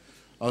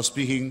 are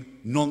speaking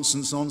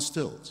nonsense on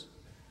stilts.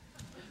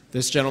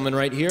 This gentleman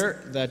right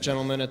here, that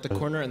gentleman at the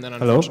corner, and then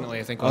unfortunately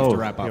I think we'll have to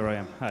wrap up. Here I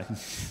am.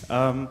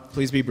 Hi.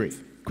 Please be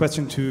brief.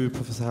 Question to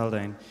Professor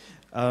Haldane.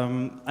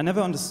 I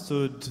never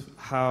understood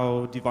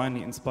how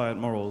divinely inspired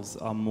morals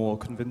are more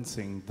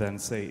convincing than,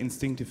 say,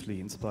 instinctively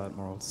inspired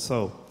morals.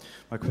 So,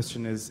 my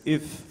question is,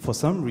 if for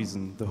some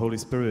reason the Holy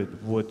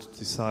Spirit would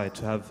decide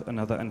to have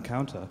another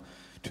encounter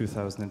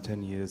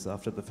 2010 years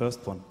after the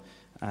first one,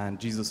 and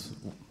Jesus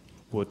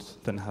would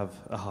then have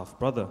a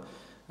half-brother,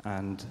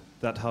 and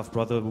that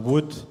half-brother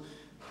would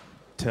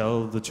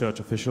tell the church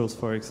officials,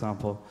 for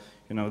example,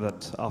 you know,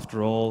 that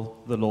after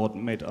all, the Lord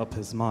made up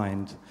his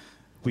mind,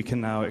 we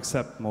can now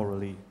accept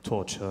morally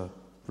torture,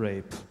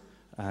 rape,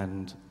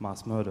 and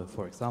mass murder,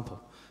 for example.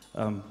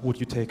 Would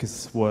you take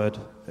his word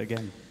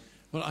again?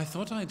 Well, I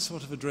thought I'd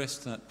sort of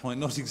addressed that point,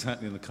 not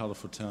exactly in the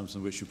colourful terms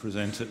in which you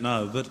present it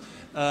now, but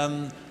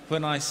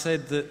when I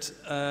said that,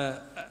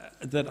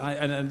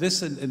 and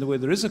this in the way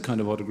there is a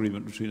kind of odd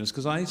agreement between us,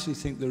 because I actually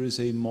think there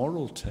is a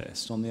moral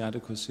test on the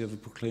adequacy of a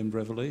proclaimed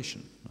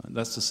revelation. Right?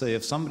 That's to say,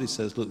 if somebody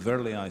says, look,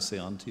 verily I say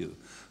unto you,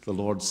 the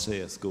Lord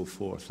saith, go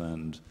forth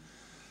and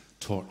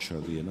torture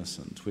the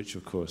innocent, which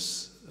of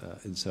course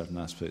in certain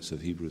aspects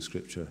of Hebrew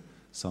scripture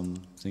some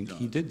think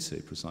he did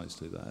say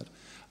precisely that.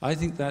 I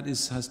think that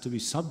has to be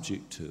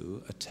subject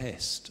to a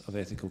test of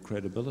ethical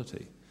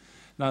credibility.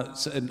 Now,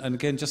 and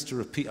again, just to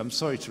repeat, I'm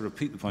sorry to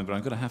repeat the point, but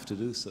I'm going to have to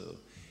do so,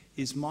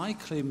 is my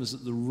claim is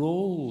that the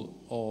role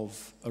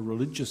of a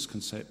religious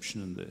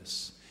conception in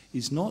this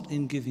is not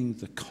in giving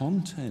the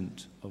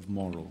content of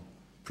moral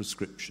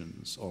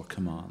prescriptions or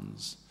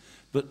commands,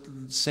 but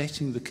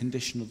setting the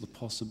condition of the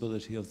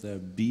possibility of there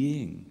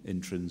being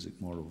intrinsic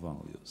moral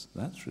values.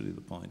 That's really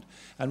the point.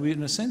 And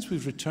in a sense,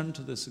 we've returned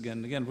to this again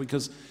and again,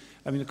 because,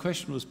 I mean, the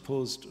question was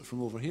posed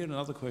from over here, and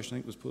another question I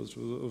think was posed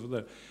over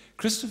there.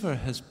 Christopher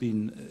has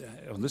been,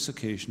 on this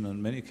occasion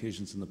and many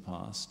occasions in the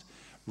past,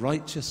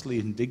 righteously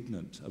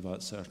indignant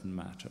about certain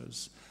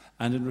matters.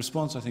 And in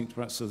response, I think, to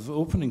perhaps the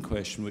opening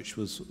question, which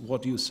was,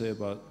 what do you say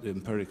about the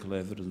empirical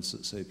evidence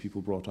that, say,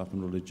 people brought up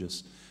in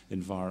religious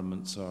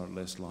environments are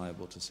less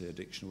liable to, say,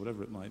 addiction, or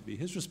whatever it might be?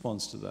 His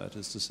response to that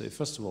is to say,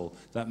 first of all,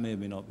 that may or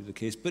may not be the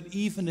case, but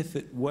even if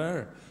it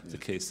were the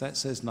case, that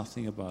says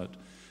nothing about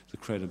the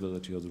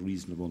credibility or the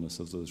reasonableness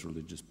of those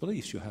religious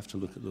beliefs. You have to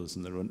look at those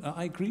in their own.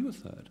 I agree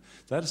with that.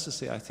 That is to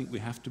say, I think we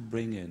have to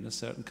bring in a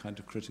certain kind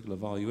of critical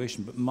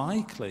evaluation. But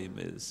my claim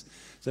is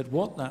that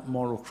what that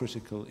moral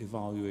critical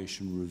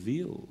evaluation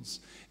reveals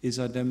is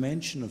a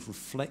dimension of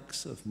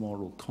reflexive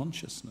moral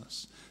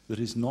consciousness that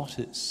is not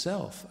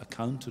itself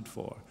accounted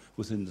for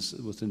within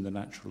the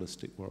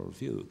naturalistic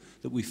worldview,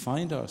 that we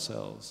find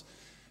ourselves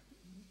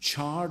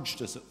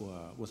charged, as it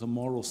were, with a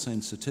moral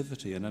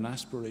sensitivity and an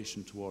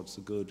aspiration towards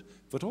the good,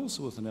 but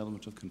also with an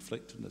element of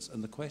conflictedness.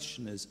 And the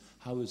question is,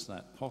 how is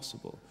that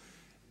possible?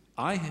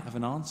 I have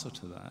an answer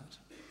to that,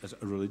 as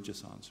a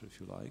religious answer,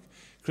 if you like.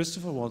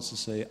 Christopher wants to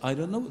say, I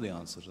don't know what the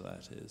answer to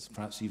that is.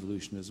 Perhaps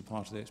evolution is a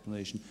part of the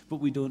explanation, but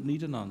we don't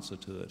need an answer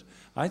to it.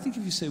 I think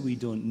if you say we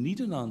don't need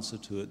an answer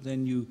to it,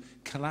 then you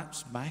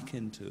collapse back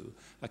into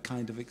a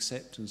kind of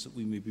acceptance that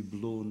we may be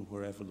blown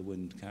wherever the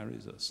wind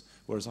carries us.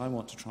 Whereas I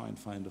want to try and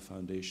find a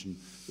foundation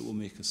that will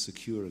make us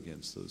secure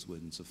against those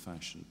winds of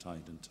fashion,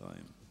 tide and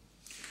time.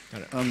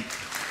 Got it.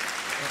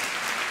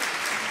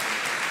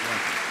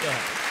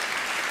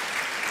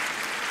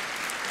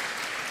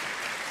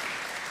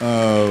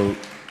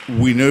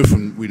 We know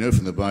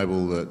from the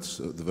Bible that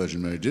the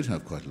Virgin Mary did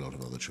have quite a lot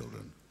of other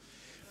children.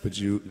 But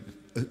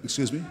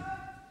excuse me?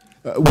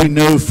 We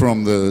know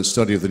from the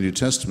study of the New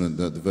Testament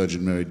that the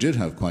Virgin Mary did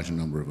have quite a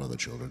number of other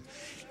children.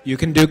 You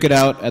can duke it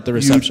out at the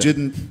reception. You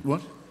didn't,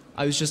 what?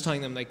 I was just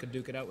telling them they could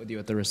duke it out with you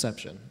at the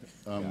reception.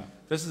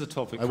 This is a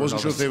topic I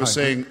wasn't sure if they were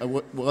saying,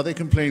 are they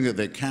complaining that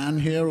they can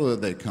hear or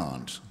that they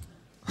can't?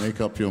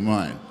 Make up your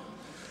mind.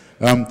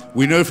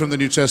 We know from the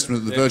New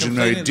Testament that the Virgin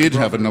Mary did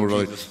have a number of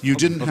others. You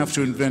didn't have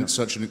to invent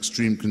such an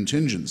extreme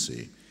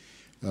contingency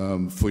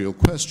for your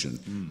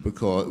question,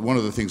 because one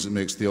of the things that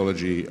makes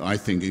theology, I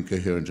think,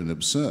 incoherent and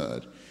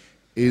absurd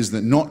is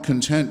that not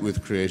content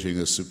with creating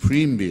a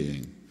supreme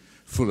being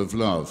full of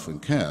love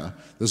and care,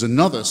 there's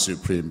another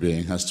supreme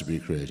being has to be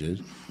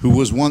created, who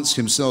was once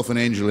himself an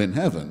angel in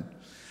heaven,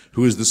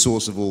 who is the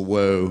source of all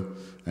woe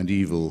and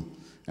evil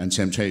and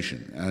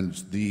temptation. And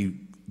the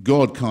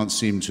God can't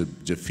seem to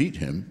defeat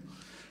him,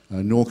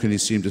 nor can he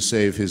seem to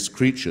save his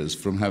creatures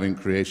from having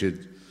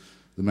created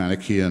the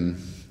Manichaean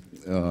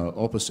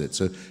opposite.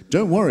 So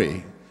don't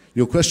worry,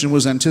 your question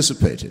was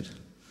anticipated.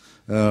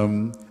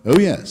 Oh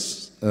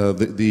yes,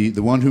 the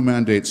one who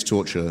mandates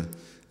torture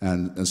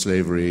and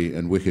slavery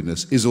and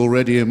wickedness is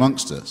already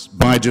amongst us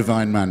by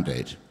divine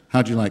mandate.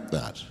 How do you like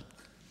that?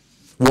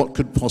 What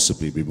could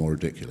possibly be more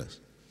ridiculous?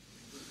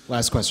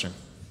 Last question.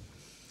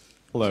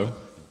 Hello.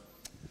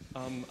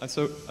 I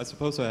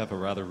suppose I have a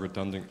rather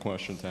redundant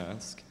question to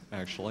ask,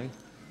 actually.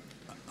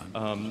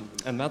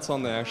 And that's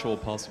on the actual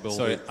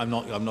possibility. Sorry, I'm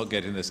not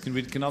getting this.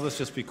 Can others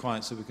just be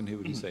quiet so we can hear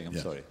what he's saying? I'm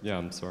sorry. Yeah,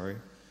 I'm sorry.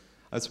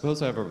 I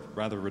suppose I have a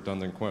rather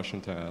redundant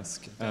question to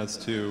ask as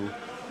to...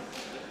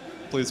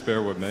 Please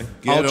bear with me.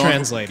 I'll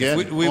translate.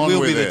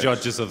 We'll be the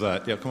judges of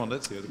that. Yeah, come on,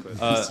 let's hear the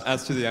question.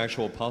 As to the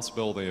actual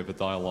possibility of a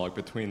dialogue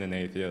between an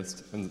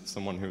atheist and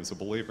someone who's a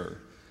believer.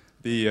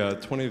 The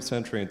 20th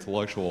century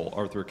intellectual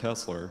Arthur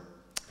Koestler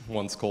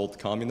once called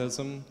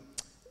communism,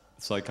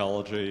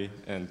 psychology,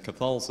 and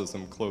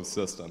Catholicism closed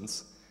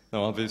systems.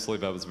 Now, obviously,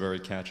 that was a very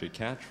catchy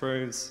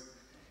catchphrase,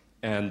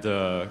 and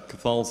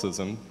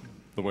Catholicism,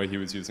 the way he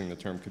was using the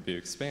term, could be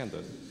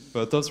expanded.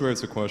 But it does raise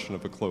the question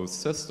of a closed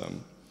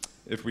system.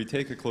 If we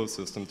take a closed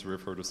system to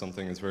refer to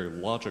something as very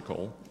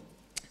logical,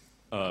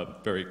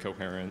 very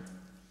coherent,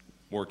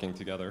 working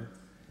together,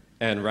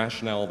 and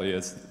rationality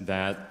is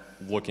that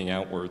looking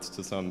outwards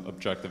to some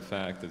objective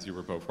fact, as you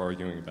were both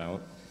arguing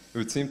about, it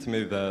would seem to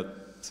me that,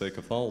 say,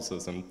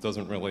 Catholicism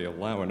doesn't really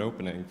allow an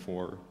opening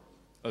for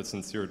a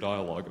sincere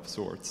dialogue of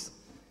sorts.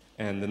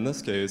 And in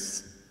this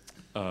case,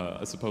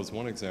 I suppose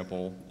one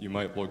example, you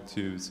might look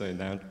to, say,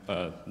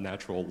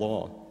 natural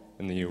law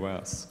in the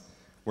US,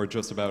 where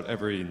just about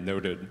every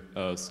noted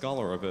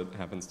scholar of it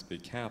happens to be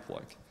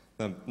Catholic.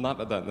 Now, not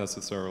that that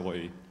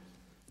necessarily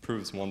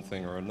proves one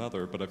thing or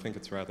another, but I think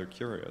it's rather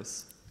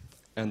curious.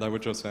 And I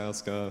would just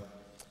ask,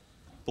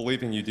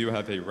 believing you do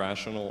have a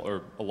rational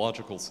or a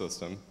logical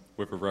system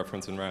with a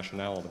reference in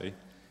rationality,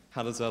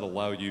 how does that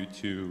allow you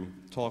to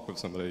talk with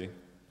somebody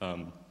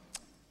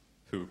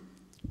who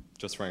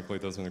just frankly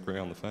doesn't agree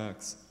on the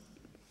facts?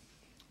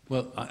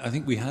 Well, I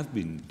think we have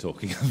been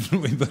talking,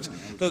 haven't we? But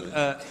look,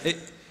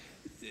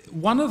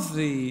 one of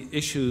the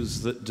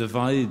issues that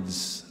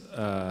divides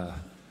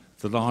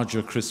the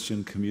larger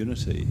Christian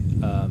community,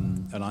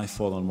 and I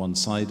fall on one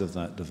side of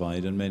that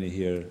divide, and many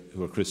here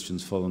who are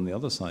Christians fall on the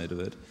other side of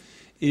it,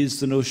 is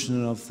the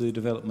notion of the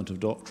development of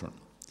doctrine.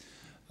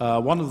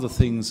 One of the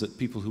things that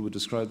people who would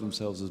describe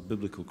themselves as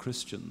biblical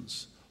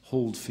Christians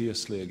hold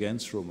fiercely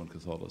against Roman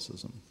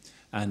Catholicism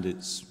and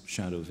its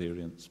shadow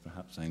variants,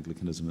 perhaps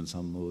Anglicanism in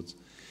some modes,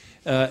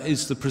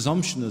 is the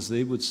presumption, as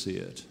they would see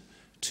it,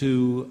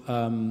 to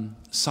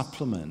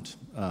supplement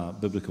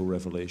biblical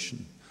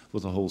revelation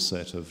with a whole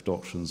set of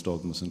doctrines,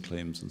 dogmas, and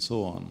claims, and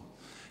so on.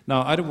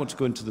 Now, I don't want to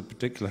go into the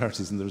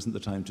particularities, and there isn't the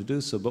time to do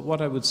so, but what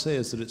I would say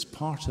is that it's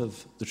part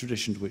of the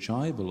tradition to which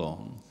I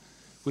belong,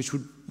 which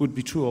would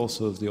be true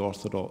also of the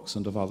Orthodox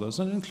and of others,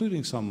 and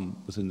including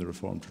some within the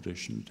Reformed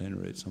tradition, at any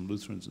rate, some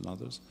Lutherans and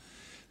others,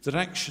 that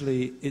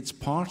actually it's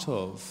part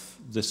of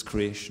this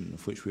creation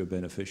of which we are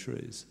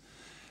beneficiaries,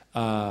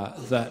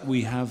 that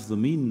we have the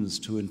means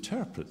to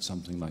interpret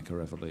something like a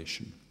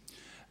revelation.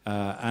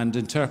 And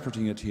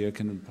interpreting it here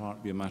can in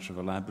part be a matter of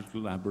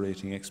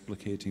elaborating,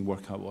 explicating,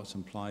 work out what's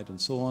implied and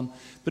so on,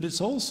 but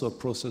it's also a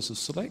process of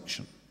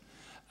selection.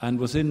 And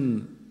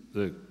within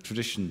the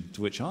tradition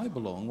to which I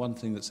belong, one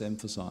thing that's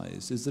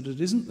emphasized is that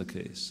it isn't the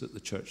case that the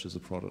church is a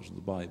product of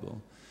the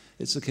Bible.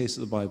 It's the case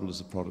that the Bible is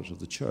a product of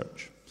the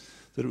church,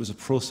 that it was a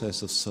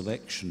process of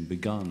selection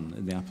begun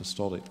in the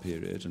apostolic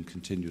period and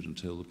continued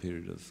until the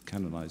period of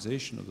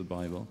canonization of the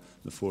Bible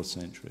in the 4th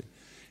century.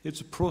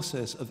 It's a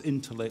process of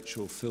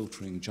intellectual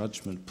filtering,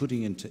 judgment,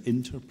 putting into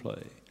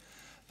interplay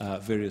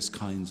various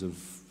kinds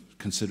of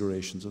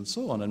considerations and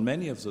so on. And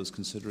many of those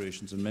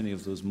considerations and many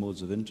of those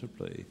modes of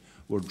interplay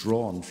were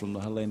drawn from the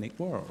Hellenic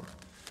world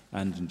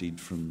and indeed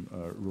from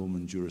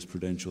Roman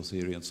jurisprudential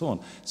theory and so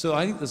on. So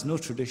I think there's no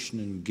tradition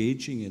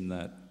engaging in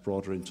that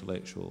broader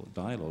intellectual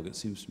dialogue. It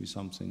seems to be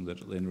something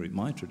that, at any rate,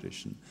 my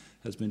tradition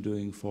has been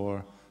doing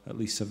for at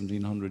least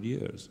 1,700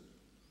 years.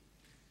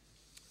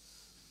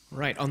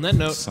 Right, on that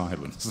note...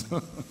 Silence.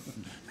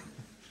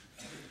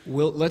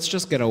 Let's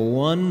just get a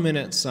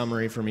 1-minute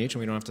summary from each, and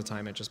we don't have to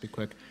time it, just be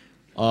quick,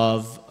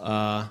 of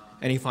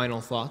any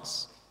final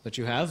thoughts that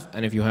you have,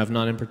 and if you have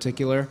none in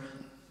particular,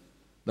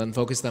 then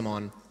focus them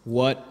on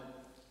what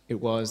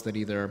it was that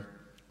either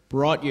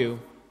brought you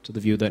to the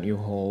view that you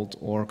hold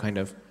or kind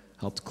of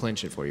helped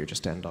clinch it for you,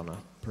 just to end on a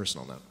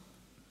personal note.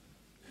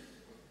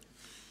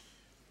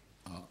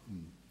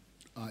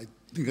 I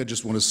think I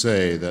just want to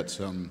say that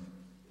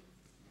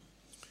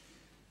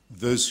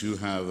those who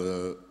have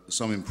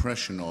some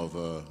impression of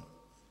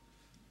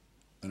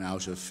an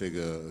outer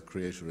figure, a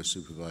creator, a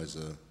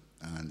supervisor,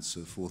 and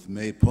so forth,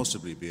 may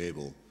possibly be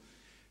able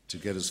to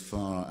get as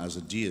far as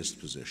a deist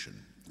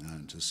position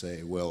and to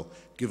say, well,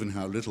 given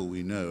how little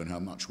we know and how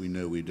much we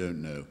know we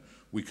don't know,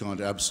 we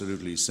can't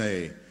absolutely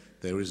say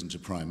there isn't a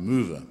prime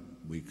mover.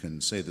 We can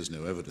say there's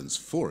no evidence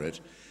for it,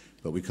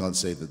 but we can't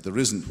say that there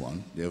isn't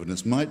one. The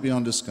evidence might be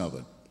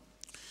undiscovered.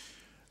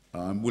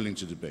 I'm willing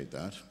to debate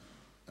that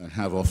and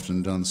have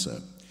often done so.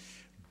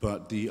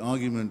 But the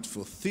argument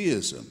for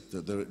theism,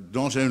 that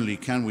not only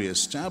can we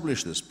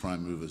establish this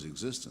prime mover's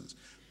existence,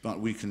 but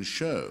we can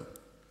show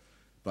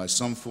by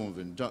some form of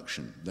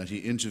induction that he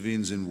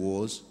intervenes in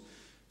wars,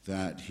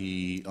 that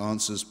he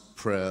answers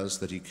prayers,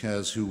 that he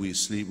cares who we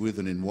sleep with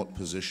and in what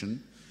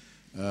position,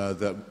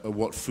 that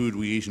what food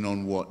we eat and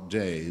on what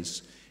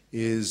days,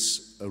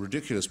 is a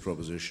ridiculous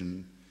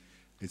proposition.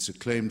 It's a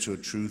claim to a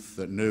truth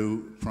that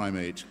no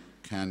primate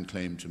can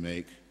claim to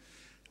make.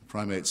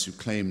 Primates who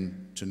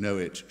claim to know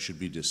it should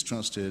be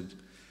distrusted.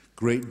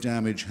 Great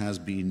damage has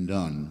been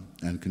done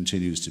and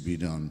continues to be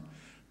done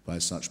by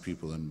such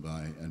people and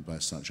by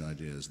such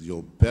ideas.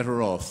 You're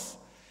better off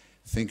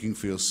thinking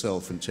for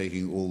yourself and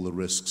taking all the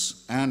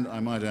risks, and I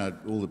might add,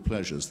 all the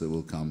pleasures that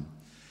will come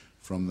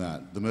from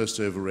that. The most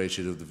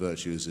overrated of the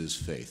virtues is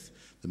faith.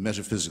 The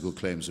metaphysical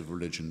claims of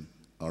religion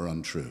are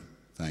untrue.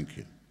 Thank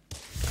you.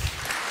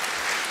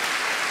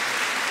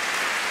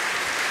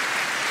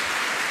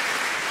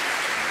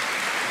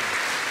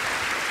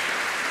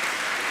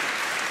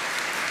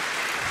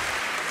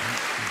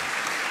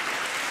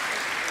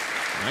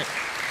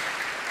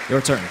 Your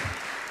turn.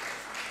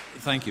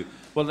 Thank you.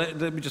 Well,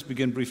 let me just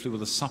begin briefly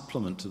with a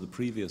supplement to the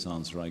previous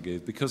answer I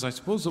gave, because I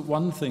suppose that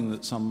one thing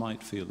that some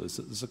might feel is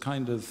that there's a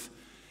kind of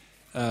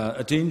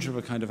a danger of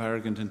a kind of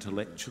arrogant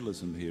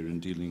intellectualism here in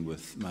dealing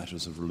with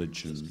matters of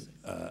religion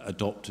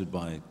adopted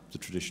by the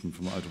tradition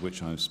from out of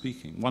which I'm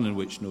speaking, one in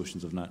which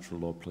notions of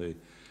natural law play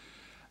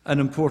an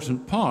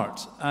important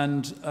part.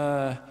 And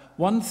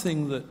one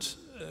thing that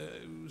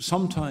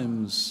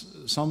sometimes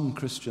some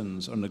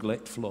Christians are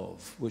neglectful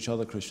of, which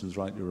other Christians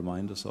rightly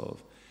remind us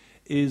of,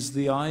 is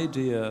the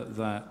idea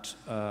that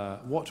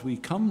what we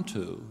come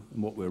to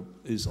and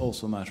is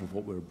also a matter of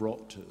what we're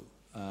brought to.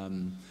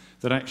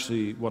 That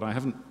actually, what I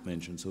haven't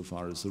mentioned so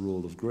far is the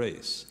role of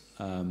grace.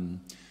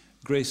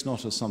 Grace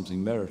not as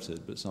something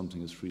merited, but something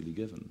that's freely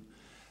given.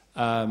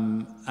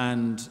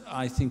 And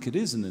I think it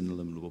is an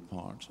ineliminable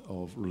part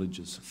of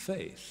religious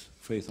faith,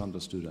 faith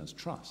understood as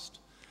trust.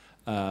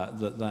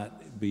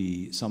 That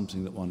be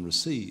something that one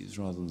receives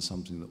rather than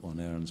something that one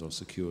earns or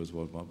secures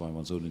by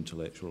one's own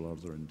intellectual or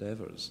other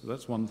endeavors. So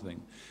that's one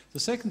thing. The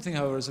second thing,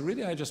 however, is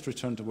really I just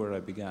return to where I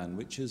began,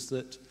 which is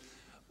that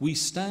we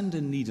stand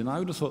in need, and I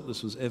would have thought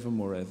this was ever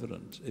more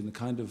evident in the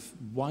kind of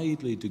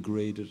widely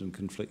degraded and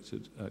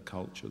conflicted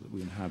culture that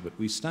we inhabit.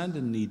 We stand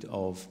in need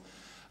of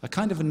a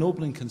kind of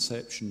ennobling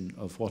conception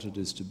of what it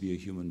is to be a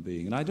human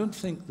being. And I don't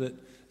think that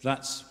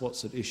that's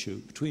what's at issue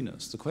between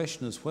us. The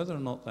question is whether or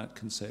not that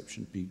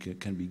conception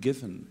can be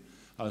given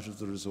out of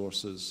the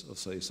resources of,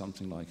 say,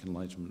 something like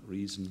Enlightenment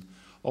reason,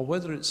 or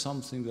whether it's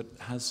something that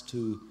has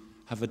to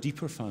have a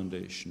deeper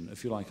foundation,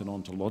 if you like, an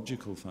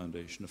ontological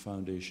foundation, a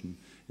foundation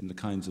in the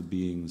kinds of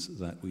beings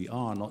that we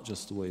are, not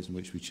just the ways in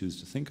which we choose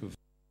to think of.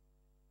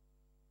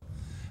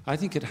 I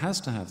think it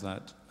has to have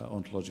that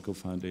ontological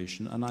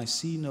foundation, and I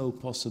see no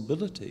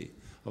possibility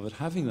of it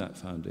having that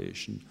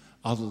foundation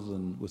other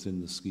than within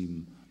the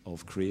scheme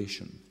of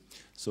creation.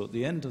 So at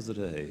the end of the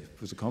day,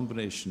 with a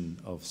combination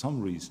of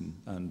some reason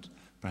and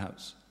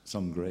perhaps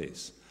some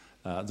grace,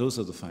 those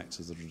are the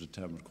factors that are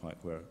determined quite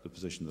where the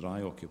position that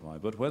I occupy.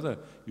 But whether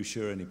you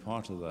share any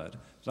part of that,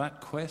 that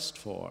quest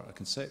for a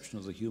conception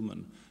of the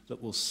human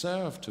that will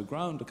serve to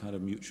ground a kind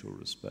of mutual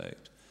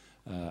respect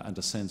and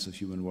a sense of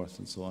human worth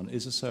and so on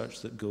is a search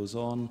that goes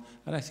on,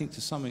 and I think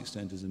to some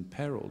extent is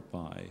imperiled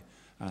by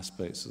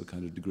aspects of the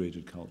kind of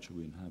degraded culture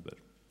we inhabit.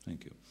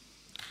 Thank you.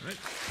 All right.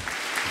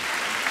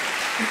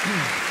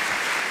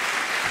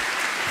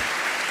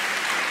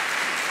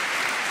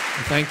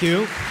 Thank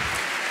you.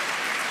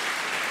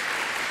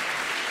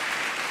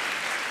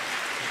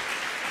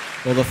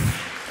 Well,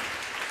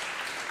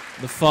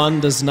 the fun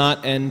does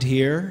not end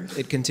here.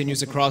 It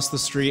continues across the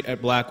street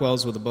at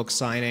Blackwell's with a book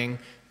signing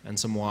and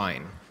some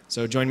wine.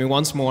 So join me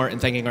once more in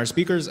thanking our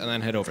speakers and then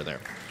head over there.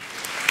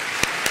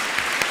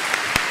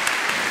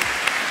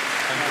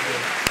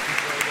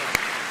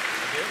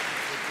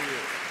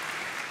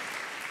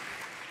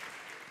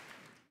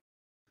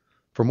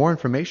 For more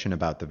information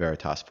about the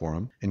Veritas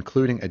Forum,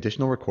 including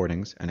additional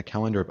recordings and a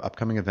calendar of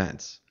upcoming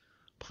events,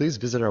 please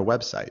visit our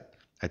website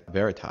at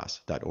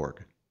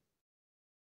veritas.org.